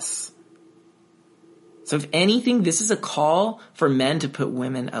for us. So if anything, this is a call for men to put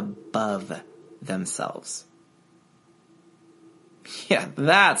women above themselves. Yeah,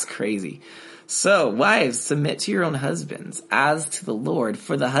 that's crazy. So, wives, submit to your own husbands as to the Lord,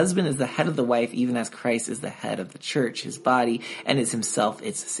 for the husband is the head of the wife, even as Christ is the head of the church, his body, and is himself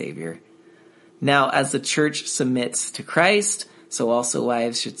its Savior. Now, as the church submits to Christ, so also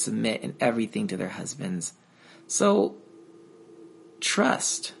wives should submit in everything to their husbands. So,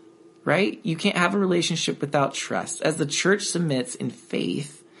 trust, right? You can't have a relationship without trust. As the church submits in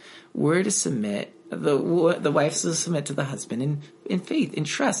faith, we're to submit. The wife is to submit to the husband in faith, in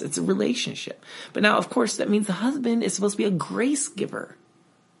trust. It's a relationship. But now, of course, that means the husband is supposed to be a grace giver.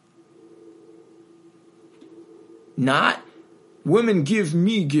 Not, women give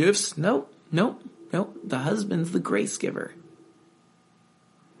me gifts. No. The husband's the grace giver.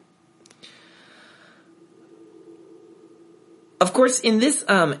 Of course, in this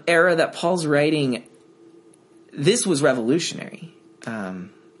era that Paul's writing, this was revolutionary.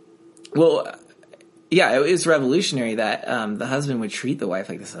 Yeah, it was revolutionary that the husband would treat the wife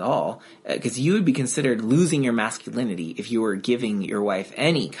like this at all, because you would be considered losing your masculinity if you were giving your wife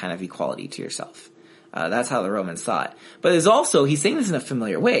any kind of equality to yourself. That's how the Romans saw it. But there's also, he's saying this in a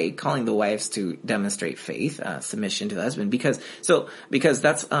familiar way, calling the wives to demonstrate faith, submission to the husband, because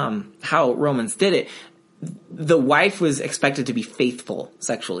that's how Romans did it. The wife was expected to be faithful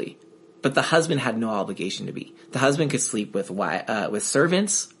sexually, but the husband had no obligation to be. The husband could sleep with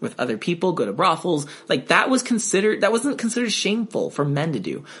servants, with other people, go to brothels. Like, that wasn't considered shameful for men to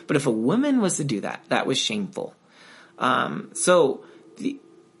do. But if a woman was to do that, that was shameful. So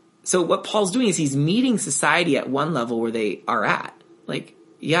what Paul's doing is he's meeting society at one level where they are at. Like,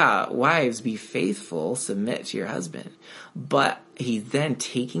 yeah, wives, be faithful, submit to your husband. But he's then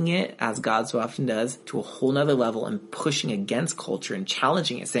taking it, as God so often does, to a whole nother level and pushing against culture and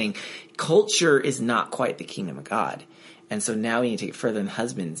challenging it, saying culture is not quite the kingdom of God. And so now we need to take it further than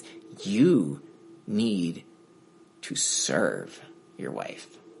husbands. You need to serve your wife.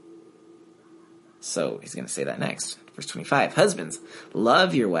 So he's going to say that next. Verse 25, husbands,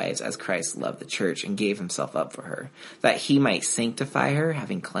 love your wives as Christ loved the church and gave himself up for her, that he might sanctify her,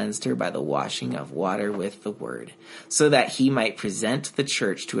 having cleansed her by the washing of water with the word, so that he might present the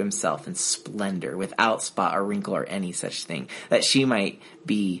church to himself in splendor, without spot or wrinkle or any such thing, that she might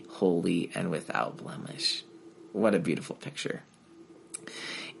be holy and without blemish. What a beautiful picture.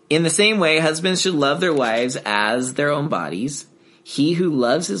 In the same way, husbands should love their wives as their own bodies. He who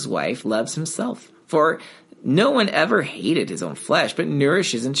loves his wife loves himself. For no one ever hated his own flesh, but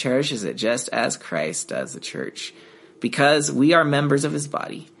nourishes and cherishes it, just as Christ does the church, because we are members of his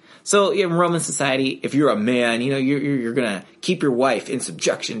body. So in Roman society, if you're a man, you're going to keep your wife in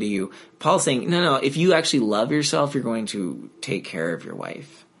subjection to you. Paul's saying, no, if you actually love yourself, you're going to take care of your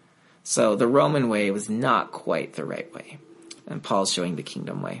wife. So the Roman way was not quite the right way. And Paul's showing the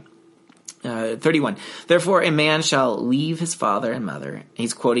kingdom way. 31. Therefore, a man shall leave his father and mother.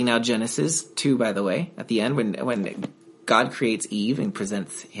 He's quoting now Genesis 2, by the way, at the end when God creates Eve and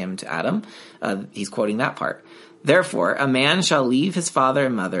presents him to Adam. He's quoting that part. Therefore, a man shall leave his father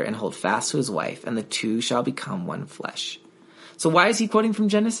and mother and hold fast to his wife, and the two shall become one flesh. So why is he quoting from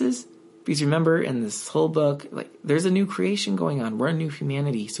Genesis? Because remember, in this whole book, there's a new creation going on. We're a new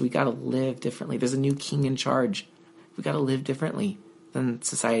humanity, so we got to live differently. There's a new king in charge. We got to live differently than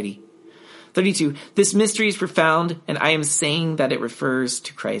society. 32, this mystery is profound, and I am saying that it refers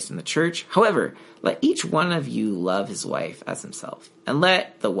to Christ and the church. However, let each one of you love his wife as himself, and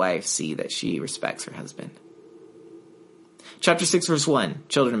let the wife see that she respects her husband. Chapter 6, verse 1,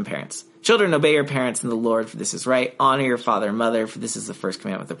 children and parents. Children, obey your parents in the Lord, for this is right. Honor your father and mother, for this is the first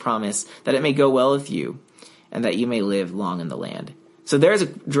commandment with a promise, that it may go well with you, and that you may live long in the land. So there's a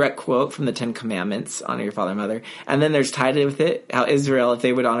direct quote from the 10 Commandments, honor your father and mother. And then there's tied with it, how Israel, if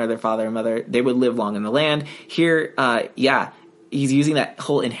they would honor their father and mother, they would live long in the land. Here, he's using that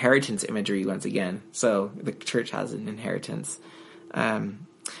whole inheritance imagery once again. So the church has an inheritance.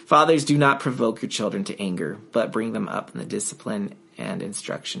 Fathers, do not provoke your children to anger, but bring them up in the discipline and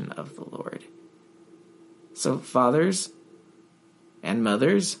instruction of the Lord. So fathers and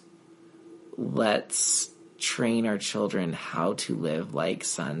mothers, let's train our children how to live like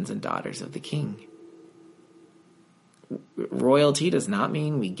sons and daughters of the King. Royalty does not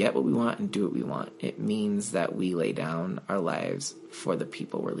mean we get what we want and do what we want. It means that we lay down our lives for the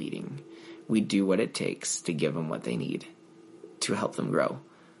people we're leading. We do what it takes to give them what they need to help them grow.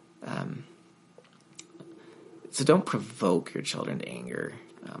 So don't provoke your children to anger.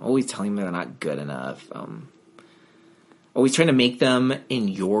 Always telling them they're not good enough. Always trying to make them in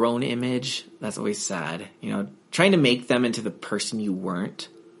your own image. That's always sad. Trying to make them into the person you weren't.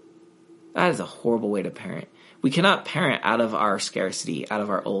 That is a horrible way to parent. We cannot parent out of our scarcity, out of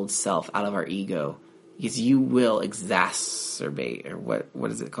our old self, out of our ego, because you will exacerbate, or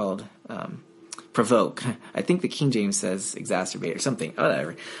what is it called? Provoke. I think the King James says exacerbate or something.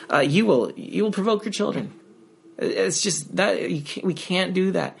 Whatever. You will provoke your children. It's just that we can't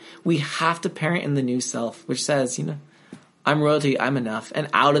do that. We have to parent in the new self, which says, I'm royalty, I'm enough. And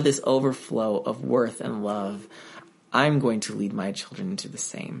out of this overflow of worth and love, I'm going to lead my children into the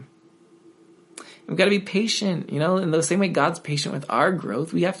same. We've got to be patient, in the same way God's patient with our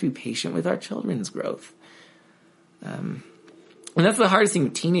growth, we have to be patient with our children's growth. And that's the hardest thing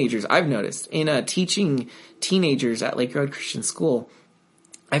with teenagers, I've noticed. In teaching teenagers at Lake Road Christian School,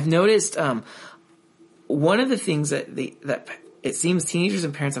 I've noticed one of the things that it seems teenagers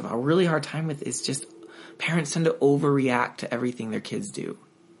and parents have a really hard time with is just parents tend to overreact to everything their kids do.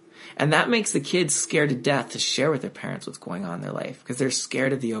 And that makes the kids scared to death to share with their parents what's going on in their life because they're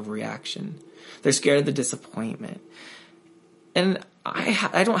scared of the overreaction. They're scared of the disappointment. And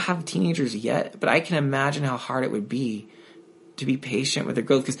I don't have teenagers yet, but I can imagine how hard it would be to be patient with their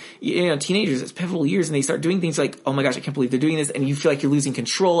growth because, teenagers, it's pivotal years and they start doing things like, oh my gosh, I can't believe they're doing this. And you feel like you're losing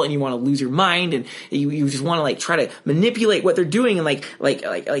control and you want to lose your mind and you just want to try to manipulate what they're doing and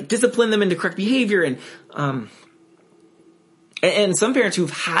like discipline them into correct behavior. And some parents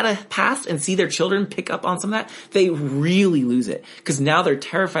who've had a past and see their children pick up on some of that, they really lose it because now they're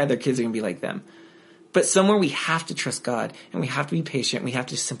terrified their kids are going to be like them. But somewhere we have to trust God and we have to be patient. We have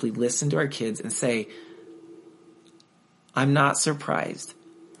to simply listen to our kids and say, I'm not surprised.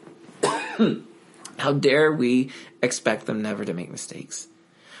 How dare we expect them never to make mistakes?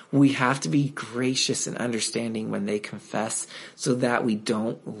 We have to be gracious and understanding when they confess so that we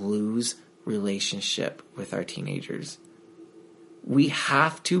don't lose relationship with our teenagers. We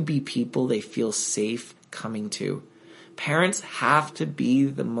have to be people they feel safe coming to. Parents have to be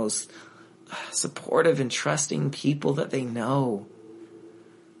the most supportive and trusting people that they know.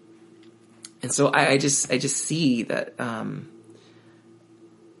 And so I just see that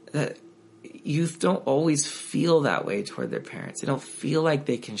that youth don't always feel that way toward their parents. They don't feel like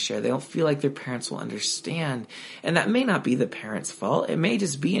they can share. They don't feel like their parents will understand. And that may not be the parents' fault. It may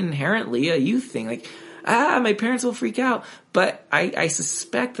just be inherently a youth thing. Like, my parents will freak out. But I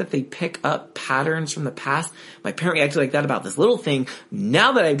suspect that they pick up patterns from the past. My parent reacted like that about this little thing.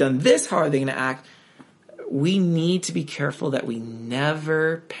 Now that I've done this, how are they going to act? We need to be careful that we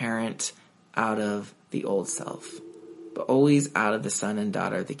never parent out of the old self, but always out of the son and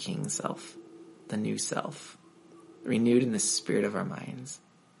daughter of the King self, the new self, renewed in the spirit of our minds.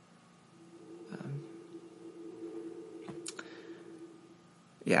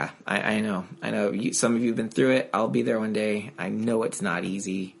 I know. Some of you have been through it. I'll be there one day. I know it's not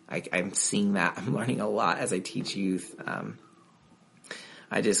easy. I'm seeing that. I'm learning a lot as I teach youth.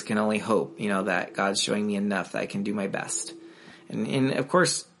 I just can only hope, that God's showing me enough that I can do my best. And of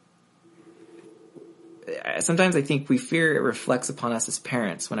course, sometimes I think we fear it reflects upon us as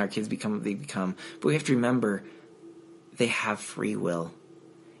parents when our kids become what they become. But we have to remember they have free will.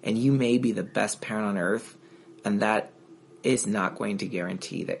 And you may be the best parent on earth, and that is not going to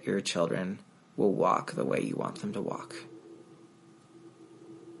guarantee that your children will walk the way you want them to walk.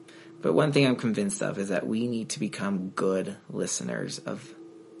 But one thing I'm convinced of is that we need to become good listeners of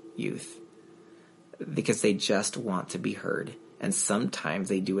youth because they just want to be heard. And sometimes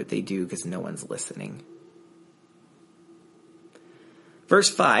they do what they do because no one's listening. Verse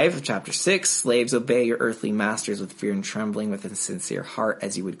 5 of chapter 6, slaves, obey your earthly masters with fear and trembling, with a sincere heart,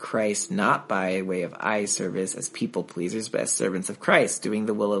 as you would Christ, not by way of eye service as people pleasers, but as servants of Christ, doing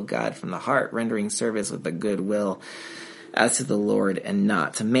the will of God from the heart, rendering service with a good will. as to the Lord and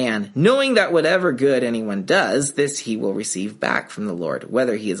not to man, knowing that whatever good anyone does, this he will receive back from the Lord,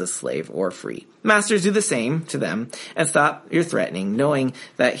 whether he is a slave or free. Masters, do the same to them, and stop your threatening, knowing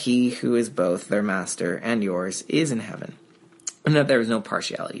that he who is both their master and yours is in heaven, and that there is no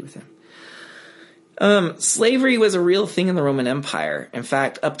partiality with him. Slavery was a real thing in the Roman Empire. In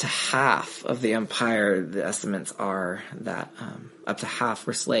fact, up to half of the empire, the estimates are that up to half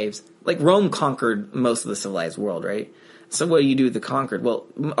were slaves. Like, Rome conquered most of the civilized world, right? So what do you do with the conquered? Well,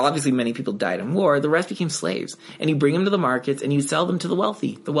 obviously many people died in war. The rest became slaves. And you bring them to the markets and you sell them to the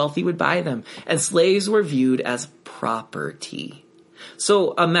wealthy. The wealthy would buy them. And slaves were viewed as property.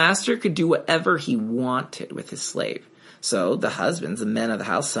 So a master could do whatever he wanted with his slave. So the husbands, the men of the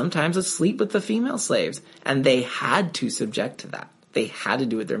house, sometimes would sleep with the female slaves, and they had to subject to that. They had to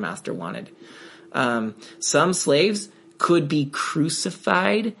do what their master wanted. Some slaves could be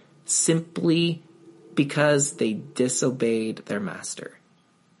crucified simply because they disobeyed their master.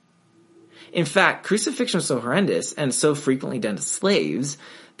 In fact, crucifixion was so horrendous and so frequently done to slaves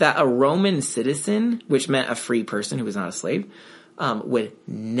that a Roman citizen, which meant a free person who was not a slave, would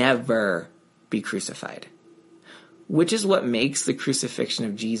never be crucified. Which is what makes the crucifixion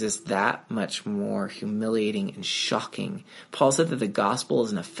of Jesus that much more humiliating and shocking. Paul said that the gospel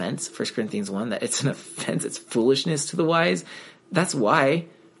is an offense, 1 Corinthians 1, that it's an offense, it's foolishness to the wise. That's why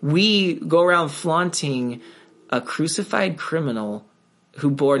we go around flaunting a crucified criminal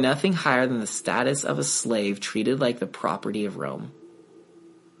who bore nothing higher than the status of a slave, treated like the property of Rome.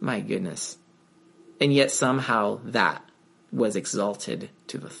 My goodness. And yet somehow that was exalted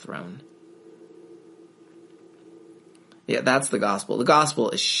to the throne. Yeah, that's the gospel. The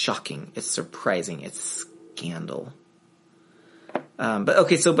gospel is shocking. It's surprising. It's scandal.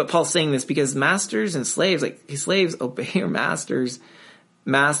 But Paul's saying this because masters and slaves, like, slaves, obey your masters.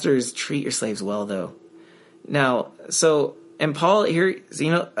 Masters, treat your slaves well, though. Now, and Paul here,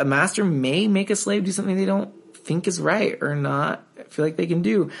 a master may make a slave do something they don't think is right or not feel like they can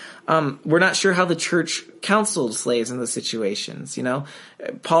do. We're not sure how the church counseled slaves in those situations,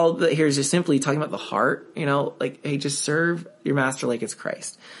 Paul here is just simply talking about the heart, like, hey, just serve your master like it's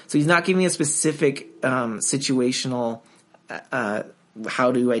Christ. So he's not giving a specific situational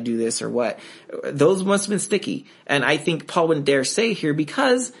how do I do this or what. Those must have been sticky. And I think Paul wouldn't dare say here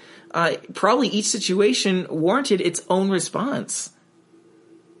because probably each situation warranted its own response.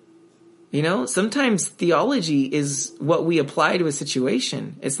 Sometimes theology is what we apply to a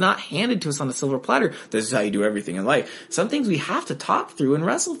situation. It's not handed to us on a silver platter. This is how you do everything in life. Some things we have to talk through and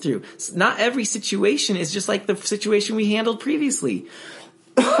wrestle through. Not every situation is just like the situation we handled previously.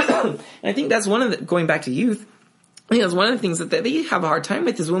 And I think that's going back to youth, it's one of the things that they have a hard time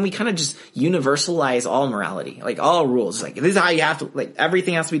with is when we kind of just universalize all morality, like all rules, like this is how you have to, like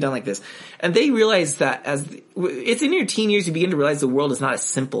everything has to be done like this. And they realize that it's in your teen years, you begin to realize the world is not as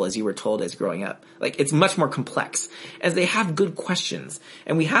simple as you were told as growing up. Like it's much more complex as they have good questions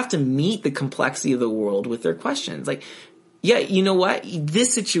and we have to meet the complexity of the world with their questions. Like, yeah, you know what?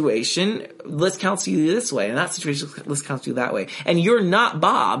 This situation, let's counsel you this way. And that situation, let's counsel you that way. And you're not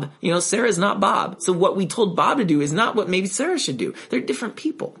Bob. Sarah's not Bob. So what we told Bob to do is not what maybe Sarah should do. They're different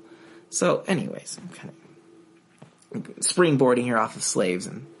people. So anyways, I'm kind of springboarding here off of slaves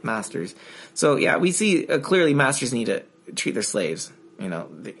and masters. So yeah, we see clearly masters need to treat their slaves. You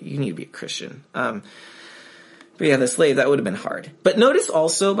need to be a Christian. But yeah, the slave, that would have been hard. But notice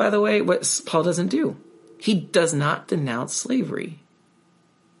also, by the way, what Paul doesn't do. He does not denounce slavery.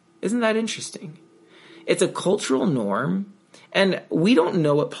 Isn't that interesting? It's a cultural norm, and we don't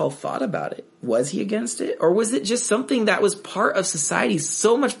know what Paul thought about it. Was he against it? Or was it just something that was part of society,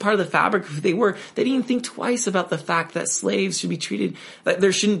 so much part of the fabric of who they were, they didn't even think twice about the fact that slaves should be treated, that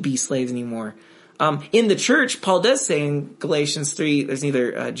there shouldn't be slaves anymore. In the church, Paul does say in Galatians 3, there's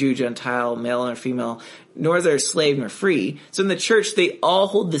neither Jew, Gentile, male or female, nor is there slave nor free. So in the church, they all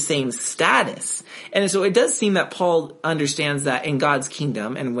hold the same status. And so it does seem that Paul understands that in God's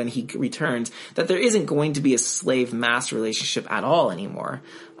kingdom, and when he returns, that there isn't going to be a slave-master relationship at all anymore.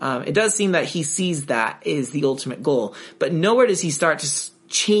 It does seem that he sees that is the ultimate goal. But nowhere does he start to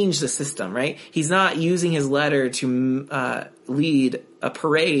change the system, right? He's not using his letter to lead a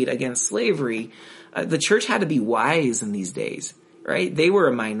parade against slavery. The church had to be wise in these days, right? They were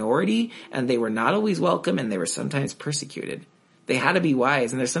a minority and they were not always welcome and they were sometimes persecuted. They had to be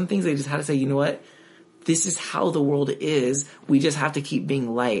wise, and there's some things they just had to say, you know what? This is how the world is. We just have to keep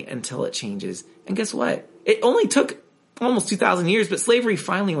being light until it changes. And guess what? It only took almost 2,000 years, but slavery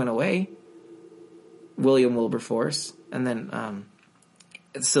finally went away. William Wilberforce, and then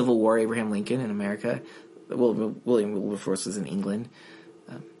Civil War, Abraham Lincoln in America. William Wilberforce was in England.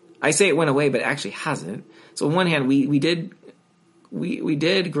 I say it went away, but it actually hasn't. So on one hand, we did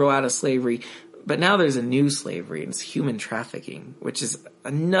grow out of slavery, but now there's a new slavery, and it's human trafficking, which is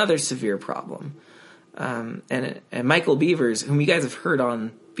another severe problem. And Michael Beavers, whom you guys have heard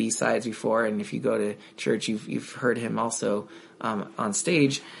on B-Sides before, and if you go to church, you've heard him also on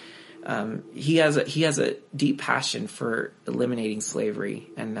stage. He has a deep passion for eliminating slavery,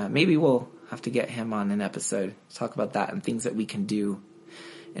 and maybe we'll have to get him on an episode to talk about that and things that we can do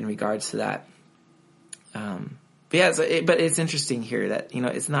in regards to that. But it's interesting here that,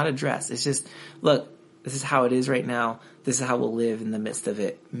 it's not addressed. It's just, look, this is how it is right now. This is how we'll live in the midst of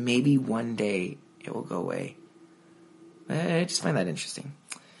it. Maybe one day it will go away. I just find that interesting.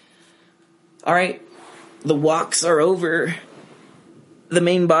 All right. The walks are over. The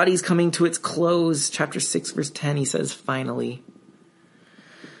main body's coming to its close. Chapter 6, verse 10, he says, finally.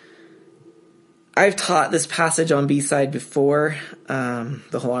 I've taught this passage on B-Side before,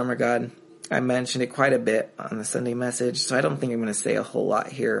 the whole armor of God. I mentioned it quite a bit on the Sunday message, so I don't think I'm going to say a whole lot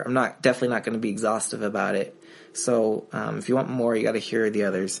here. I'm definitely not going to be exhaustive about it. So if you want more, you got to hear the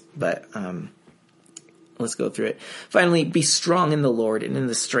others. But let's go through it. Finally, be strong in the Lord and in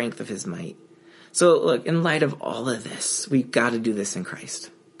the strength of his might. So look, in light of all of this, we've got to do this in Christ.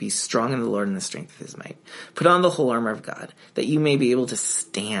 Be strong in the Lord and the strength of his might. Put on the whole armor of God, that you may be able to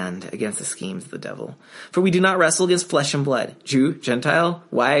stand against the schemes of the devil. For we do not wrestle against flesh and blood, Jew, Gentile,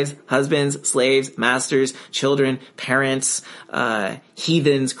 wives, husbands, slaves, masters, children, parents,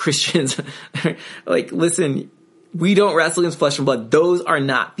 heathens, Christians. Listen, we don't wrestle against flesh and blood. Those are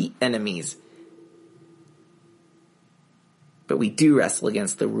not the enemies. But we do wrestle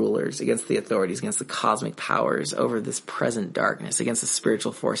against the rulers, against the authorities, against the cosmic powers over this present darkness, against the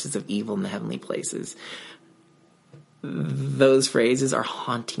spiritual forces of evil in the heavenly places. Those phrases are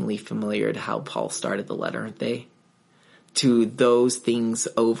hauntingly familiar to how Paul started the letter, aren't they? To those things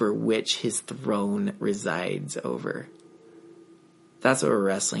over which his throne resides over. That's what we're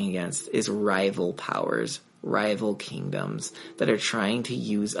wrestling against, is rival powers, rival kingdoms that are trying to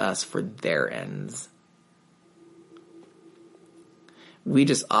use us for their ends. We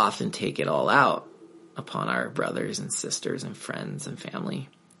just often take it all out upon our brothers and sisters and friends and family.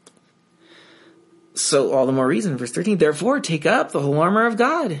 So all the more reason, verse 13, therefore take up the whole armor of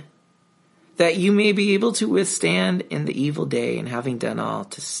God, that you may be able to withstand in the evil day, and having done all,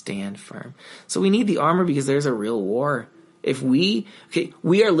 to stand firm. So we need the armor because there's a real war. We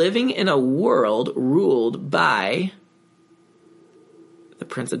are living in a world ruled by the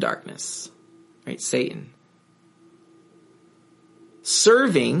Prince of Darkness, right? Satan. So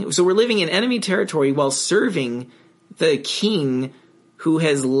we're living in enemy territory while serving the king who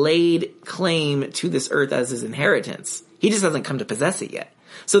has laid claim to this earth as his inheritance. He just hasn't come to possess it yet.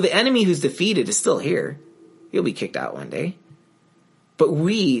 So the enemy who's defeated is still here. He'll be kicked out one day. But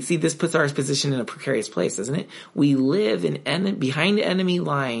this puts our position in a precarious place, doesn't it? We live behind enemy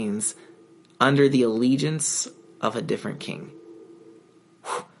lines under the allegiance of a different king.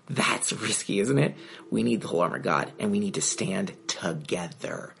 That's risky, isn't it? We need the whole armor of God, and we need to stand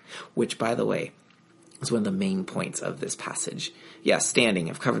together, which, by the way, is one of the main points of this passage. Yeah, standing.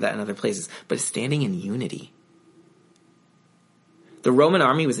 I've covered that in other places, but standing in unity. The Roman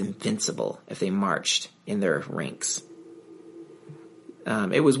army was invincible if they marched in their ranks.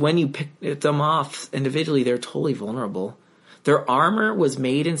 It was when you picked them off individually, they're totally vulnerable. Their armor was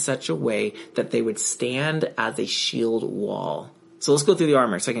made in such a way that they would stand as a shield wall. So let's go through the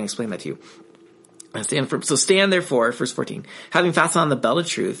armor so I can explain that to you. Stand therefore, verse 14, having fastened on the belt of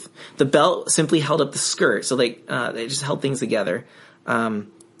truth. The belt simply held up the skirt, so they just held things together.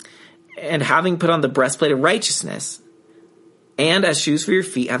 And having put on the breastplate of righteousness, and as shoes for your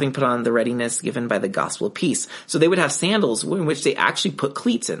feet, having put on the readiness given by the gospel of peace. So they would have sandals in which they actually put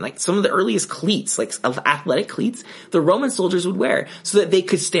cleats in, like some of the earliest cleats, like of athletic cleats, the Roman soldiers would wear so that they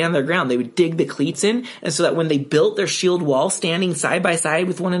could stand their ground. They would dig the cleats in, and so that when they built their shield wall, standing side by side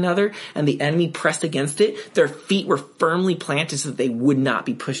with one another, and the enemy pressed against it, their feet were firmly planted so that they would not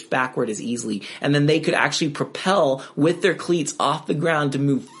be pushed backward as easily. And then they could actually propel with their cleats off the ground to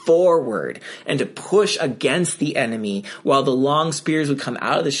move forward and to push against the enemy while the long spears would come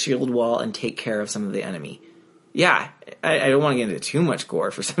out of the shield wall and take care of some of the enemy. Yeah, I don't want to get into too much gore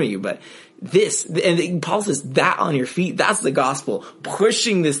for some of you, but and Paul says that on your feet, that's the gospel,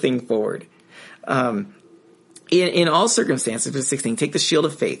 pushing this thing forward. In all circumstances, verse 16, take the shield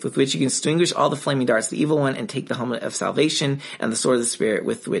of faith with which you can extinguish all the flaming darts of the evil one, and take the helmet of salvation and the sword of the Spirit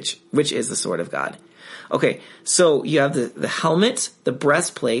with which is the sword of God. Okay, so you have the helmet, the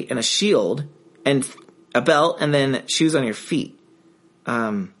breastplate, and a shield, and a belt, and then shoes on your feet.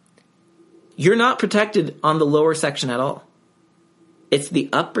 You're not protected on the lower section at all. It's the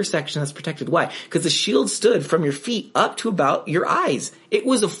upper section that's protected. Why? Because the shield stood from your feet up to about your eyes. It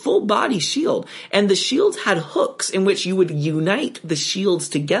was a full body shield. And the shields had hooks in which you would unite the shields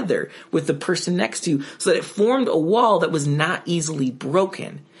together with the person next to you so that it formed a wall that was not easily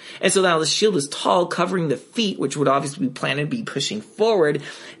broken. And so now the shield was tall, covering the feet, which would obviously be planted to be pushing forward,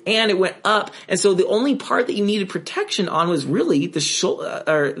 and it went up. And so the only part that you needed protection on was really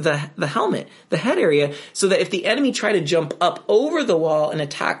the helmet, the head area, so that if the enemy tried to jump up over the wall and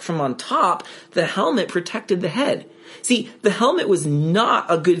attack from on top, the helmet protected the head. See, the helmet was not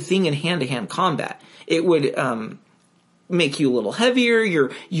a good thing in hand-to-hand combat. It would make you a little heavier.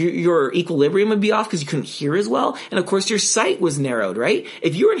 Your equilibrium would be off because you couldn't hear as well. And of course, your sight was narrowed, right?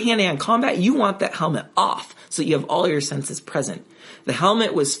 If you're in hand-to-hand combat, you want that helmet off so you have all your senses present. The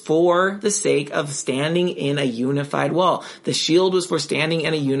helmet was for the sake of standing in a unified wall. The shield was for standing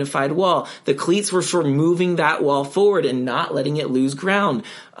in a unified wall. The cleats were for moving that wall forward and not letting it lose ground.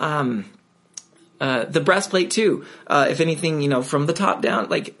 The breastplate too. If anything, from the top down,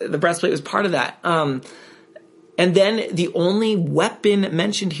 like the breastplate was part of that. And then the only weapon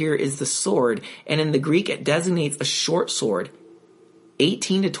mentioned here is the sword. And in the Greek, it designates a short sword,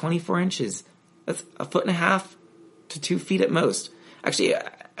 18 to 24 inches. That's 1.5 to 2 feet at most. Actually,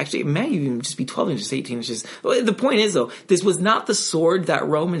 it may even just be 12 inches, 18 inches. The point is, though, this was not the sword that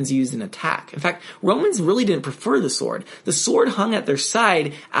Romans used in attack. In fact, Romans really didn't prefer the sword. The sword hung at their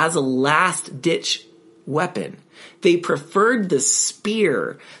side as a last-ditch weapon. They preferred the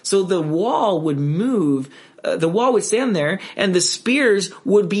spear. So the wall would move. The wall would stand there, and the spears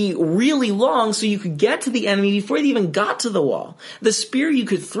would be really long so you could get to the enemy before they even got to the wall. The spear you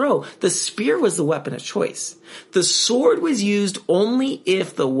could throw. The spear was the weapon of choice. The sword was used only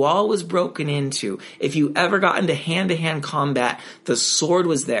if the wall was broken into. If you ever got into hand-to-hand combat, the sword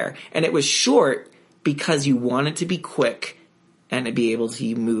was there. And it was short because you wanted to be quick and to be able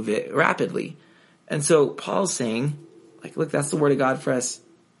to move it rapidly. And so Paul's saying, look, that's the word of God for us.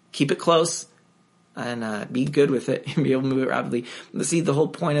 Keep it close. And be good with it and be able to move it rapidly. But see, the whole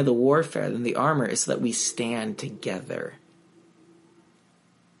point of the warfare and the armor is so that we stand together.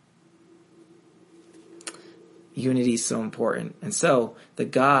 Unity is so important. And so the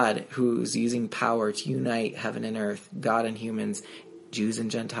God who's using power to unite heaven and earth, God and humans, Jews and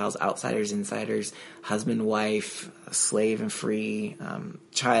Gentiles, outsiders, insiders, husband, wife, slave and free,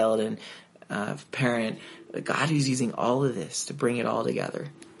 child and parent, the God who's using all of this to bring it all together.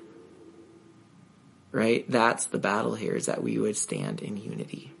 Right? That's the battle here, is that we would stand in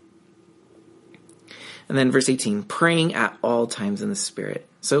unity. And then verse 18, praying at all times in the Spirit.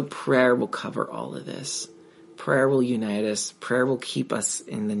 So prayer will cover all of this. Prayer will unite us. Prayer will keep us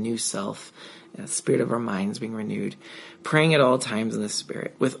in the new self, the spirit of our minds being renewed. Praying at all times in the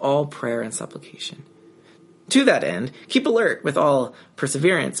Spirit, with all prayer and supplication. To that end, keep alert with all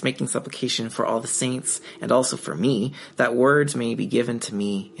perseverance, making supplication for all the saints, and also for me, that words may be given to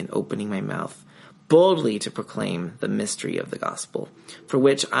me in opening my mouth, boldly to proclaim the mystery of the gospel, for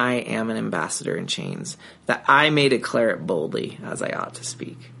which I am an ambassador in chains, that I may declare it boldly as I ought to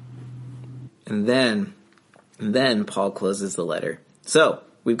speak. And then Paul closes the letter. So,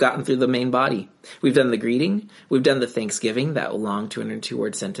 we've gotten through the main body. We've done the greeting. We've done the thanksgiving, that long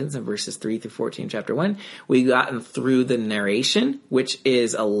 202-word sentence in verses 3 through 14, chapter 1. We've gotten through the narration, which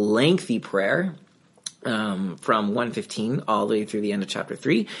is a lengthy prayer, from 1:15 all the way through the end of chapter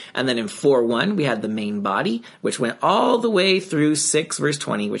 3. And then in 4:1, we had the main body, which went all the way through 6 verse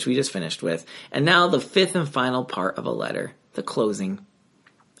 20, which we just finished with. And now the fifth and final part of a letter, the closing.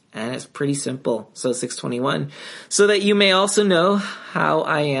 And it's pretty simple. So 6:21, so that you may also know how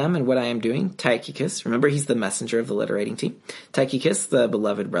I am and what I am doing. Tychicus, remember he's the messenger of the letter writing team. Tychicus, the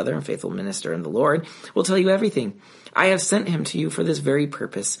beloved brother and faithful minister in the Lord, will tell you everything. I have sent him to you for this very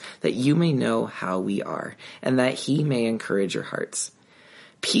purpose, that you may know how we are, and that he may encourage your hearts.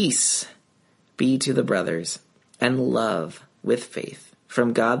 Peace be to the brothers, and love with faith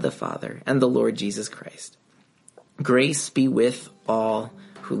from God the Father and the Lord Jesus Christ. Grace be with all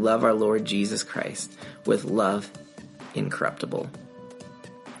who love our Lord Jesus Christ with love incorruptible.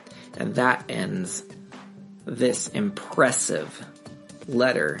 And that ends this impressive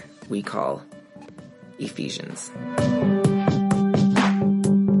letter we call Ephesians.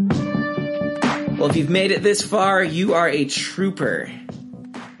 Well, if you've made it this far, you are a trooper.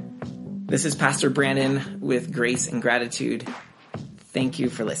 This is Pastor Brandon with Grace and Gratitude. Thank you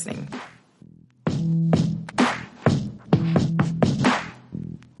for listening.